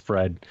Stanford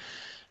spread.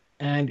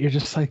 And you're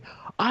just like,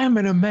 I'm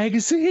in a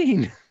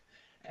magazine.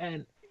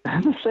 And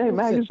the same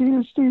magazine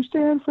as Steve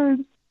Stanford.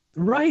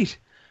 Right.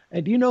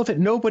 And you know that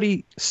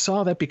nobody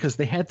saw that because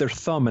they had their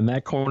thumb in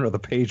that corner of the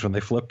page when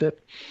they flipped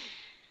it.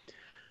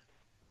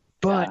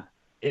 But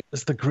it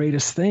was the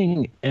greatest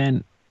thing.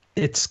 And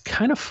it's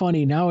kind of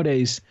funny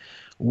nowadays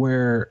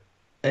where,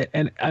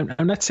 and I'm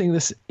not saying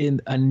this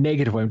in a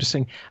negative way. I'm just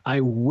saying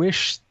I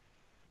wish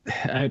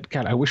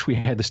we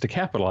had this to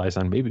capitalize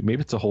on. Maybe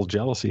it's a whole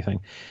jealousy thing.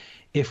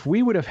 If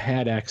we would have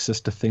had access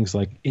to things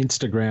like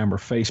Instagram or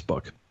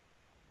Facebook,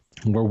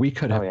 where we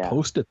could have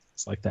posted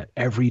things like that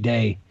every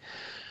day,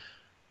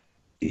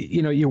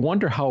 you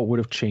wonder how it would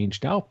have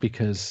changed out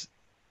because,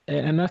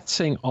 and I'm not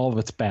saying all of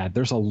it's bad.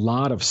 There's a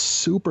lot of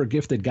super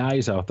gifted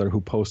guys out there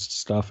who post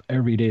stuff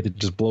every day that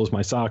just blows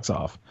my socks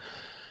off.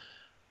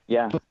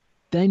 Yeah. But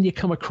then you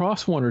come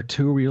across one or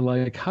two where you're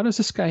like, how does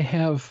this guy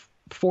have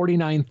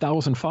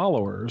 49,000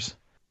 followers?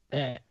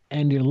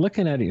 And you're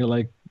looking at it, you're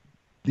like,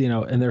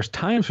 and there's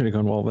times when you're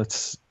going, well,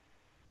 that's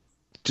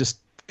just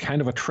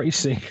kind of a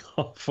tracing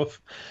off of,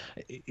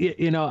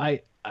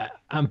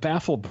 I'm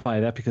baffled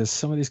by that because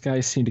some of these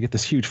guys seem to get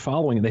this huge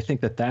following and they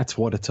think that that's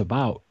what it's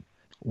about.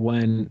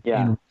 When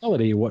in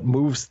reality, what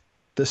moves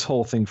this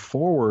whole thing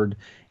forward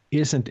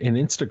isn't an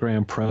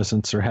Instagram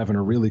presence or having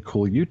a really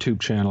cool YouTube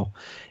channel.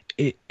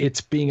 It's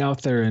being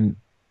out there and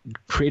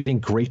creating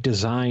great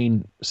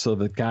design so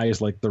that guys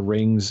like the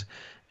Rings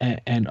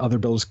and other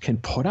builders can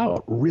put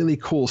out really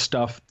cool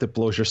stuff that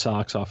blows your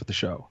socks off at the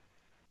show.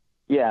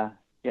 Yeah.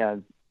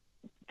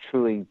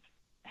 Truly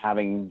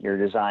having your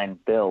design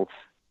built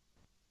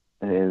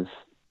is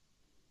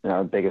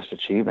the biggest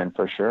achievement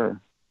for sure.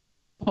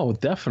 Oh,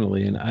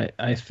 definitely. And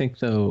I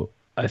think a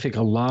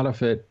lot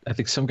of it, I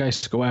think some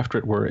guys go after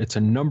it where it's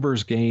a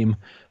numbers game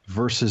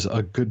versus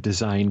a good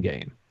design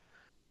game.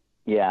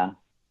 Yeah.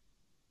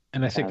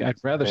 And I think I'd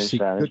rather see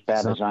there's good bad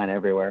design. design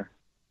everywhere.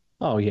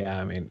 Oh yeah,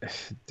 I mean,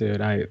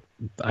 dude, I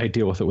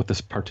deal with it with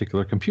this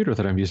particular computer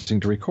that I'm using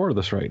to record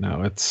this right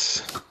now.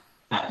 It's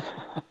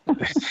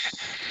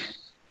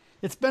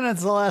It's been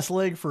its last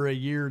leg for a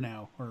year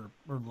now, or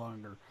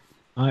longer.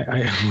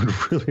 I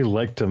would really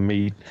like to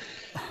meet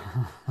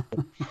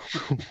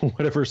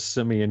whatever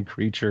simian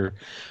creature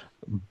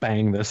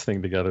bang this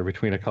thing together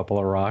between a couple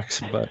of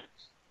rocks, but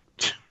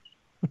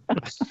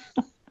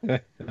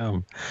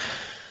um,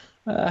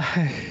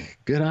 uh,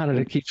 good on it.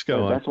 It keeps But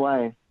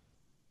going.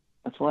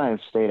 that's why I've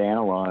stayed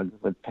analog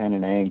with pen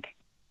and ink.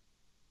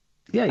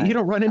 Yeah, you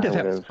don't run into I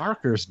that would've- with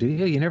markers, do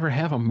you? You never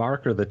have a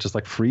marker that just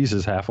like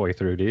freezes halfway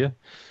through, do you?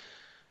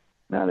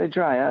 No, they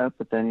dry up,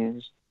 but then you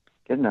just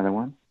get another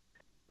one.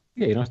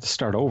 Yeah, you don't have to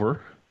start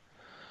over.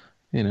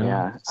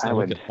 Yeah, it's not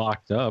like get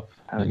locked up,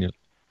 and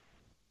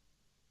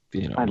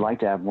I'd like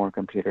to have more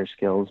computer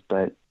skills,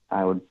 but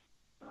I would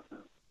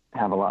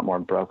have a lot more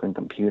broken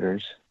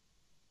computers.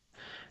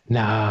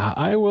 Nah,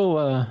 I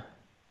will.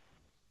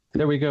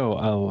 There we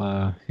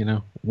go.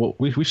 Well,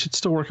 we should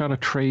still work on a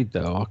trade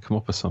though. I'll come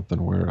up with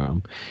something where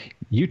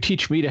you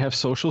teach me to have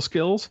social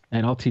skills,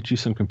 and I'll teach you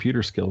some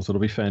computer skills.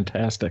 It'll be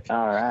fantastic.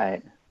 All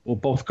right. We'll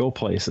both go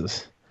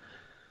places.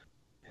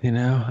 You're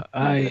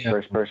the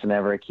first person to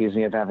ever accuse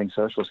me of having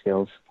social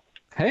skills.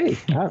 Hey,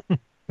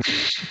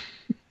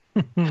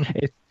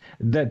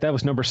 that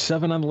was number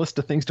 7 on the list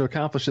of things to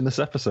accomplish in this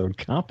episode.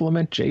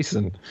 Compliment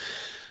Jason.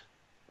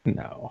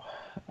 No,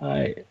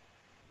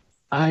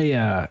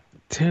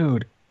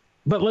 dude.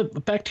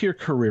 But back to your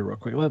career real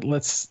quick.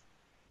 Let's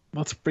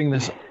bring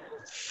this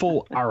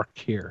full arc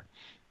here.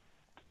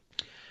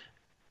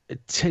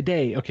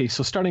 Today, okay,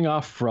 so starting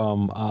off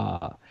from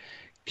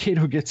kid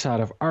who gets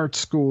out of art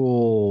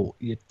school,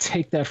 you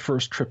take that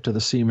first trip to the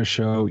SEMA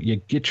show, you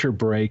get your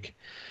break,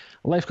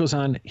 life goes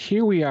on.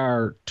 Here we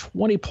are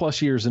 20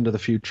 plus years into the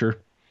future.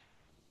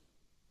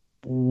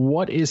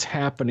 What is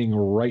happening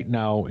right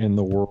now in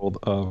the world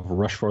of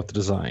Rushforth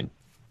design?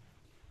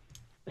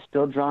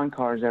 Still drawing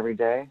cars every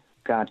day.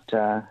 Got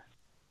a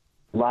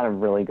lot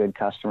of really good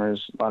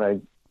customers, a lot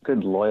of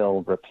good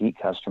loyal repeat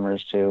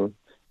customers too,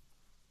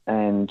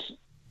 and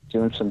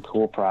doing some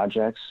cool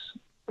projects.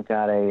 We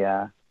got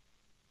a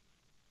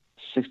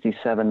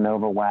 67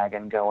 Nova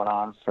wagon going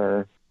on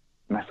for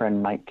my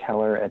friend Mike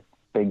Keller at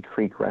Big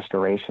Creek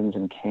Restorations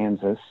in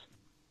Kansas.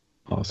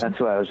 Awesome. That's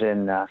who I was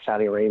in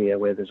Saudi Arabia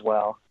with as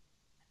well.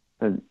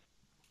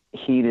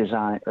 He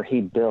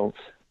built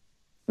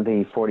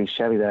the 40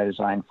 Chevy that I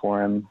designed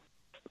for him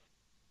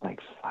like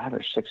 5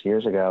 or 6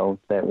 years ago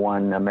that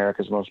won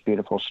America's Most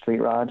Beautiful Street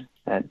Rod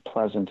at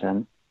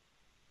Pleasanton.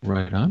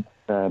 Right on.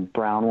 The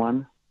brown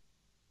one.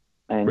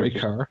 And great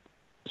car.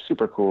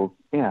 Super cool.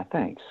 Yeah,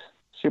 thanks.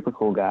 Super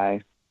cool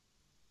guy.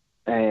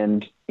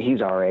 And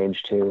he's our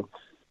age too.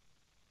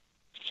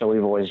 So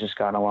we've always just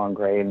gotten along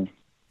great, and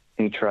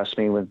he trusts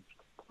me with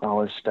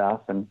all his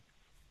stuff, and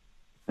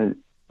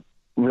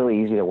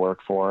really easy to work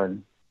for,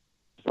 and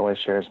always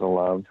shares the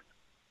love.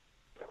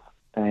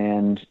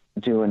 And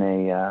doing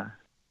a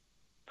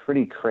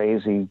pretty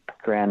crazy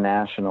Grand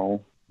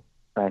National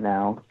right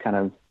now, kind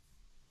of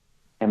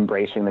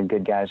embracing the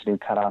good guys new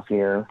cutoff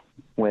year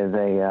with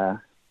a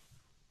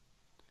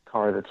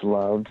car that's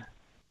loved,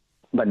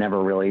 but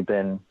never really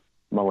been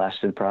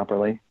molested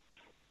properly.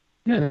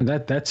 Yeah,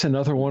 that's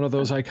another one of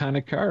those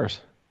iconic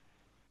cars.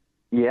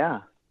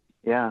 Yeah.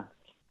 Now,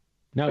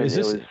 is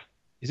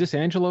this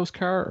Angelo's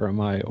car, or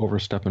am I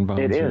overstepping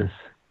bounds It here?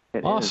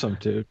 is. Awesome,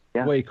 dude.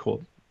 Yeah. Way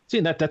cool. See,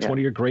 that's one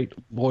of your great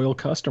loyal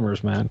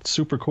customers, man.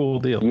 Super cool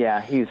deal.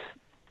 Yeah, he's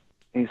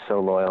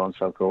so loyal and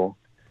so cool.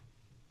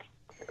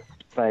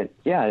 But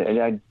yeah,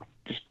 I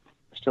just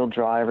still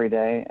draw every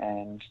day,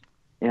 and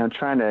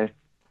trying to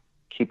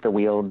keep the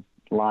wheel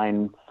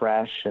line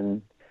fresh,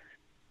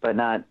 but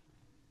not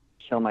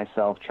kill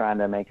myself trying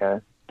to make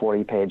a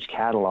 40-page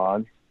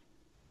catalog.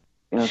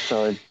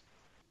 So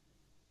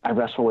I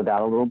wrestle with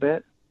that a little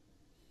bit.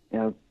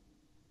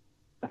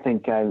 I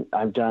think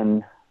I've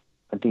done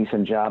a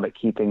decent job at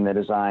keeping the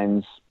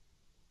designs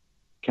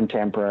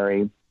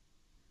contemporary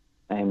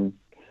and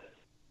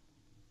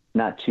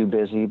not too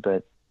busy,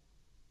 but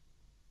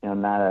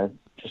not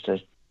just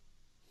a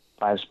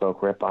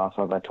 5-spoke rip-off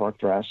of a torque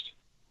thrust.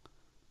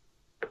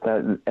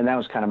 And that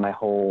was kind of my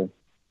whole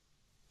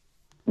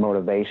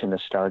motivation to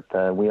start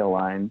the wheel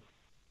line.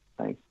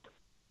 Like,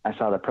 I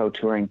saw the pro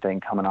touring thing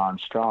coming on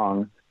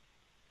strong,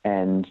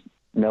 and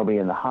nobody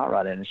in the hot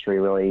rod industry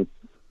really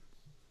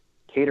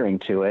catering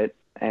to it.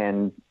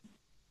 And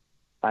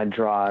I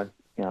draw,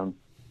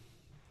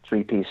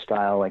 3-piece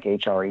style like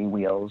HRE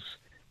wheels,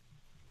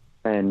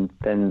 and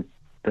then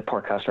the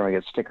poor customer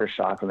gets sticker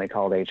shock when they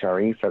called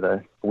HRE for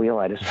the wheel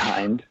I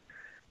designed.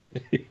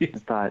 I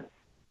thought,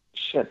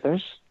 shit,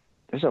 there's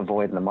a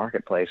void in the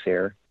marketplace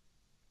here.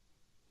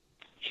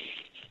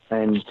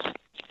 And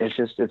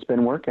it's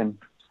been working.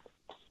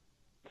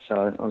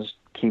 So I'll just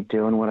keep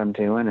doing what I'm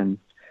doing. And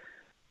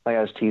like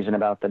I was teasing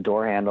about the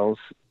door handles,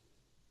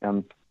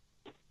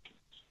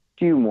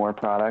 few more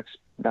products,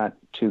 not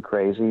too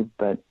crazy,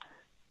 but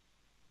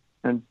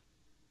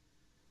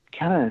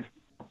kind of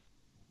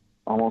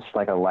almost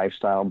like a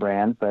lifestyle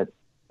brand, but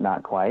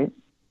not quite.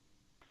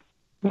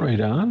 Right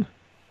on.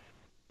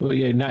 Well,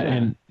 yeah,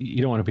 and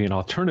you don't want to be an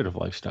alternative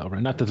lifestyle,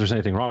 right? Not that there's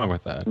anything wrong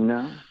with that.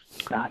 No,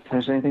 not that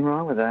there's anything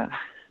wrong with that.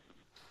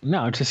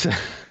 No, just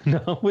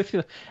no with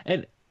you.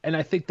 And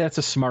I think that's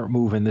a smart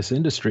move in this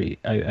industry.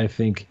 I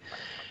think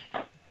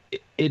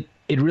it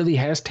really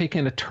has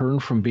taken a turn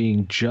from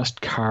being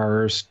just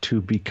cars to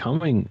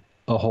becoming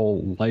a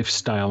whole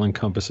lifestyle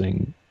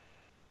encompassing,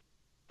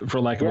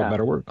 for lack of a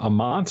better word, a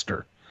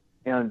monster.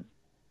 You know,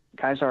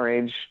 guys our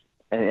age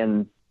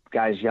and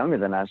guys younger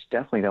than us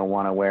definitely don't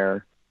want to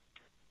wear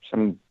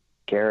some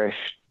garish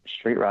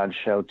street rod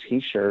show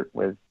T-shirt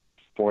with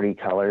 40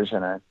 colors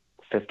and a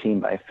 15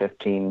 by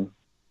 15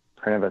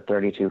 print of a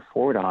 32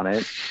 Ford on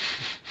it.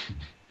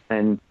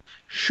 And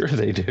sure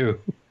they do.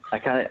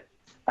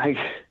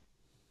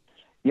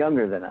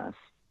 Younger than us.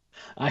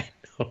 I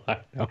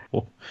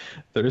know.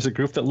 There's a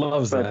group that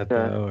loves that,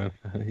 though.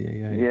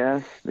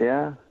 Yes,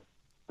 yeah.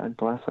 God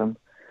bless them.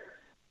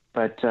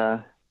 But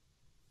so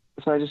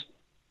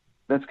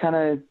that's kind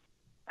of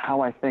how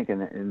I think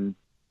and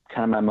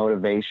kind of my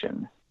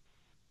motivation.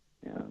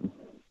 You know,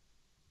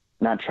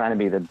 not trying to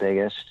be the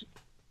biggest,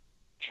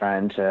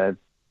 trying to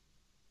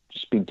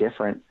just be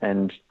different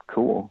and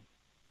cool,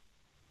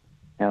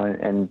 you know,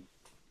 and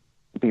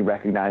be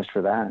recognized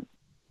for that.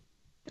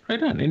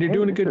 Right on, and you're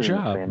doing a good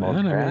job, man.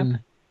 I mean,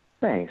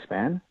 thanks,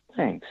 man.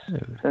 Thanks.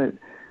 That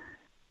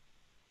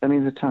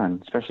means a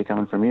ton, especially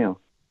coming from you.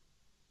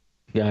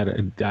 Yeah,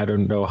 I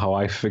don't know how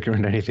I figure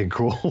into anything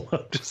cool.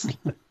 Just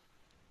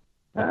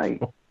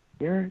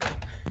you're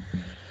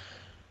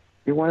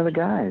one of the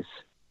guys.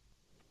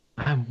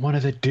 I'm one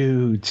of the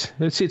dudes.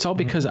 See, it's all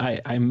because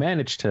I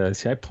managed to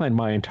I planned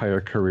my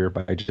entire career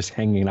by just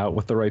hanging out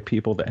with the right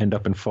people to end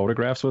up in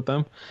photographs with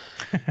them.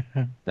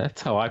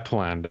 That's how I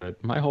planned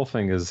it. My whole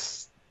thing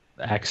is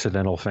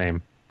accidental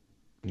fame.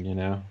 You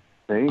know,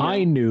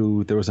 I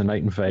knew there was a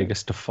night in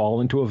Vegas to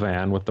fall into a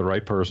van with the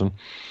right person.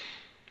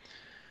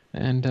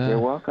 And you're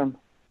welcome.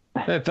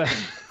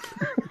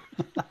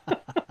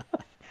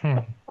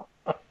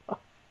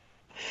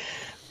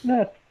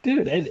 No,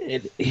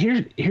 dude.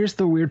 Here's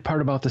the weird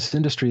part about this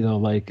industry, though.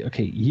 Like,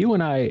 okay, you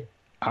and I,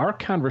 our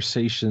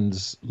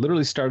conversations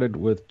literally started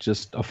with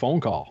just a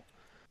phone call.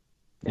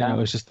 Yeah. You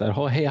know, it's just that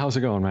whole, hey, how's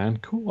it going, man?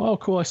 Cool. Oh,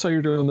 cool. I saw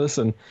you're doing this,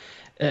 and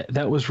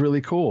that was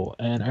really cool.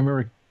 And I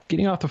remember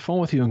getting off the phone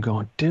with you and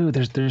going, dude,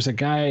 there's a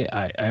guy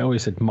I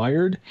always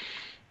admired,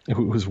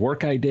 whose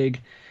work I dig.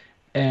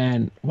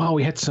 And wow,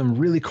 we had some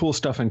really cool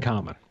stuff in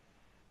common.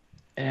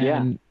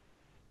 And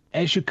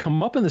as you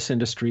come up in this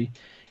industry,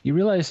 you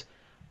realize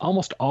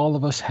almost all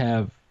of us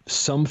have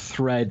some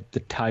thread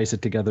that ties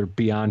it together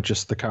beyond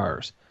just the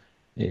cars.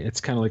 It's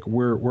kind of like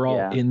we're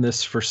all in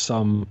this for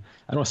some,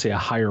 I don't want to say a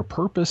higher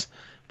purpose,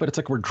 but it's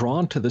like we're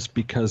drawn to this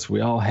because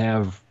we all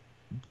have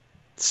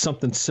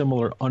something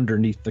similar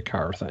underneath the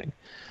car thing.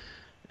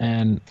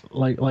 And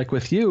like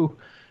with you,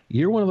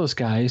 you're one of those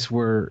guys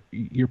where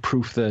you're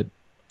proof that,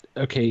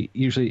 okay,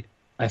 usually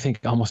I think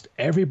almost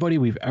everybody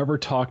we've ever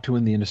talked to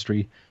in the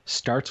industry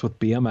starts with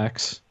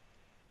BMX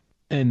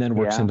and then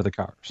works into the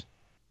cars.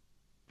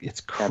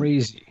 It's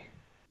crazy.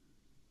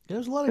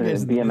 There's a lot of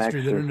guys in the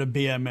industry that are into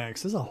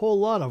BMX. There's a whole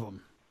lot of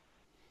them.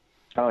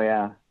 Oh,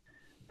 yeah.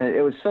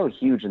 It was so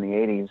huge in the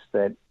 80s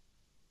that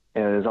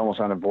it was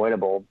almost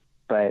unavoidable,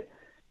 but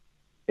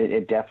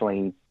it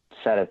definitely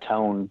set a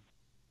tone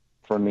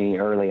for me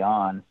early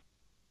on.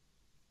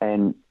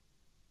 And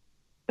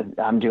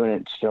I'm doing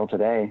it still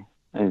today.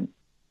 And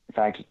in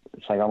fact,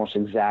 it's like almost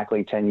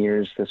exactly 10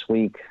 years this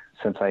week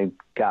since I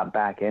got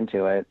back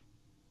into it,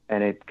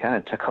 and it kind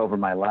of took over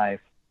my life.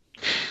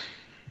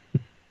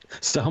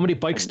 So how many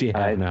bikes do you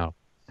have now?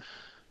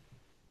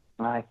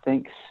 I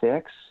think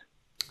 6.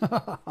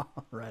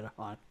 Right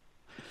on.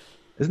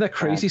 Isn't that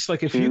crazy? So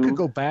like if you could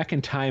go back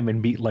in time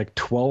and meet like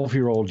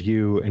 12-year-old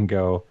you and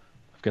go,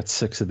 I've got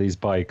 6 of these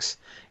bikes,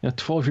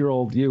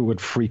 12-year-old you would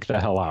freak the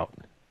hell out.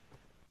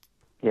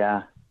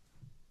 Yeah.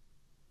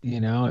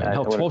 And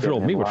hell,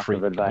 12-year-old me would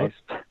freak out.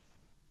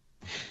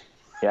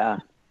 Yeah.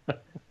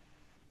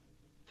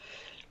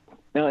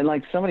 And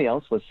like somebody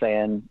else was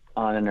saying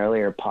on an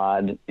earlier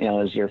pod,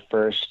 is your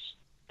first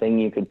thing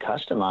you could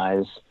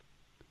customize.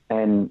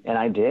 And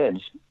I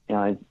did,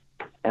 and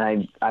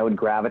I would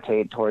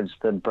gravitate towards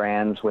the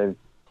brands with,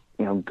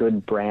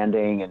 good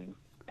branding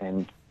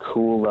and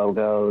cool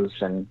logos.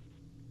 And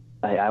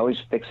I always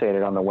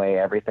fixated on the way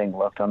everything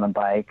looked on the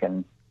bike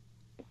and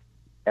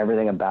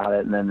everything about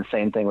it. And then the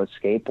same thing with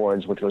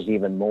skateboards, which was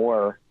even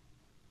more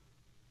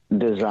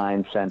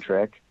design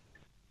centric.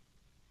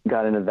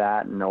 Got into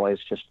that and always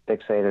just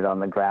fixated on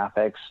the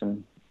graphics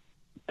and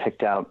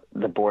picked out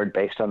the board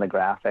based on the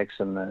graphics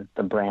and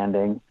the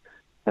branding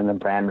and the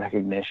brand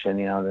recognition,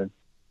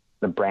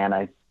 the brand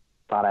I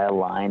thought I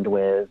aligned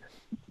with,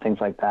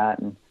 things like that.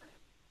 And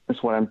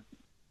that's what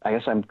I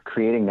guess I'm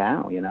creating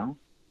now,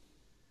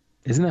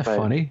 Isn't that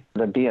funny?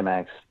 The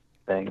BMX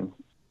thing,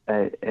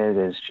 it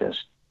is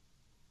just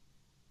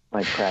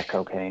like crack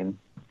cocaine.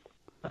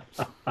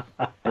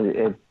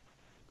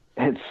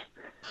 It's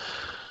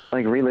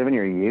like reliving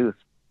your youth.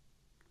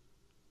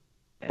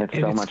 It's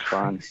so much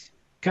fun.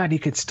 God, you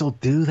could still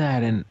do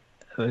that, and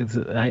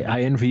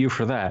I envy you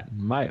for that.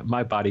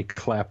 My body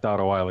clapped out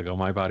a while ago.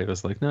 My body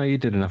was like, no, you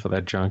did enough of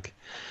that junk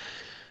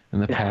in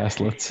the past.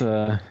 Let's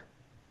yeah,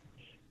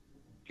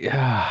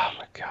 oh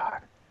my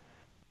God.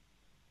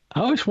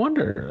 I always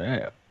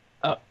wonder,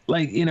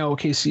 like, you know,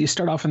 okay, so you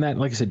start off in that,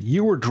 like I said,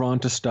 you were drawn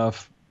to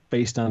stuff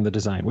based on the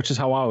design, which is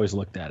how I always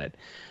looked at it.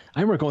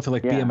 I remember going through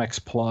like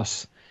BMX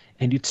Plus,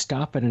 and you'd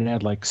stop it and it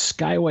had like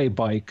Skyway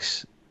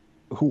bikes.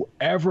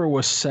 Whoever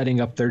was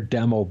setting up their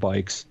demo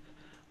bikes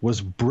was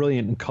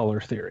brilliant in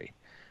color theory.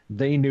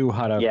 They knew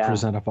how to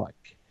present a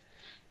bike.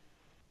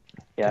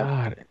 Yeah.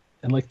 God.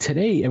 And like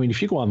today, I mean,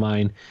 if you go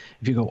online,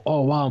 if you go,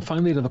 oh wow, I'm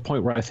finally to the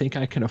point where I think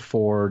I can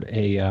afford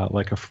a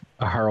like a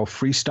Haro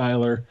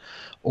Freestyler,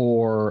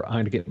 or I'm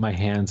going to get my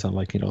hands on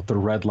like, you know, the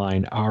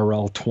Redline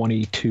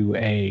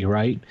RL22A,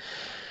 right?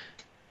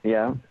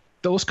 Yeah.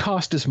 Those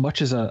cost as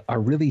much as a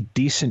really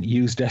decent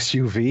used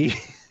SUV.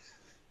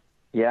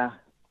 Yeah.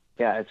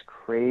 Yeah, it's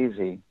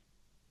crazy.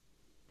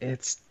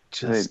 It's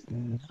just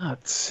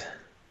nuts.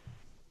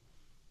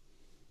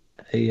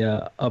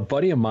 A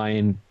buddy of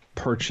mine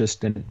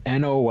purchased an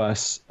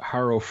NOS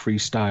Haro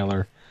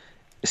Freestyler,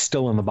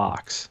 still in the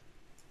box.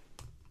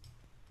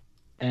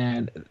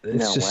 And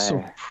it's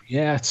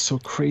it's so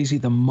crazy,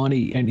 the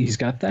money. And he's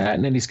got that,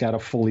 and then he's got a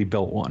fully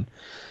built one.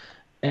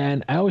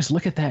 And I always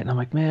look at that and I'm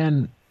like,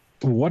 man,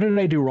 what did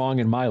I do wrong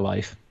in my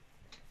life?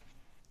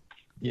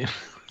 Yeah.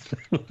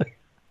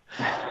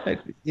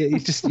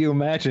 You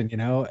imagine, you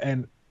know,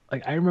 and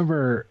like I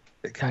remember,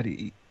 God,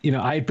 you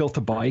know, I had built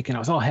a bike and I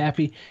was all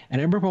happy.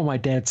 And I remember when my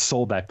dad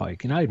sold that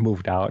bike, and I had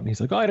moved out, and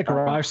he's like, oh, I had a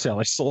garage sale.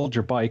 I sold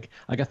your bike.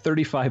 I got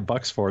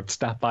 $35 for it.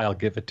 Stop by. I'll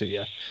give it to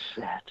you.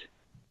 Shit.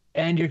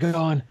 And you're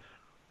going,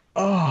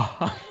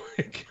 oh,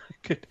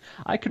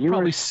 I could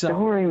probably sell. You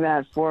were storing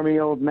that for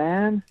me, old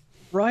man.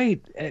 Right.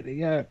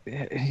 Yeah.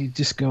 You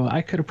just go,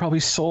 I could have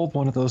probably sold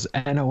one of those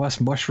NOS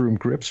mushroom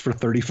grips for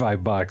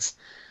 $35.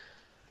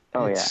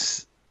 Oh,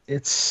 it's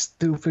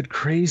stupid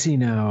crazy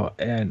now.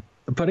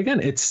 But again,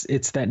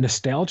 it's that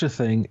nostalgia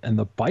thing and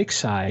the bike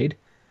side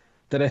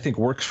that I think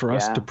works for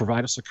us to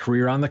provide us a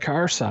career on the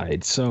car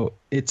side. So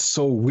it's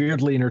so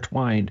weirdly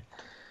intertwined.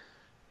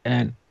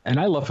 And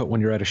I love it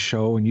when you're at a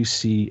show and you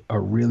see a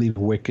really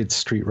wicked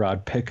street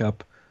rod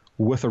pickup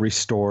with a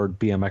restored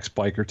BMX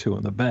bike or two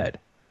in the bed.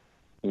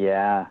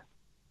 Yeah.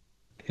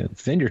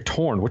 Then you're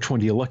torn. Which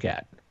one do you look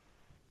at?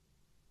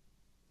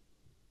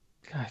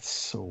 God, it's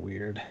so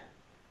weird.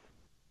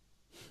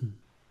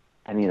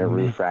 I need a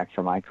roof rack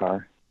for my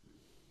car.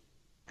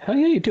 Hell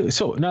yeah, you do.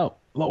 So now,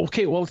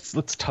 okay, well,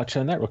 let's touch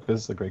on that real quick.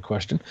 This is a great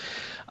question.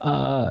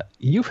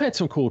 You've had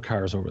some cool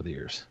cars over the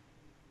years.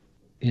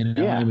 You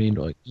know, I mean,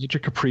 like your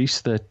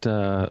Caprice, that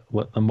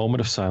a moment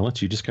of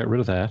silence. You just got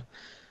rid of that.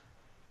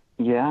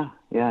 Yeah,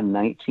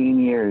 19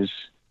 years.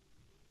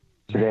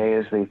 Today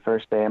is the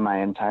first day of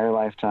my entire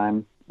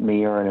lifetime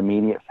me or an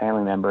immediate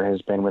family member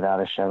has been without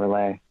a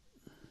Chevrolet.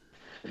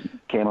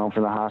 Came home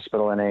from the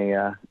hospital in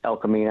a El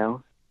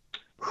Camino,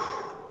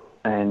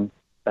 and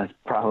that's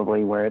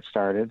probably where it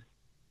started.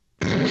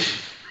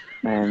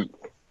 And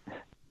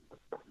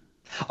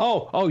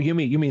you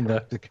mean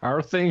the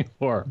car thing,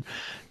 or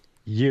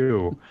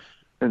you?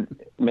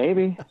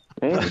 Maybe.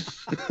 You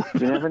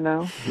never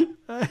know.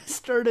 I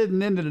started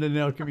and ended in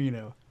El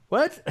Camino.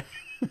 What?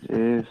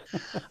 Jeez.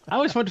 I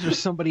always wondered if there's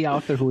somebody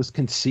out there who was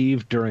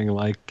conceived during,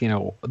 like, you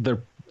know,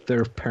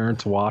 their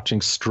parents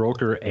watching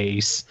Stroker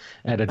Ace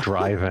at a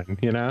drive-in,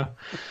 you know?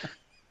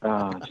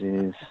 Oh,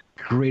 jeez.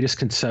 Greatest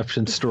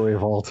conception story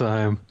of all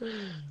time.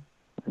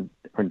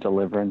 Or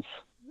Deliverance.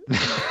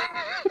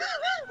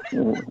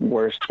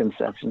 Worst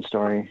conception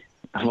story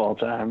of all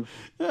time.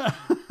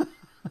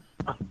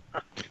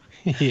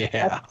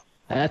 Yeah.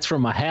 That's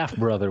from my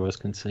half-brother was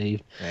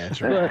conceived.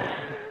 That's right.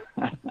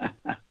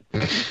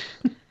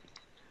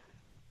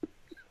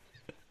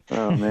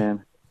 Oh,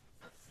 man.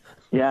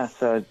 Yeah,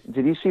 so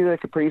did you see the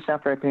Caprice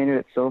after I painted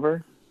it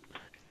silver?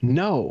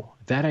 No,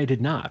 that I did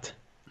not.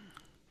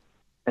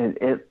 And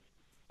it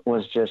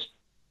was just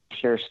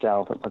pure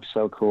stealth. It looked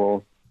so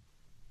cool.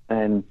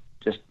 And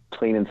just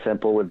clean and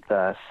simple with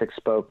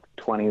 6-spoke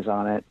 20s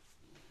on it.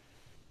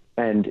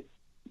 And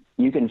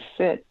you can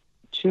fit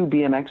 2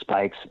 BMX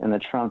bikes in the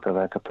trunk of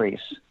a Caprice.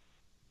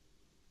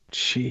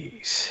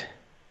 Jeez.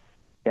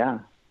 Yeah.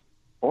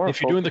 Or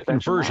if you're doing the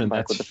conversion,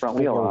 that's with the front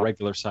wheel four off.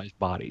 regular-sized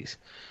bodies.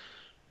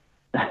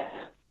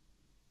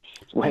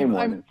 It's way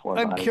more than 4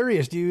 I'm bodies.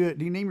 curious. Do you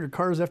name your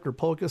cars after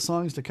polka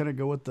songs to kind of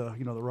go with the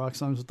the rock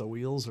songs with the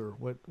wheels, or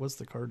what's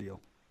the car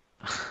deal?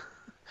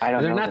 I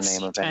don't They're know not the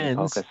name of any C10s.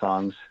 polka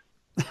songs.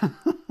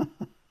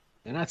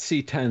 They're not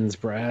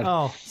C10s, Brad.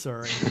 Oh,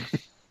 sorry.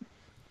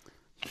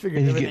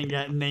 Figured everything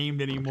got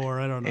named anymore.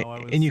 I don't know.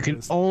 And you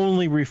can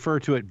only refer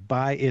to it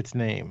by its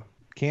name.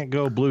 Can't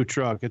go blue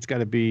truck. It's got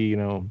to be,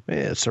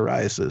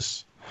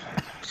 psoriasis.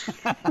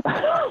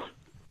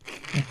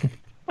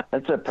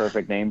 That's a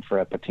perfect name for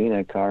a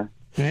patina car.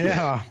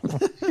 Yeah.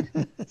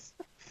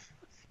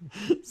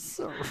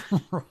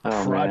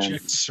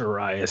 Project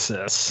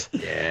Psoriasis.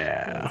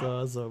 Yeah. That's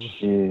awesome.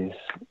 Jeez.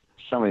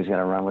 Somebody's got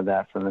to run with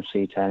that from the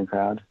C10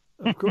 crowd.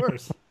 Of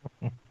course.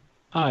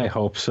 I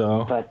hope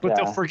so. But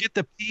they'll forget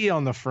the P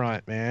on the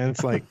front, man.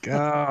 It's like,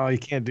 oh, you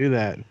can't do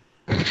that.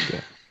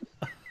 jeez.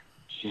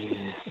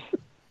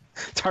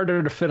 It's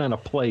harder to fit on a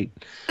plate.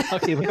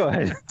 Okay, but go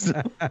ahead.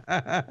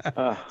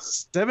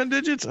 7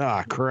 digits?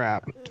 Ah,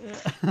 crap.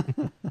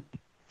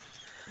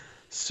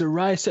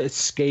 Psoriasis,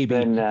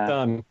 scabies.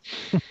 Done.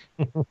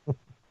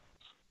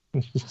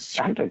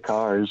 Back to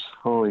cars.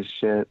 Holy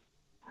shit.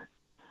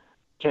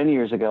 10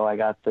 years ago, I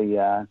got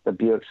the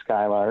Buick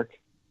Skylark.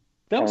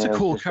 That was a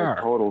cool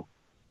car.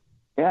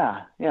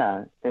 Yeah,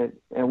 it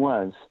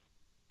was.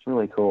 It's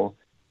really cool.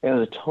 It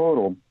was a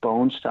total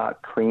bone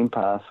stock cream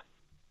puff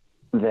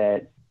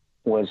that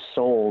was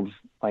sold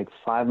like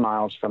 5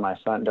 miles from my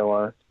front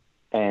door,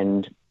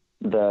 and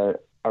the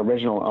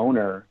original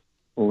owner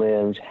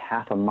lived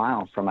half a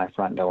mile from my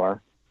front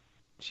door.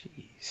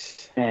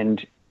 Jeez.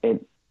 And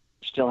it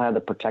still had the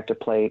protective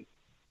plate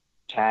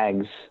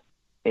tags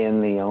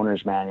in the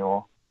owner's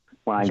manual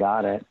when I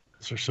got it.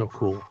 Those are so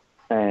cool.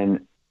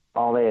 And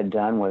all they had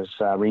done was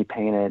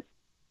repaint it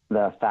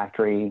the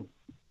factory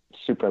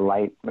super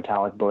light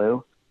metallic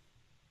blue.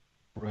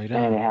 Right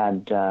on. And it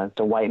had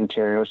the white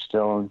interior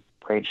still in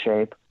great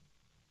shape.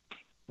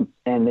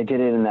 And they did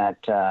it in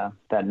that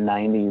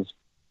 90s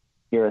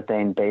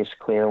urethane base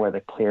clear, where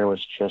the clear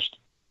was just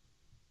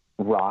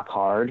rock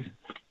hard.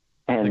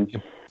 And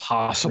like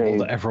impossible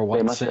to ever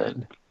what's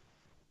in.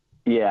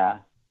 Yeah.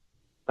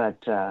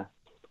 But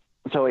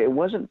so it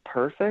wasn't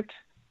perfect,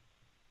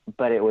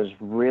 but it was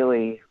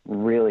really,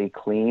 really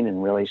clean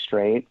and really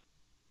straight,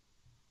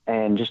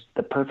 and just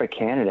the perfect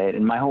candidate.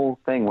 And my whole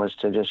thing was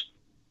to just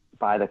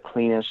buy the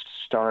cleanest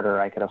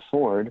starter I could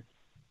afford.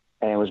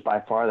 And it was by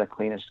far the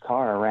cleanest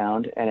car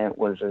around. And it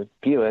was a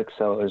Buick,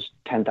 so it was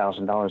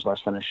 $10,000 less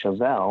than a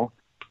Chevelle,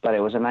 but it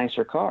was a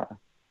nicer car.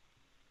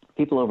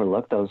 People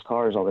overlook those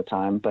cars all the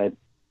time, but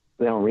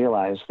they don't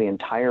realize the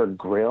entire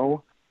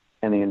grille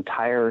and the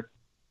entire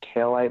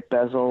taillight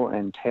bezel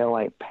and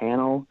taillight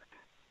panel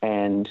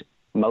and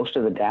most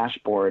of the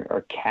dashboard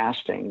are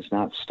castings,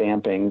 not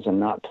stampings, and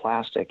not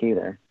plastic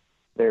either.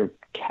 They're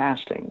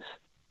castings.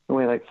 They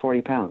weigh like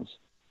 40 pounds.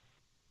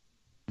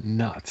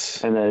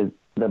 Nuts. And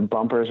the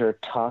bumpers are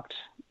tucked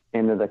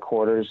into the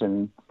quarters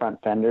and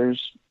front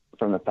fenders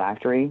from the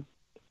factory.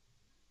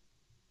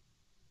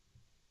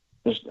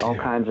 Just all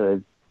kinds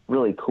of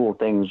really cool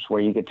things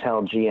where you could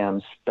tell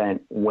GM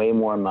spent way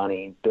more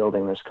money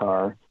building this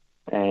car,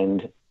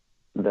 and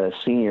the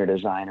senior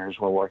designers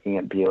were working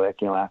at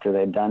Buick, after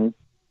they'd done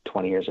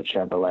 20 years at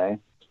Chevrolet.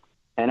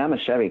 And I'm a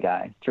Chevy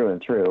guy through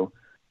and through,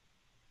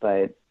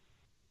 but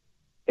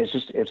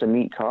it's a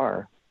neat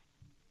car.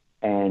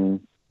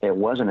 And it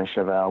wasn't a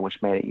Chevelle,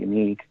 which made it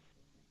unique.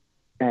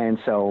 And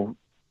so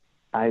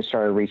I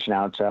started reaching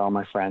out to all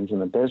my friends in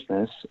the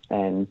business,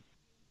 and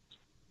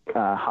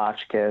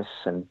Hotchkiss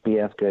and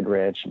BF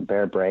Goodrich and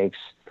Bear Brakes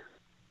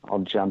all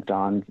jumped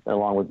on,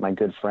 along with my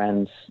good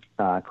friends,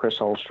 Chris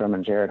Holstrom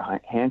and Jared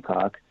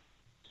Hancock,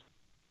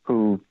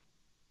 who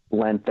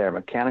lent their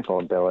mechanical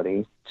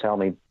ability to help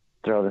me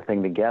throw the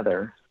thing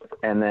together.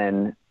 And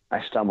then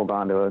I stumbled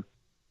onto an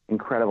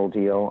incredible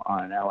deal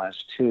on an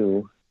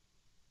LS2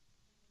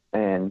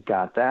 and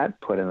got that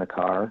put in the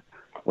car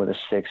with a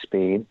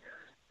 6-speed,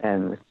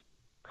 and the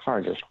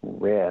car just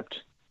ripped.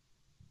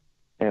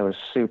 And it was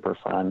super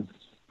fun,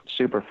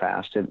 super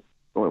fast.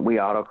 We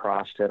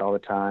autocrossed it all the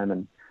time,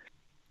 and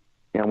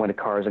went to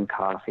Cars and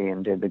Coffee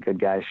and did the Good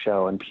Guys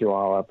show and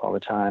Puyallup all the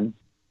time.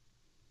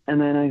 And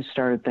then I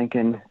started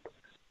thinking,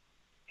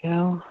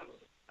 I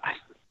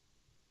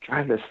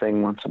drive this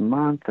thing once a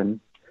month, and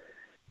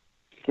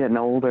getting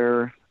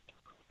older,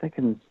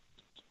 thinking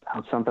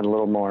about something a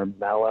little more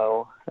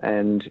mellow.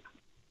 And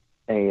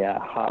a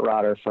hot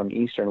rodder from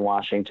Eastern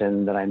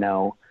Washington that I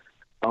know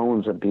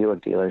owns a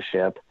Buick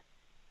dealership,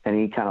 and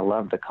he kind of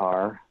loved the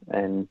car,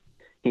 and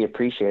he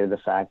appreciated the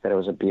fact that it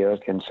was a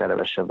Buick instead of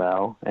a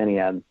Chevelle, and he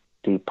had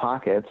deep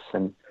pockets,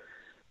 and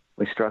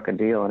we struck a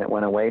deal, and it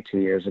went away 2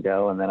 years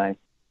ago. And then I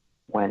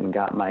went and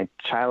got my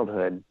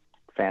childhood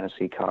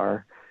fantasy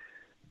car,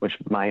 which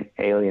might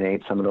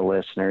alienate some of the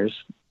listeners.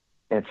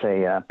 It's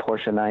a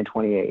Porsche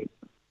 928.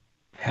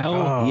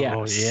 Hell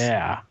yes.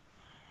 Yeah.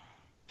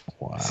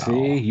 Wow.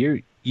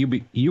 See,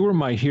 you were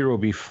my hero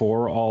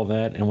before all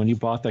that, and when you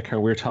bought that car,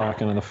 we were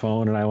talking on the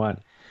phone, and I went,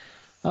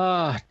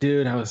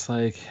 dude, I was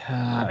like,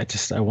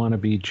 I want to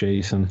be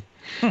Jason.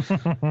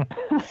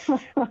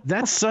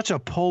 That's such a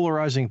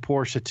polarizing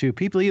Porsche too.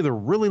 People either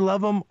really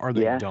love them or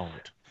they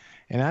don't.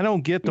 And I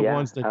don't get the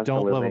ones that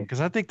don't love them,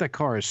 because I think that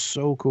car is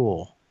so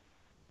cool.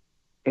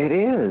 It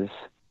is.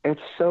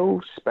 It's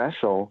so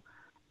special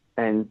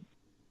and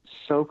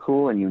so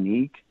cool and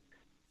unique.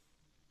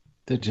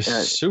 They're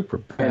just super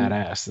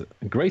badass.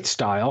 Great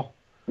style.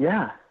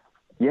 Yeah.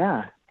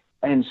 Yeah.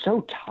 And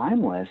so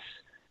timeless.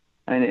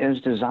 And it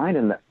was designed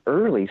in the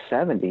early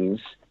 70s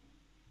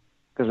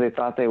because they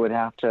thought they would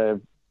have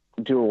to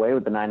do away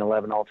with the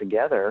 911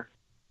 altogether.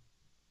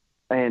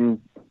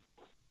 And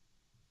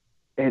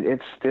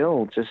it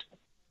still just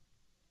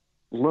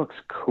looks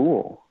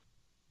cool.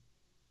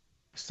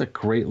 It's a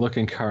great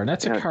looking car. And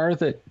that's a car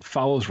that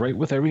follows right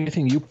with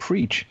everything you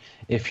preach.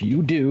 If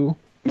you do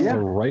the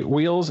right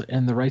wheels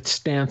and the right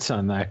stance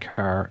on that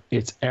car,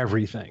 it's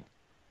everything.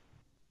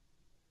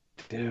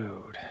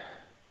 Dude.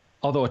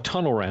 Although a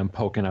tunnel ram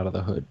poking out of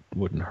the hood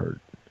wouldn't hurt.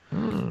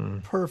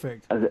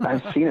 Perfect.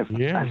 I've seen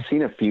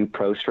a few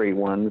Pro Street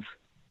ones.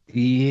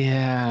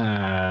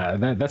 Yeah,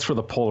 that's where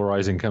the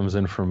polarizing comes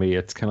in for me.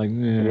 It's kind of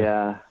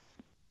like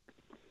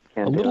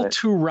Can't a do little it.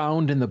 too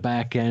round in the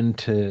back end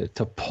to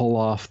pull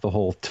off the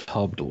whole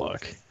tubbed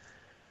look.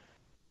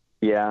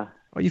 Yeah.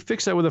 Well, you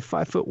fix that with a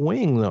 5-foot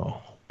wing,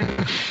 though.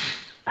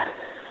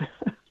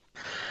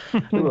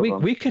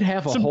 We could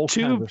have a whole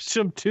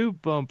some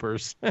tube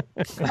bumpers,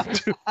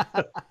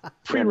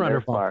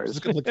 pre-runner bars. It's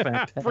gonna look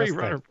fantastic.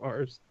 pre-runner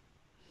bars.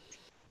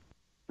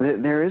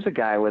 There is a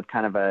guy with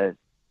kind of a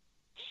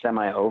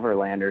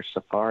semi-overlander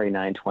Safari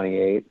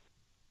 928.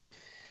 He's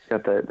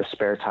got the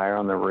spare tire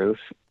on the roof.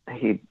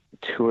 He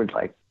toured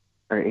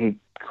he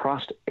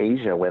crossed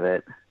Asia with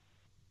it.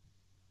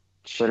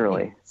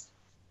 Literally.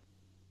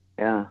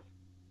 Yeah.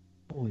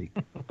 Holy.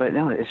 But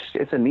no,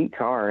 it's a neat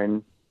car,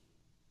 and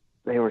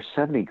they were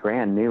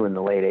 $70,000 new in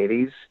the late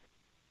 80s.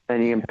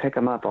 And you can pick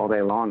them up all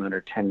day long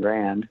under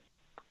 $10,000,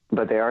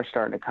 but they are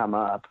starting to come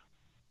up.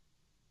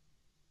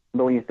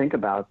 But when you think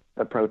about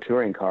the Pro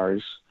Touring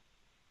cars,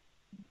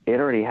 it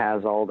already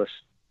has all the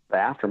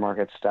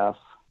aftermarket stuff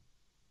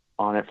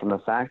on it from the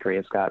factory.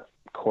 It's got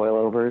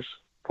coilovers,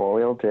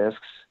 four-wheel discs,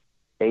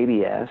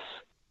 ABS,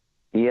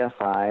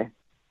 EFI,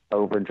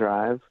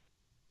 overdrive,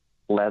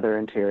 leather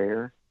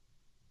interior.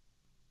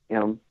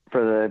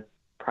 For the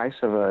price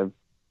of a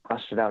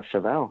rusted-out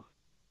Chevelle.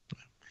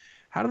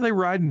 How do they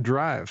ride and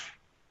drive?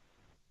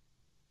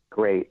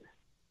 Great.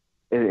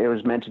 It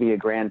was meant to be a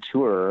grand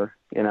tourer,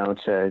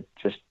 to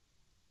just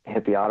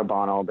hit the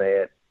Autobahn all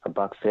day at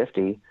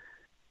 $150,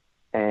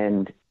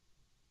 and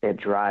it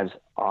drives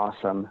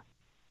awesome.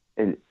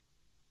 It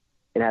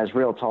has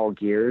real tall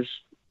gears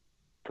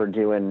for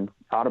doing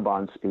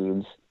Autobahn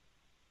speeds,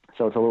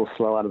 so it's a little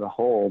slow out of the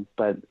hole,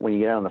 but when you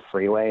get on the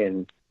freeway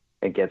and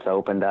it gets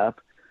opened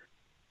up,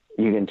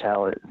 you can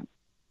tell it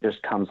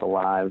just comes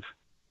alive.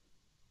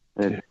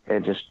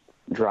 It just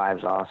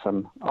drives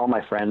awesome. All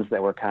my friends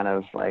that were kind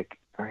of like,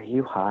 "Are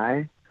you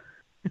high?"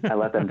 I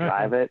let them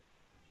drive it,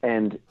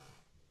 and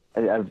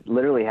I've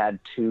literally had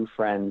two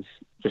friends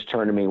just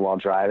turn to me while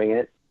driving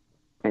it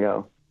and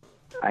go,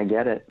 "I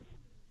get it.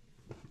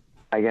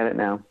 I get it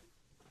now."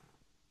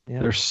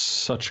 Yeah. They're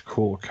such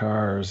cool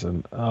cars,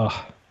 and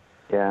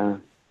yeah.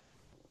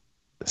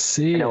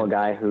 See, I know a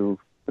guy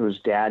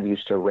whose dad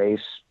used to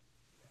race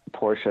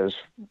Porsches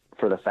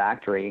for the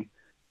factory,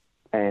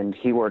 and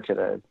he worked at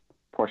a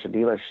Porsche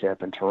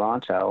dealership in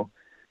Toronto,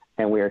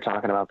 and we were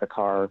talking about the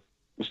car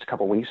just a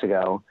couple weeks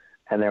ago,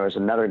 and there was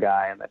another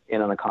guy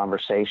in on the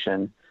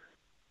conversation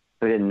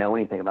who didn't know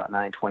anything about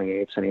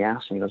 928s, and he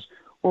asked him, he goes,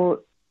 "Well,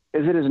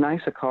 is it as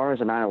nice a car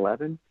as a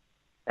 911?"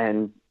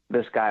 And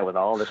this guy with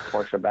all this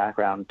Porsche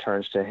background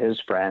turns to his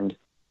friend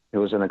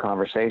who was in the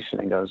conversation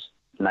and goes,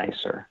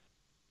 "Nicer."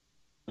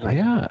 I was like,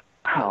 yeah.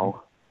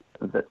 Wow.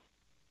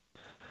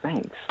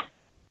 Thanks.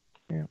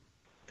 Yeah.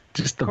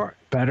 Just a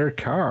better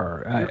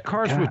car.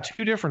 Cars with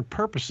two different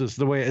purposes.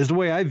 The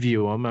way I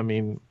view them. I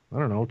mean, I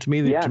don't know. To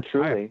me,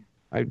 truly.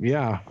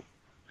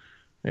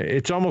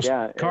 It's almost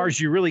cars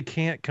you really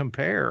can't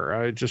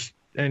compare.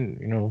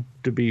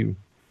 To be.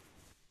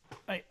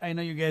 I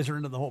know you guys are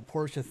into the whole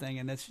Porsche thing,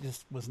 and that's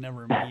just was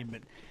never me.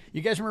 But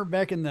you guys remember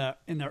back in the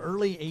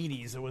early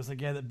 '80s, there was a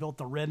guy that built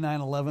the red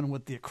 911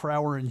 with the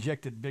Crowler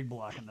injected big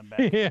block in the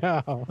back.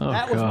 Yeah,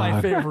 that was my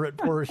favorite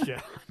Porsche.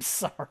 I'm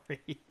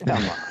sorry.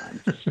 Come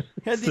on.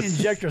 Had the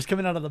injectors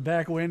coming out of the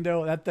back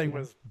window. That thing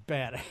was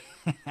bad.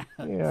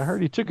 Yeah, I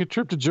heard he took a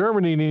trip to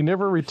Germany and he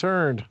never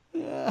returned.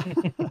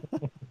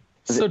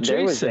 So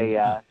Jason,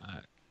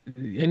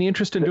 any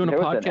interest in doing a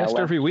podcast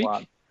every week?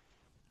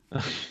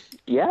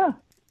 Yeah.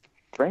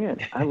 Bring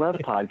it. I love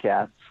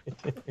podcasts.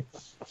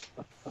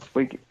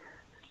 We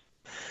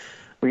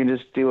can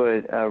just do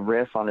a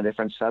riff on a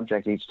different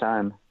subject each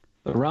time.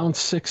 The Round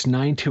 6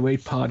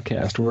 928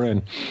 podcast. We're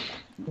in.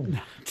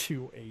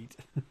 28.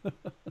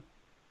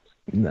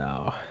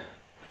 No.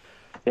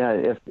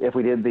 Yeah, if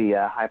we did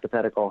the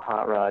hypothetical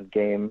hot rod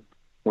game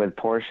with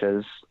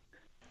Porsches,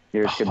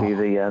 yours could be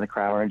the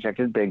Crowler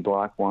injected big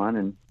block one,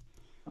 and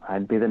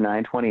I'd be the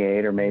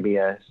 928 or maybe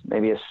a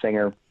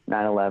Singer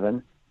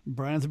 911.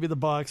 Brian's would be the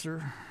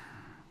Boxer.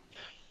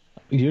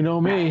 You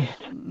know me.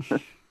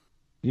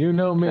 You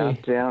know me.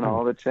 Top down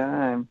all the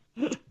time.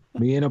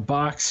 Me and a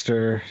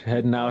Boxster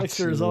heading out.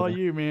 Boxer is all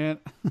you, man.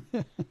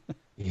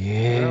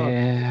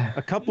 Yeah. Well,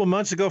 a couple of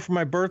months ago for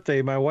my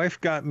birthday, my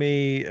wife got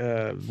me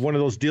one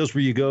of those deals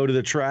where you go to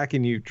the track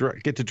and you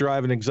get to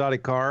drive an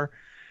exotic car.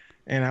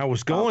 And I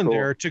was going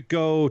there to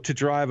go to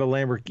drive a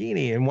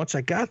Lamborghini. And once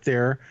I got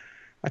there,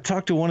 I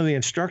talked to one of the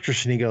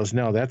instructors, and he goes,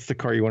 "No, that's the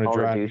car you want to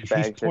drive."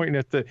 He's pointing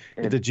at the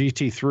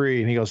GT3,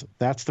 and he goes,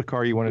 "That's the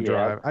car you want to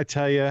drive." I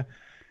tell you,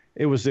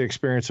 it was the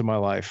experience of my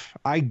life.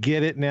 I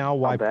get it now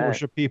why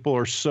Porsche people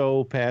are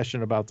so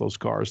passionate about those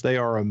cars. They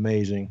are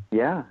amazing.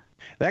 Yeah.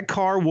 That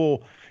car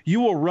you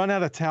will run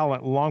out of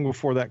talent long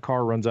before that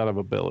car runs out of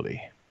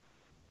ability.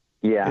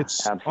 Yeah,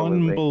 it's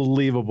absolutely.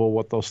 Unbelievable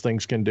what those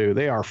things can do.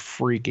 They are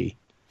freaky.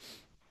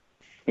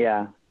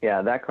 Yeah,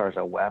 that car's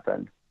a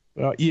weapon.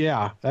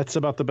 Yeah, that's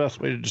about the best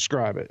way to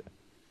describe it.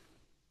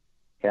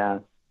 Yeah,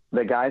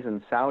 the guys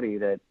in Saudi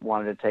that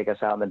wanted to take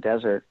us out in the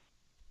desert,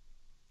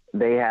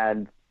 they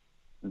had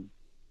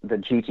the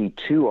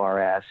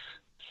GT2 RS,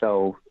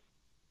 so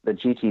the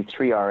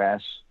GT3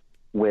 RS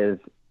with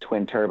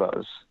twin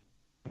turbos.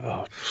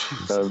 Oh,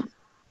 so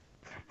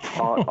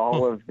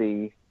all of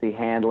the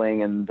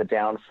handling and the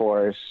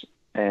downforce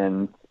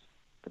and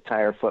the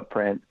tire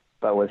footprint,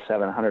 but with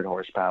 700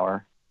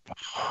 horsepower.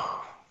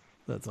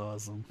 That's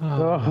awesome.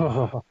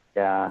 Oh.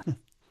 Yeah,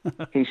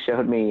 he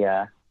showed me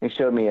a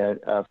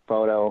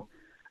photo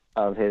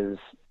of his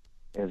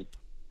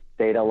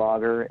data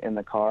logger in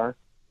the car.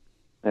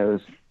 It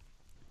was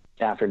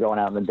after going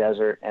out in the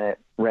desert, and it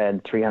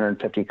read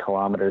 350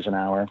 kilometers an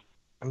hour,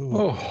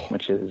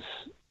 which is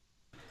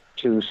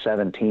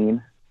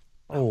 217.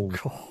 Oh,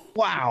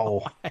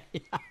 wow.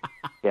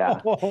 Yeah.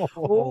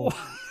 Oh,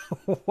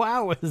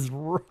 wow is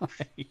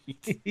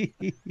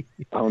right.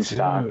 Bone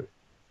stock.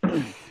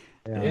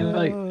 And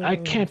like, I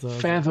can't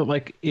fathom,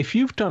 like, if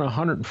you've done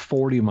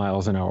 140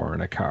 miles an hour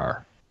in a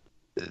car,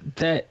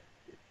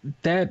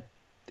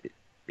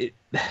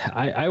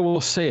 I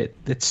will say it,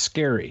 it's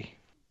scary.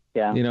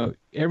 Yeah. You know,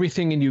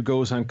 everything in you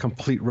goes on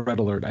complete red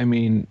alert. I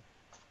mean,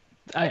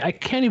 I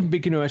can't even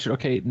begin to imagine,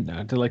 okay,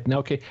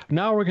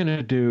 now we're going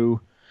to do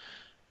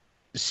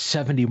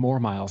 70 more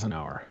miles an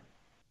hour.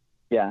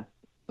 Yeah.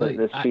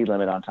 The speed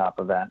limit on top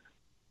of that.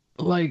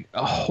 Like,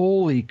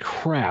 holy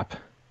crap.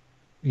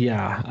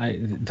 Yeah.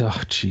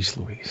 Jeez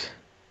Louise.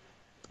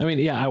 I mean,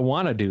 yeah, I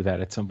want to do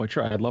that at some point.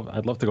 Sure, I'd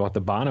love to go out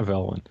to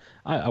Bonneville, and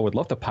I would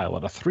love to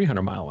pilot a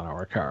 300 mile an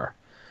hour car.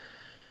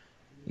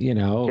 You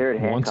know, Jared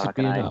Hancock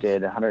and I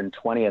did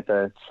 120 at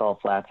the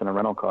Salt Flats in a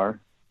rental car.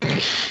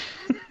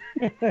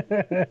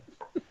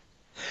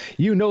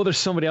 You know, there's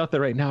somebody out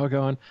there right now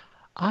going,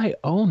 I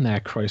own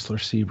that Chrysler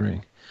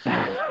Sebring.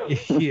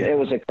 Yeah. It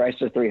was a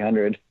Chrysler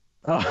 300.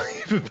 Oh,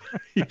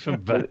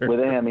 even better. With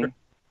a Hemi.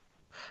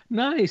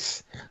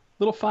 Nice.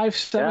 Little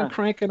 5.7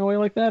 cranking away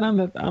like that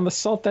on the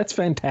Salt. That's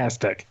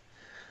fantastic.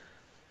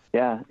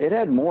 Yeah, it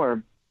had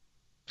more.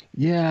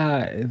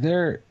 Yeah,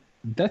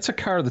 that's a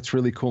car that's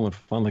really cool and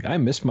fun. Like, I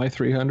miss my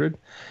 300,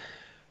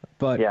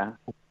 but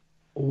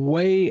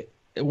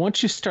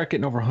once you start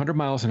getting over 100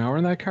 miles an hour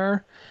in that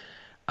car,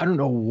 I don't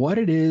know what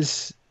it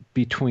is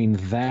between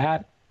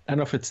that. I don't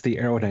know if it's the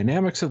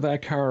aerodynamics of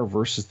that car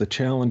versus the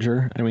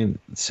Challenger. I mean,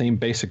 same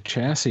basic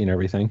chassis and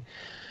everything.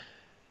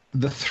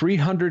 The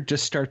 300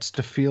 just starts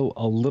to feel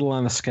a little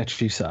on the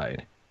sketchy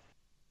side.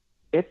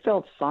 It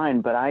felt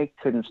fine, but I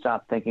couldn't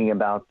stop thinking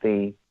about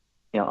the,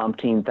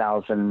 umpteen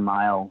thousand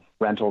mile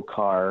rental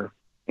car,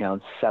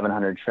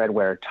 700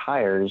 treadwear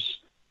tires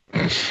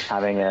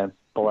having a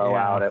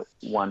blowout at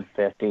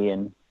 150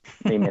 and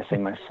me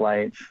missing my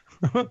flight.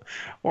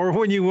 Or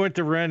when you went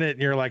to rent it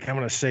and you're like, I'm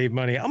going to save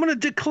money. I'm going to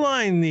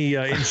decline the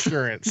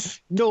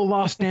insurance. No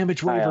loss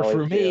damage waiver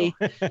for me.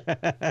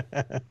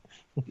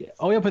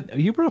 Oh, yeah, but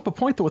you brought up a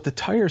point, though, with the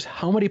tires.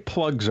 How many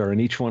plugs are in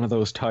each one of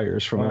those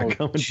tires from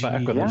coming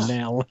back with a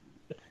nail?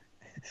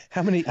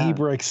 How many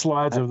e-brake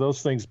slides have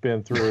those things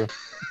been through?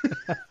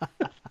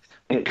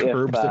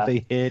 Curbs that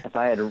they hit. If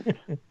I had...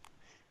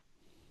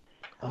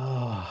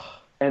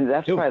 And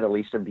that's probably the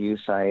least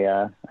abuse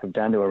I've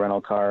done to a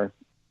rental car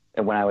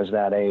when I was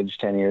that age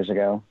 10 years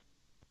ago.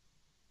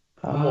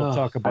 We'll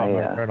talk about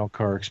my rental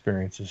car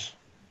experiences.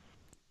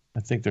 I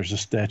think there's a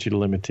statute of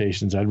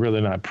limitations. I'd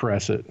rather not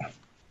press it.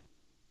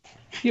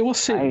 Yeah, we'll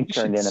see. I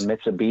turned in a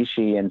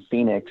Mitsubishi in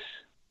Phoenix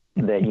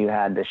that you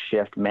had to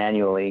shift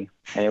manually,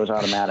 and it was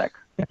automatic.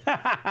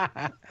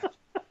 It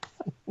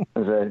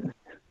was a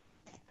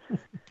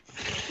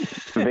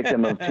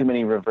victim of too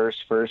many reverse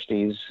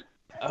firsties.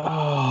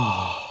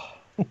 Oh.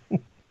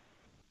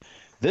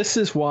 This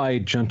is why,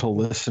 gentle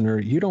listener,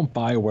 you don't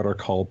buy what are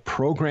called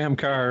program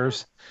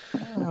cars.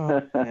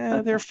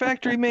 Yeah, they're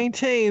factory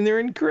maintained. They're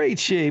in great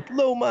shape.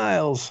 Low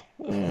miles.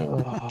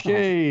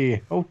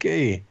 Okay.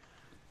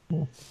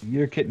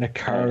 You're getting a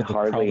car that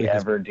hardly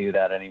ever do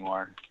that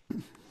anymore.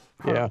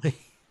 Yeah.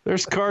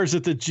 There's cars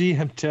at the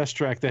GM test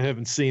track that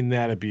haven't seen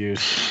that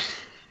abuse.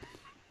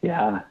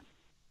 Yeah.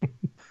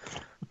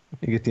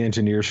 You get the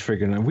engineers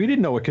figuring out. We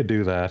didn't know it could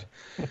do that.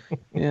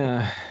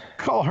 Yeah.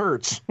 Call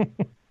Hertz.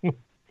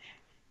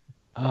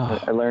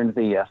 I learned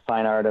the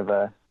fine art of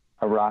a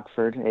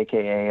Rockford,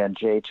 a.k.a. a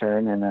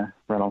J-turn in a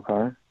rental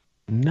car.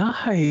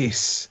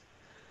 Nice.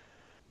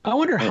 I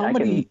wonder how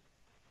many...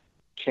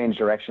 change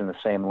direction in the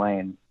same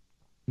lane.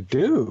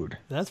 Dude.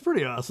 That's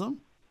pretty awesome.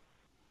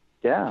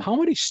 Yeah. How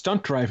many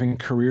stunt driving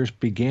careers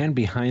began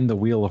behind the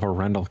wheel of a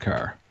rental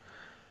car?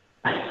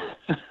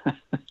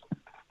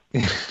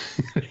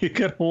 You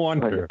gotta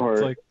wonder.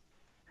 Or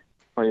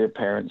your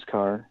parents'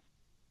 car.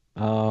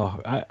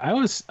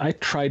 I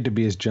tried to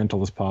be as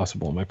gentle as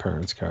possible in my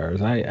parents'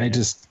 cars. I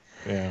just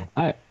Yeah.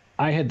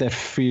 I had that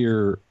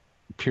fear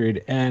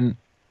period, and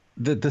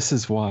this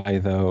is why,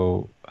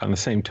 though, on the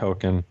same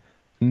token,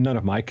 none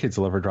of my kids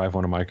will ever drive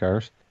one of my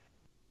cars.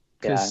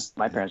 Yeah, Because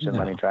my parents didn't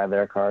let me no, drive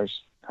their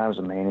cars. I was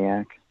a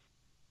maniac.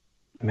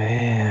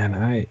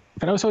 man,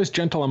 but I was always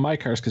gentle on my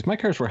cars because my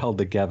cars were held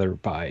together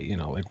by,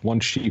 like one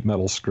sheet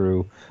metal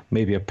screw,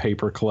 maybe a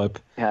paper clip.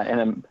 Yeah,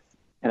 and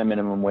a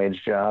minimum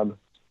wage job.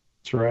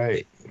 That's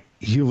right.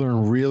 You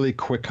learn really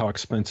quick how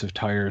expensive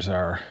tires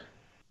are,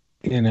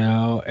 and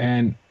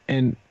that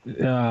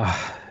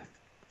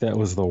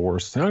was the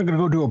worst. I'm gonna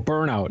go do a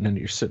burnout, and then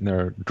you're sitting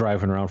there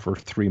driving around for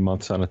 3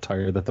 months on a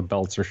tire that the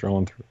belts are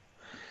showing through.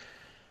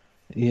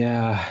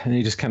 Yeah, and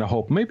you just kind of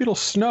hope maybe it'll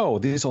snow.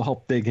 These will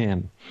help dig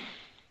in.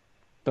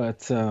 But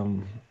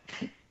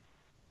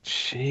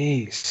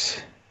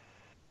jeez.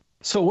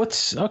 So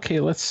what's okay?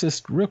 Let's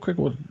just real quick.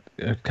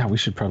 God, we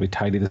should probably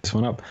tidy this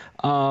one up.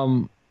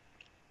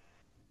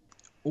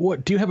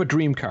 What do you have a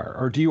dream car,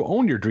 or do you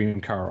own your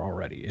dream car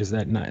already? Is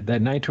that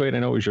 928? I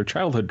know is your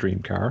childhood dream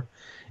car.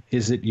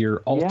 Is it your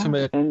Yeah,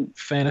 ultimate and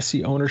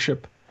fantasy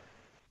ownership?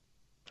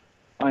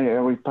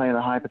 are we playing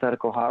a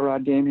hypothetical hot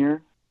rod game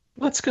here?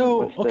 Let's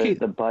go. What's Okay,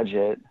 the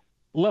budget?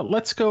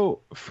 let's go.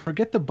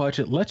 Forget the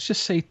budget. Let's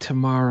just say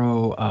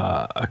tomorrow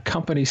a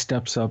company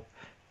steps up.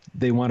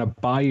 They want to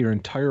buy your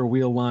entire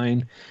wheel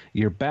line,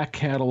 your back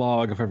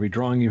catalog of every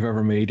drawing you've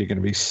ever made. You're going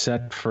to be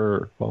set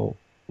for, well,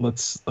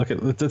 let's look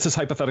at this is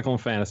hypothetical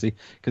and fantasy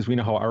because we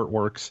know how art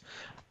works.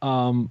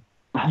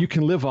 You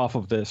can live off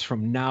of this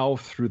from now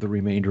through the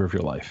remainder of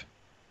your life.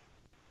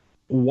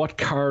 What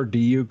car do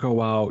you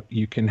go out?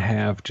 You can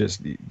have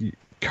just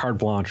carte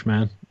blanche,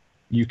 man.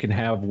 You can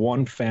have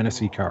one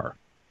fantasy car.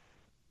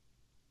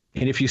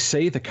 And if you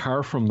say the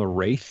car from the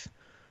Wraith,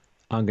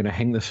 I'm going to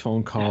hang this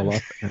phone call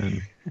up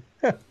and.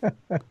 I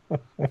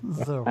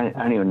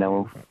don't even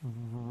know.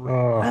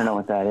 I don't know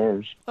what that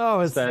is. Oh,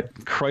 it's That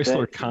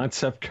Chrysler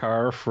concept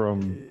car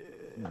from.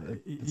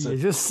 You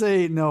just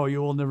say no.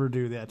 You will never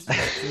do that.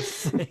 Just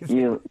say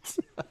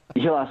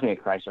You'll ask me a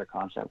Chrysler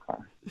concept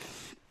car.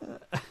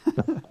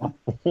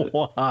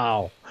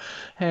 Wow.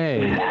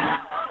 Hey.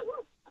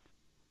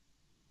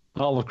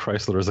 All of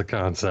Chrysler is a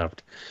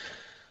concept.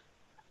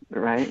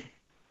 Right?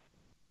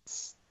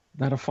 It's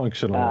not a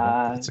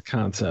functional. It's a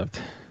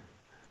concept.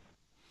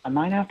 I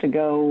might have to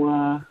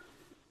go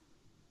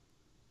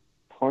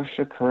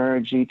Porsche Carrera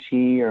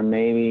GT or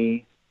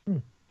maybe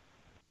the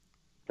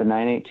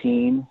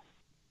 918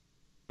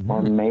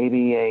 or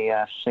maybe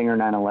a Singer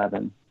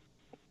 911.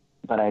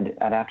 But I'd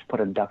have to put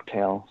a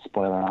ducktail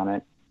spoiler on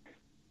it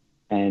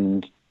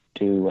and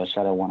do a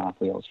set of one-off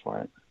wheels for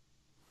it.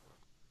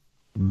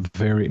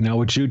 Now,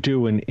 would you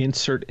do an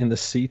insert in the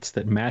seats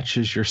that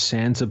matches your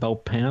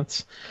Sansa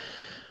pants?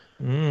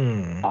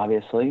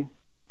 Obviously.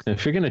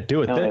 If you're going to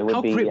do it, No, it would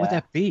how be, great would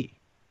that be?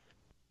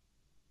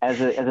 As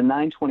a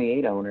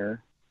 928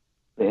 owner,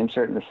 the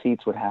insert in the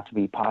seats would have to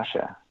be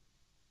Pasha.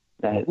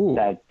 That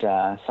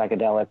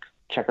psychedelic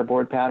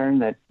checkerboard pattern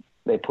that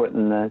they put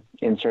in the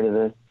insert of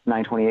the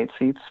 928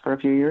 seats for a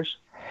few years.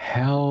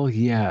 Hell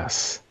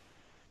yes.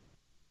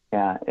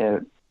 Yeah,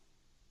 it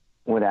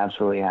would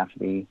absolutely have to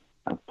be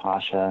a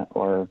Pasha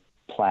or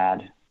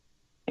plaid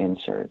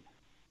insert.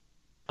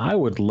 I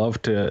would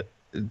love to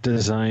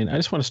design. I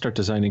just want to start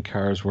designing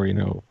cars where,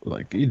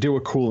 like you do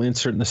a cool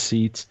insert in the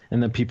seats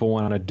and then people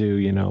want to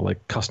do,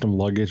 like custom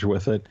luggage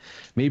with it.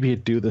 Maybe you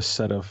do this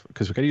set of,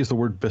 because we got to use the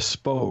word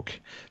bespoke.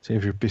 So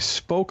if you're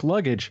bespoke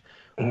luggage,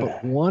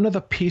 but one of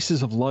the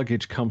pieces of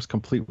luggage comes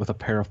complete with a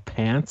pair of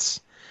pants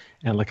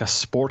and like a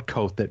sport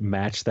coat that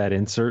match that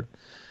insert.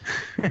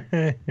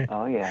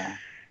 Oh, yeah.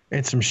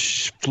 And some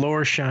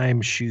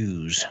Florsheim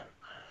shoes.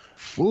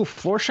 Ooh,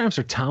 Florsheims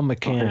are Tom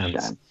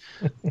McCann's.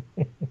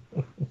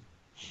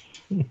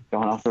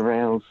 Going off the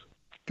rails.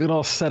 Good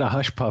old set of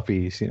hush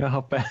puppies. You know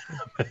how bad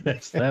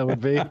that would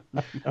be?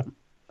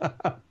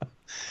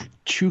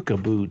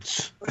 Chuka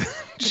boots.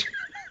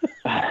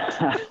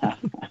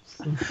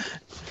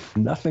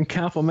 Nothing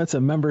compliments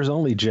a members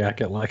only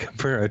jacket like a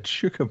pair of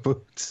Chuka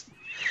boots.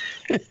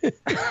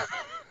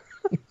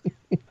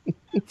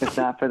 If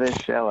not for this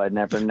show, I'd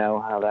never know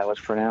how that was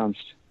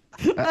pronounced.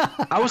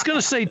 I was going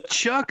to say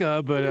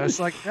Chuka, but it's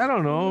like, I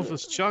don't know if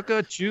it's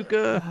Chuka,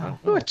 Chuka.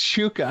 Oh,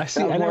 Chuka. I see.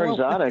 Sounds more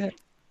exotic.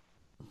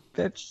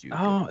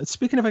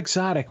 Speaking of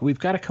exotic, we've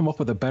got to come up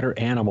with a better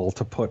animal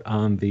to put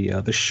on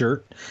the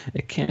shirt.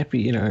 It can't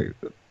be,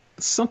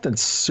 something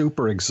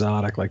super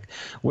exotic. Like,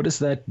 what is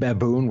that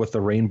baboon with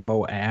the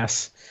rainbow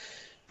ass?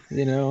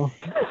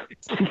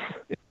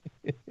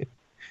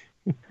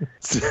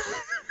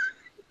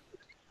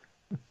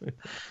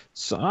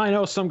 So I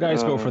know some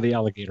guys go for the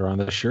alligator on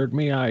the shirt.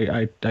 Me,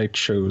 I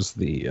chose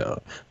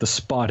the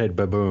spotted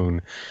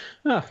baboon.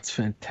 Oh, it's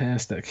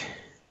fantastic.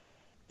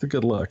 It's a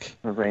good look.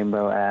 A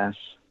rainbow ass.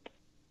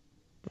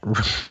 I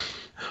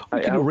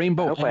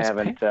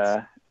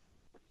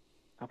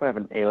hope I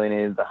haven't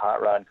alienated the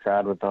hot rod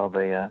crowd with all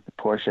the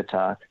Porsche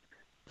talk,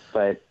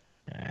 but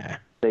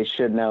they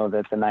should know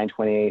that the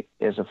 928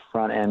 is a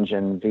front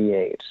engine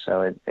V8,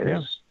 so it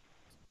is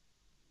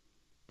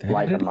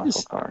like a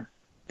muscle car.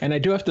 And I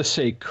do have to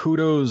say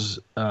kudos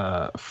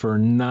for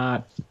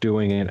not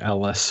doing an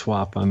LS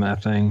swap on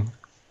that thing.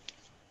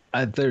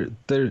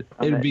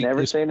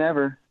 Never say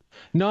never.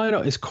 No, I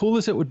know. As cool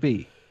as it would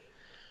be,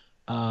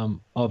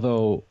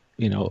 although,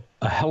 a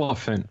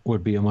Elephant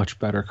would be a much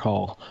better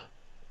call.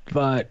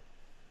 But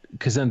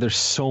because then there's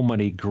so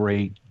many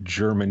great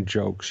German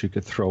jokes you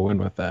could throw in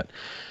with that.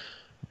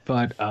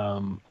 But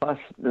plus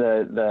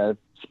the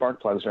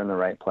spark plugs are in the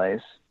right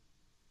place.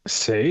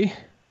 See,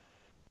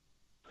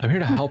 I'm here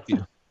to help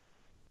you.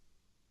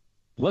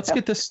 Let's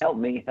get this. Help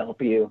me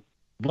help you.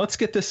 Let's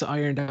get this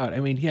ironed out. I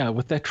mean, yeah,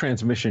 with that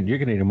transmission, you're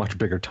going to need a much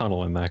bigger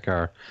tunnel in that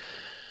car.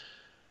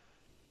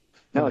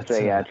 No, it's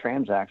a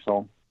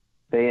transaxle.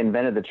 They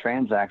invented the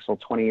transaxle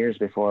 20 years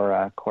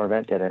before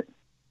Corvette did it.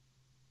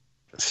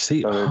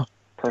 See, so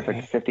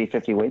perfect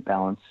 50-50 weight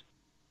balance.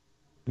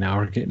 Now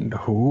we're getting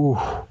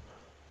okay.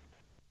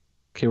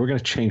 We're going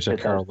to change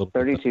that car a little.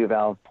 32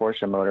 valve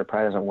Porsche motor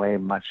probably doesn't weigh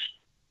much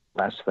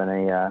less than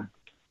a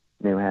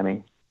new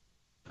Hemi.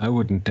 I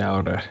wouldn't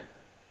doubt it.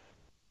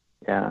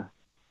 Yeah.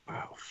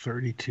 Wow,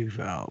 32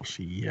 valves.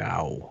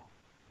 Yow.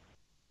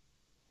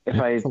 If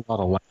I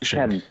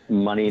had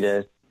money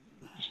to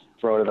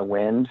throw to the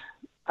wind,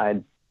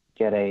 I'd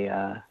get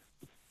a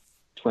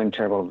twin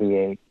turbo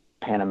V8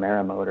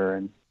 Panamera motor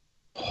and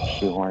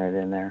shoehorn it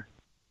in there.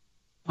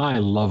 I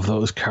love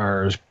those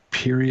cars,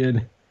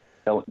 period.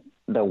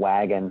 The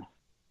wagon.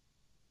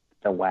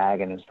 The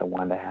wagon is the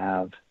one to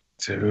have.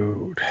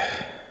 Dude.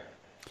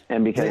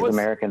 And because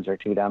Americans are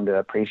too dumb to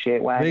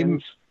appreciate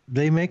wagons.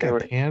 They make a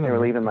Panamera. They were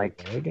leaving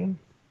like wagon?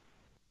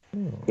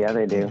 Oh, yeah,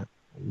 they do.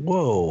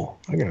 Whoa,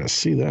 I gotta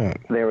see that.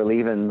 They were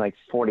leaving like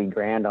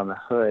 $40,000 on the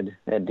hood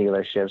at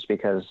dealerships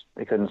because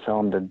they couldn't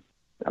sell them to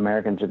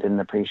Americans that didn't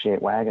appreciate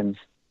wagons.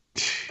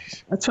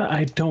 That's what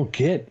I don't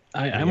get.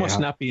 I must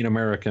not be an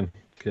American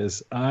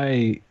because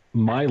my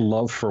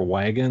love for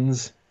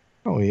wagons.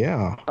 Oh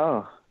yeah.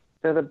 Oh,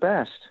 they're the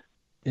best.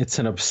 It's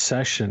an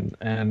obsession,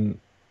 and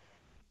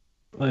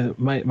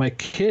my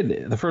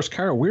kid, the first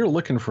car we were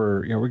looking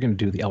for, we're going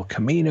to do the El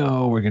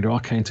Camino, we're going to do all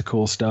kinds of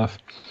cool stuff.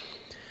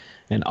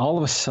 And all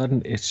of a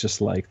sudden, it's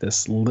just like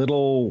this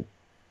little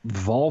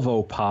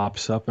Volvo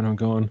pops up, and I'm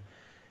going,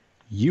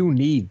 you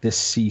need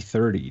this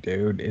C30,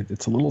 dude.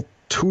 It's a little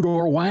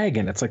two-door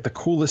wagon. It's like the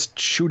coolest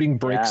shooting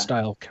brake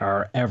style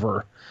car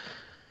ever.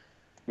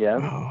 Yeah.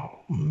 Oh,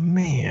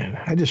 man.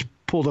 I just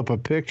pulled up a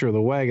picture of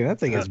the wagon. That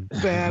thing is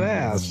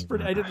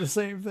badass. I did the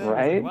same thing.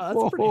 Right? Wow,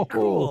 that's pretty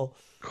cool.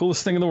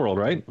 Coolest thing in the world,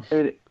 right?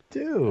 Dude.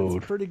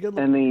 That's pretty good.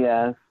 And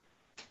the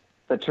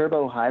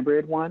turbo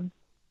hybrid one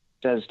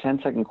does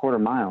 10-second quarter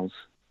miles.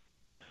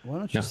 Why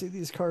don't you see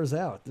these cars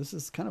out? This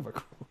is kind of a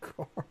cool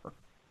car.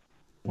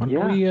 Why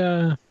don't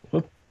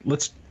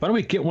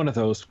we get one of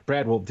those?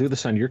 Brad, we'll do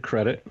this on your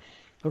credit.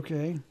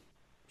 Okay,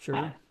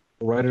 sure.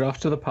 We'll write it off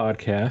to the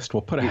podcast.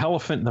 We'll put a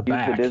elephant in the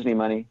back. Use the Disney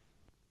money.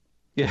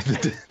 Yeah,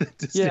 the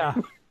Disney. Yeah,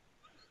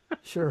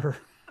 sure.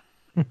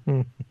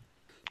 The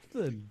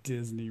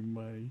Disney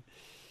money.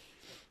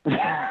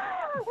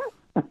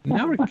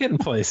 Now we're getting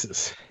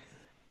places.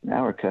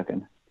 Now we're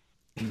cooking.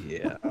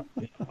 Yeah,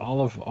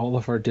 all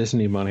of our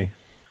Disney money.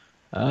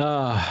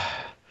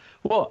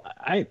 Well,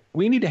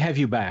 we need to have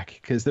you back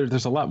because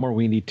there's a lot more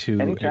we need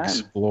to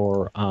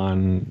explore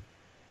on.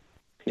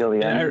 Peel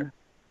the onion.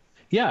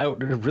 I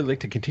would really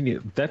like to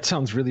continue. That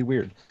sounds really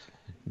weird.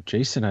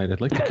 Jason,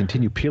 I'd like to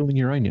continue peeling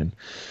your onion.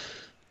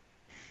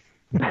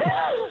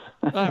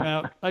 I'm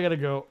out. I gotta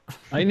go.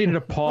 I needed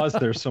a pause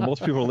there, so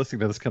most people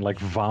listening to this can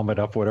vomit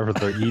up whatever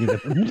they're eating.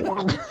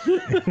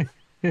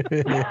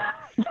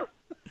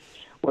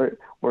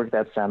 Work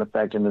that sound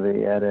effect into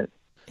the edit.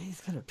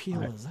 He's gonna peel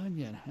his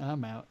onion.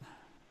 I'm out.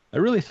 I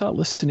really thought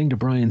listening to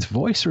Brian's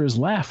voice or his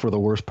laugh were the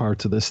worst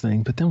parts of this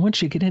thing, but then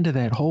once you get into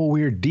that whole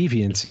weird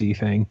deviancy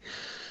thing,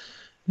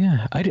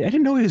 I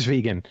didn't know he was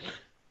vegan.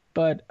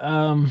 But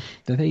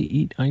do they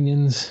eat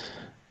onions?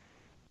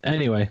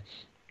 Anyway.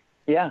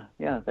 Yeah,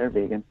 they're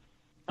vegan.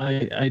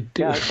 I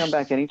do. Yeah, come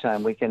back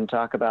anytime. We can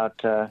talk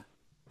about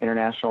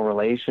international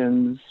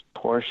relations,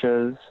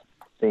 Porsches,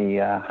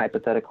 the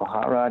hypothetical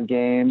hot rod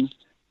game.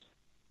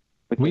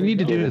 We need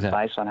to do that.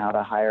 Advice on how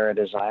to hire a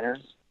designer.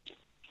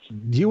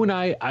 You and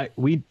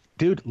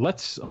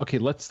let's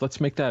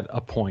make that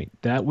a point.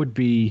 That would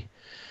be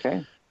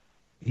okay.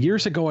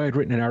 Years ago, I had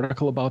written an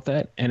article about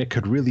that, and it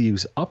could really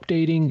use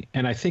updating,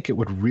 and I think it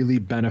would really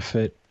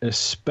benefit,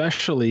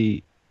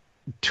 especially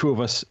two of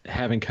us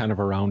having kind of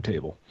a round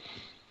table.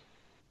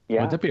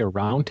 Yeah. Would that be a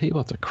round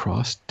table? It's a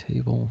cross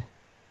table,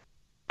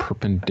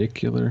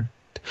 perpendicular.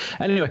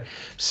 Anyway,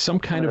 some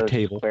kind of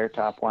table. Square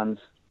top ones.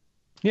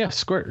 Yeah,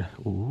 square.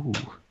 Ooh.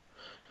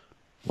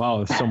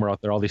 Wow, somewhere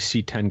out there, all these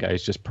C10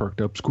 guys just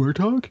perked up. Square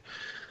talk?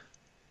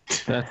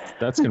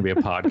 That's going to be a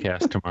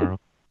podcast tomorrow.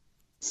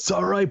 It's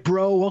all right,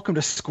 bro. Welcome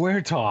to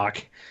Square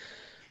Talk.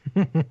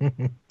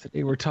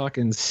 Today we're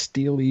talking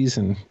Steelies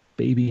and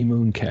baby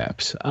moon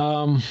caps.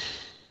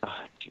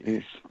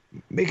 Jeez.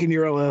 Making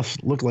your LS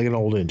look like an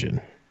old engine.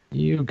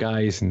 You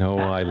guys know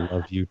I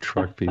love you,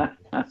 truck people.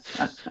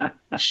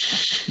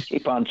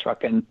 Keep on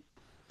trucking.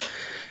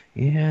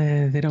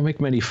 Yeah, they don't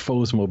make many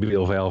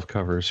Mobile valve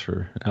covers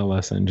for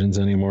LS engines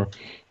anymore.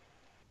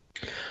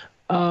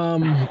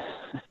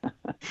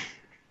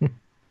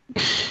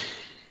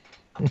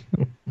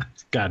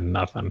 Got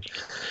nothing.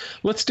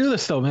 Let's do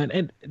this though, man.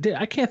 And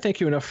I can't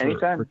thank you enough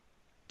for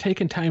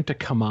taking time to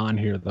come on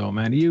here, though,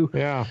 man.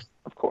 Yeah,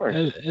 of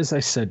course. As I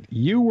said,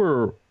 you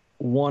were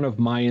one of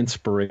my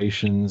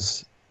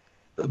inspirations.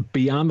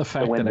 Beyond the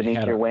fact that I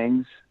had your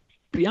wings.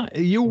 Beyond,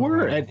 you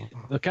were.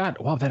 God,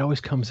 wow, that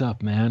always comes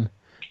up, man.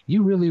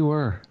 You really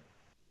were.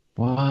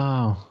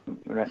 Wow.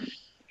 Right.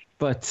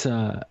 But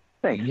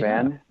thanks,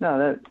 man.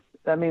 No,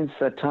 that means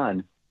a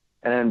ton,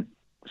 and I'm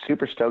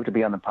super stoked to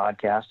be on the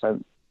podcast. I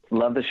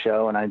love the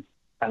show, and I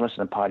listen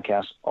to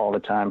podcasts all the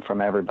time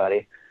from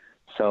everybody.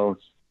 So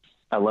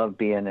I love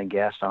being a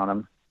guest on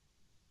them.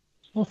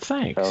 Well,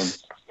 thanks. So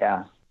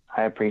yeah,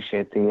 I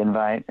appreciate the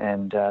invite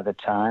and the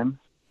time.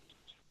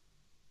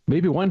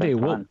 Maybe one day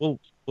we'll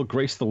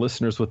grace the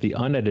listeners with the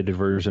unedited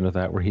version of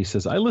that, where he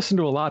says, "I listen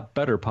to a lot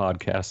better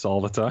podcasts all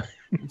the time."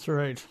 That's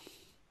right.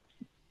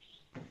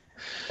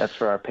 That's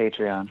for our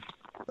Patreon.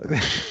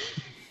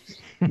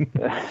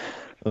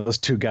 Those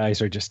two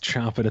guys are just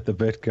chomping at the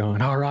bit,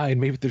 going, "All right,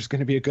 maybe there's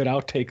going to be a good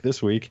outtake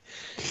this week."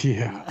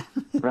 Yeah.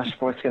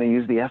 Rushforth's going to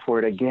use the F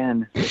word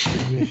again.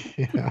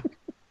 Yeah.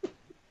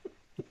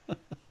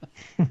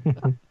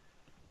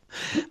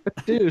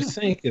 But dude,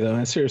 thank you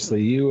though.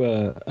 Seriously, you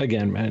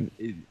again, man.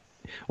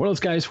 One of those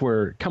guys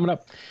where coming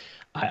up,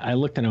 I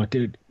looked and I went,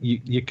 dude,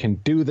 you can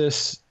do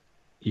this.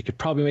 You could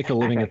probably make a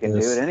living at this. I can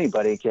do it.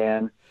 Anybody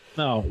can.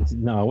 No,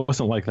 it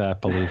wasn't like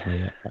that. Believe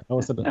me,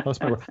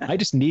 I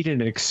just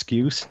needed an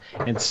excuse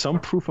and some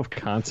proof of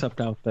concept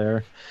out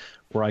there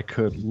where I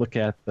could look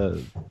at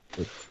the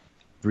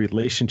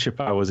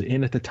relationship I was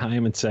in at the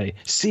time and say,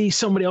 "See,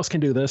 somebody else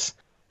can do this."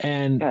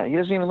 And yeah, he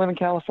doesn't even live in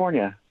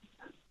California.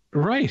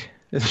 Right.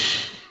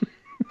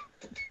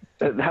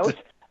 That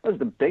was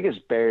the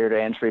biggest barrier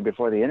to entry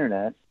before the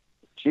internet.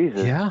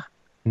 Jesus. Yeah,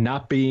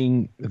 not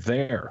being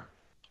there.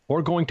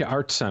 Or going to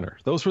Art Center.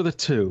 Those were the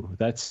two.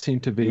 That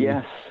seemed to be...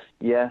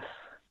 Yes.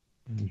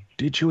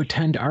 Did you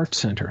attend Art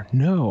Center?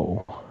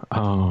 No.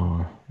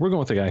 We're going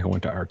with the guy who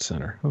went to Art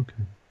Center. Okay.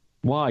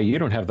 Why? You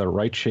don't have the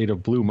right shade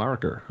of blue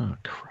marker. Oh,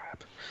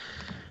 crap.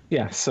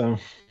 Yeah, so...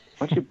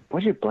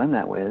 What'd you blend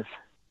that with?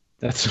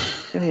 That's... You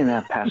didn't even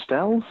have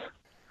pastels?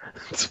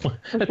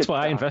 That's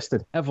why I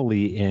invested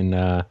heavily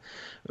in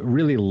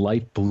really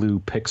light blue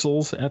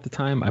pixels at the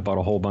time. I bought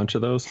a whole bunch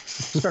of those.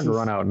 It's starting to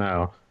run out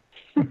now.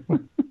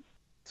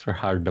 They're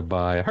hard to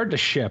buy, hard to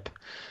ship.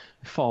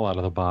 Fall out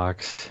of the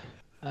box.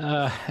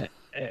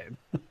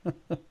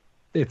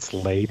 It's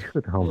late.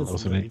 Who the hell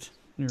knows? Late.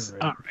 You're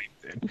right. All right.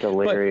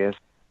 Delirious.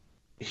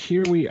 But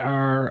here we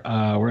are.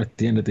 We're at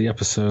the end of the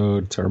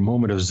episode. It's our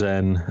moment of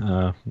Zen.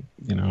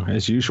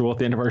 As usual, at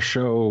the end of our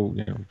show,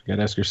 you got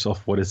to ask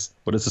yourself, what is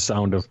the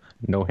sound of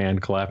no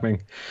hand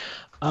clapping?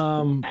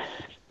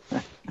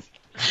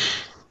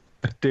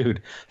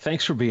 Dude,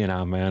 thanks for being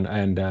on, man.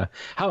 And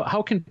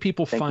how can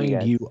people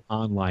find you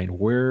online?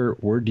 Where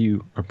do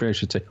you, or I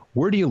should say,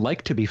 where do you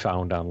like to be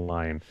found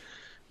online?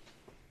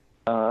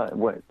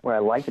 Where I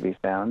like to be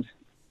found?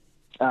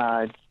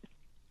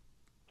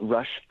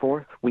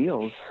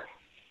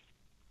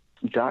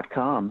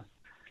 Rushforthwheels.com.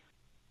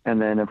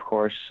 And then, of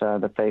course,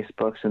 the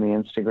Facebooks and the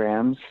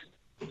Instagrams.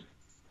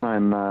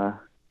 I'm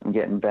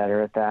getting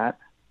better at that.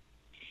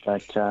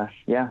 But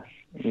yeah,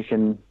 you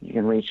can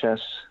reach us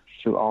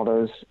through all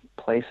those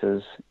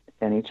places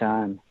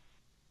anytime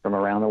from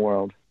around the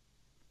world.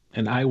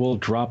 And I will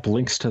drop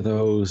links to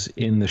those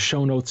in the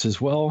show notes as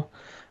well.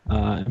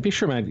 And be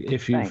sure, man,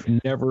 if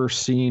you've never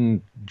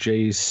seen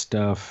Jay's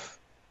stuff,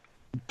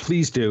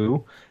 please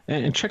do,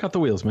 and check out the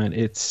wheels, man.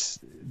 It's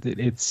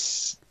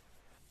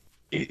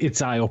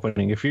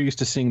eye-opening. If you're used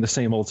to seeing the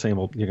same old,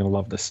 you're gonna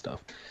love this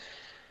stuff.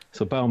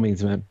 So by all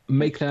means, man,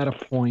 make that a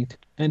point.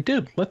 And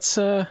dude, let's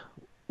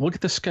we'll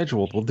get this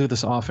scheduled. We'll do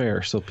this off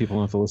air so people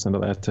don't have to listen to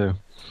that too.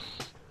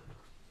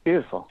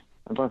 Beautiful.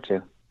 I'd love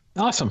to.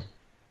 Awesome.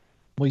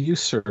 Well, you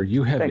sir,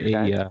 you have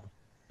a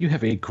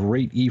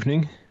great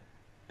evening,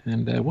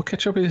 and we'll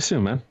catch up with you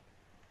soon, man.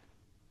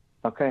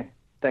 Okay.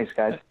 Thanks,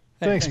 guys.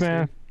 Thanks,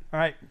 man. All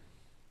right.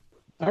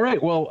 All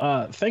right.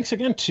 Well, thanks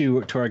again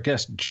to our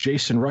guest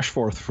Jason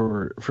Rushforth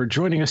for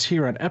joining us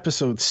here on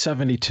episode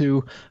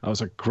 72. It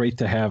was great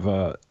to have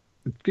a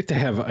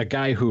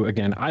guy who,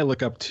 again, I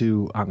look up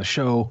to on the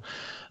show.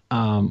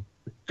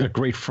 A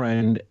great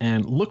friend,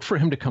 and look for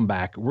him to come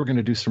back. We're going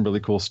to do some really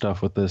cool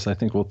stuff with this. I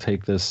think we'll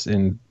take this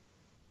in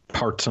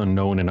parts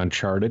unknown and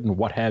uncharted and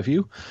what have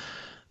you.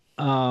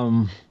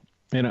 And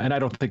I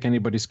don't think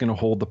anybody's going to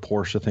hold the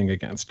Porsche thing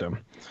against him.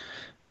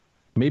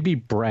 Maybe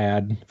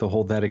Brad, they'll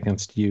hold that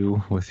against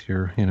you with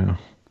your,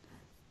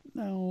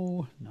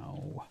 No.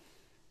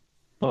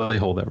 Well, they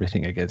hold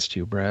everything against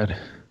you, Brad.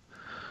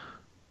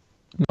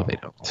 No, they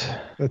don't.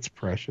 That's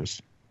precious.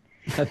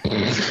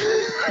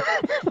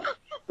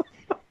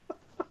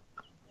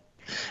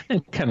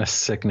 and kind of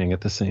sickening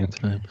at the same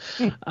time.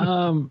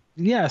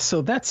 Yeah,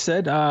 so that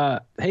said,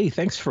 hey,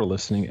 thanks for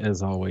listening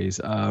as always.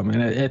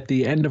 And at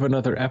the end of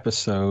another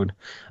episode,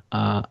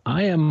 I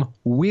am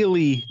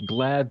really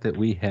glad that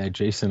we had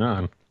Jason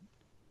on.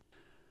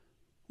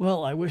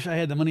 Well, I wish I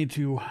had the money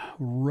to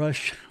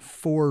rush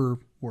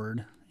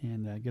forward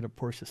and get a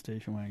Porsche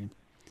station wagon.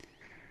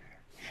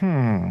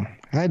 I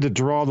had to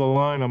draw the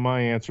line on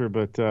my answer,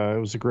 but it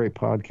was a great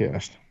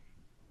podcast.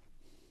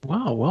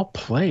 Wow, well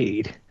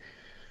played.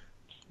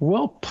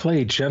 Well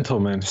played,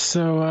 gentlemen.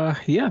 So,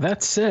 yeah,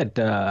 that said,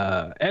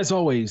 as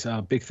always,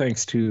 big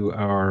thanks to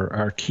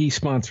our key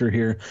sponsor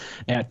here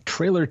at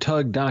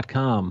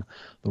TrailerTug.com,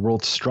 the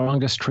world's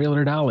strongest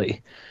trailer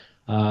dolly.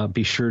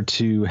 Be sure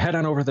to head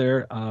on over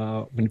there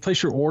when you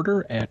place your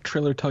order at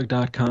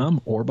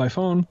TrailerTug.com or by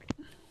phone.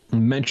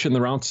 Mention the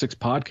Round 6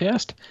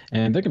 podcast,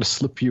 and they're going to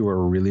slip you a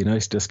really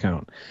nice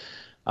discount.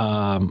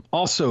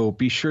 Also,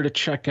 be sure to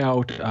check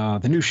out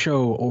the new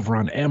show over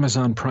on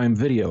Amazon Prime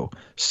Video,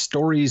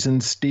 Stories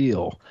in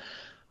Steel.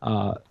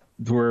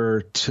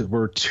 We're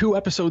 2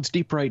 episodes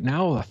deep right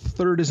now. A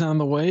third is on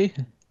the way.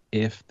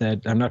 If that,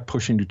 I'm not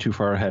pushing you too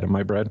far ahead, am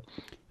I, Brad?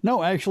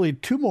 No, actually,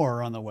 2 more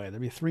are on the way. There'll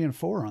be 3 and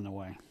 4 on the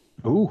way.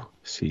 Ooh,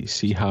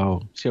 see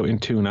how in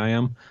tune I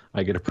am.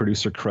 I get a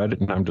producer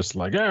credit, and I'm just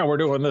like, yeah, we're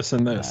doing this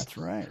and this. That's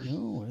right.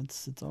 No,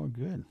 it's all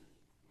good.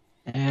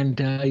 And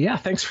yeah,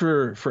 thanks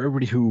for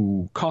everybody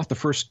who caught the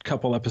first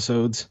couple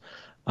episodes.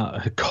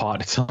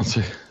 Caught, it sounds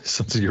like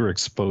you were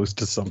exposed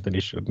to something you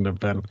shouldn't have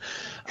been.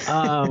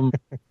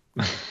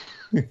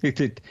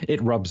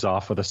 It rubs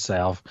off with a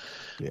salve.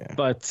 Yeah.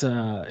 But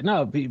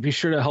no, be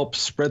sure to help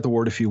spread the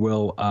word, if you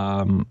will.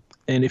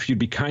 And if you'd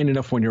be kind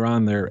enough when you're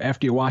on there,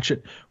 after you watch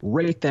it,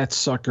 rate that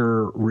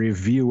sucker,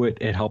 review it.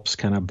 It helps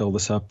kind of build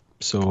us up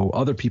so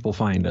other people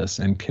find us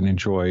and can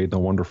enjoy the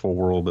wonderful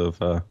world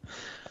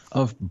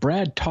of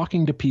Brad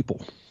talking to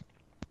people.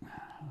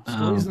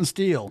 Stories in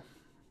Steel.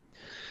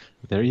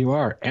 There you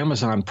are.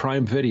 Amazon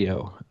Prime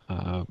Video.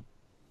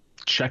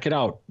 Check it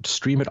out.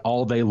 Stream it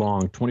all day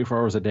long, 24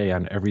 hours a day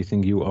on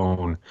everything you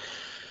own.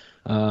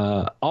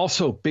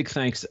 Also, big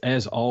thanks,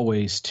 as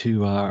always,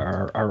 to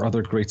our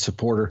other great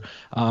supporter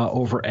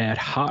over at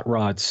Hot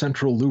Rod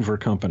Central Louver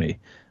Company.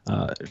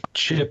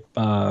 Chip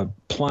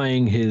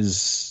plying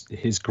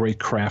his great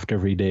craft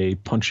every day,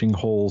 punching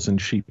holes in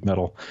sheet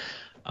metal.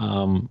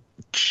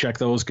 Check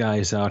those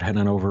guys out. Head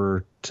on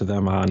over to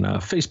them on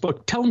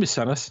Facebook. Tell them you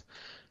sent us.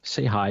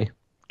 Say hi.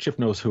 Chip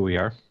knows who we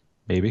are,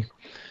 maybe.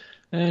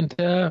 And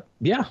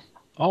yeah,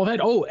 all that.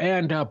 Oh,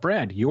 and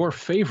Brad, your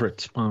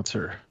favorite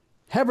sponsor.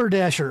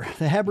 Haberdasher,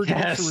 the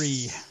haberdashery,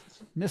 Yes.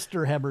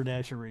 Mr.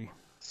 Haberdashery.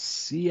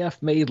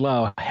 CF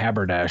Maidlaw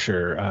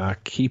Haberdasher,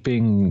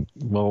 keeping,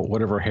 well,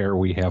 whatever hair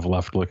we have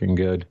left looking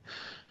good,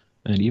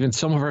 and even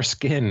some of our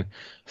skin.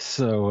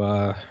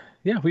 So,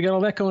 yeah, we got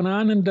all that going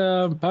on. And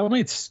by all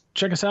means,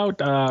 check us out,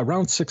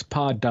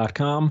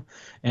 round6pod.com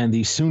and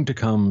the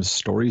soon-to-come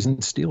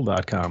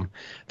storiesinsteel.com.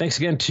 Thanks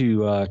again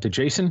to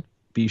Jason.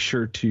 Be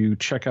sure to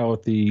check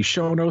out the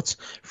show notes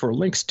for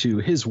links to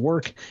his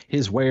work,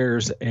 his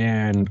wares,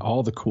 and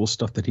all the cool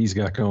stuff that he's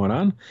got going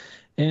on.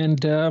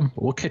 And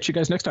we'll catch you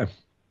guys next time.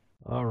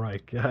 All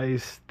right,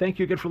 guys. Thank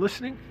you again for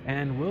listening,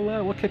 and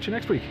we'll catch you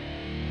next week.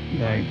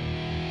 Bye.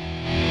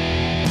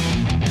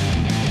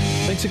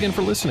 Thanks again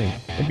for listening,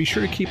 and be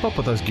sure to keep up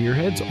with us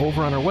gearheads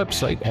over on our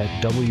website at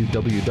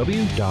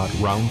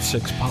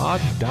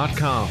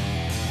www.round6pod.com.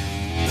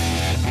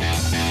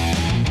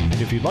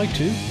 If you'd like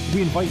to,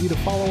 we invite you to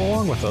follow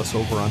along with us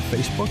over on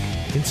Facebook,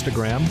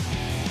 Instagram,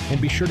 and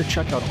be sure to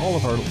check out all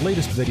of our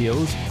latest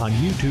videos on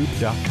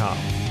youtube.com.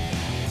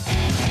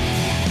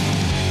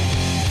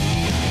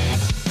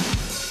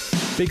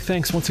 Big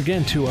thanks once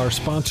again to our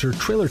sponsor,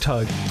 Trailer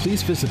Tug.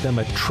 Please visit them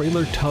at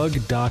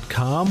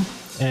trailertug.com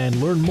and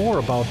learn more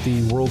about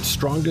the world's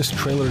strongest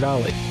trailer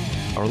dolly.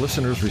 Our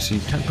listeners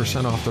receive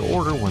 10% off their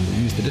order when they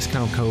use the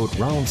discount code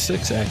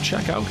ROUND6 at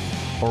checkout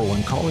or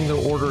when calling their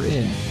order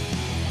in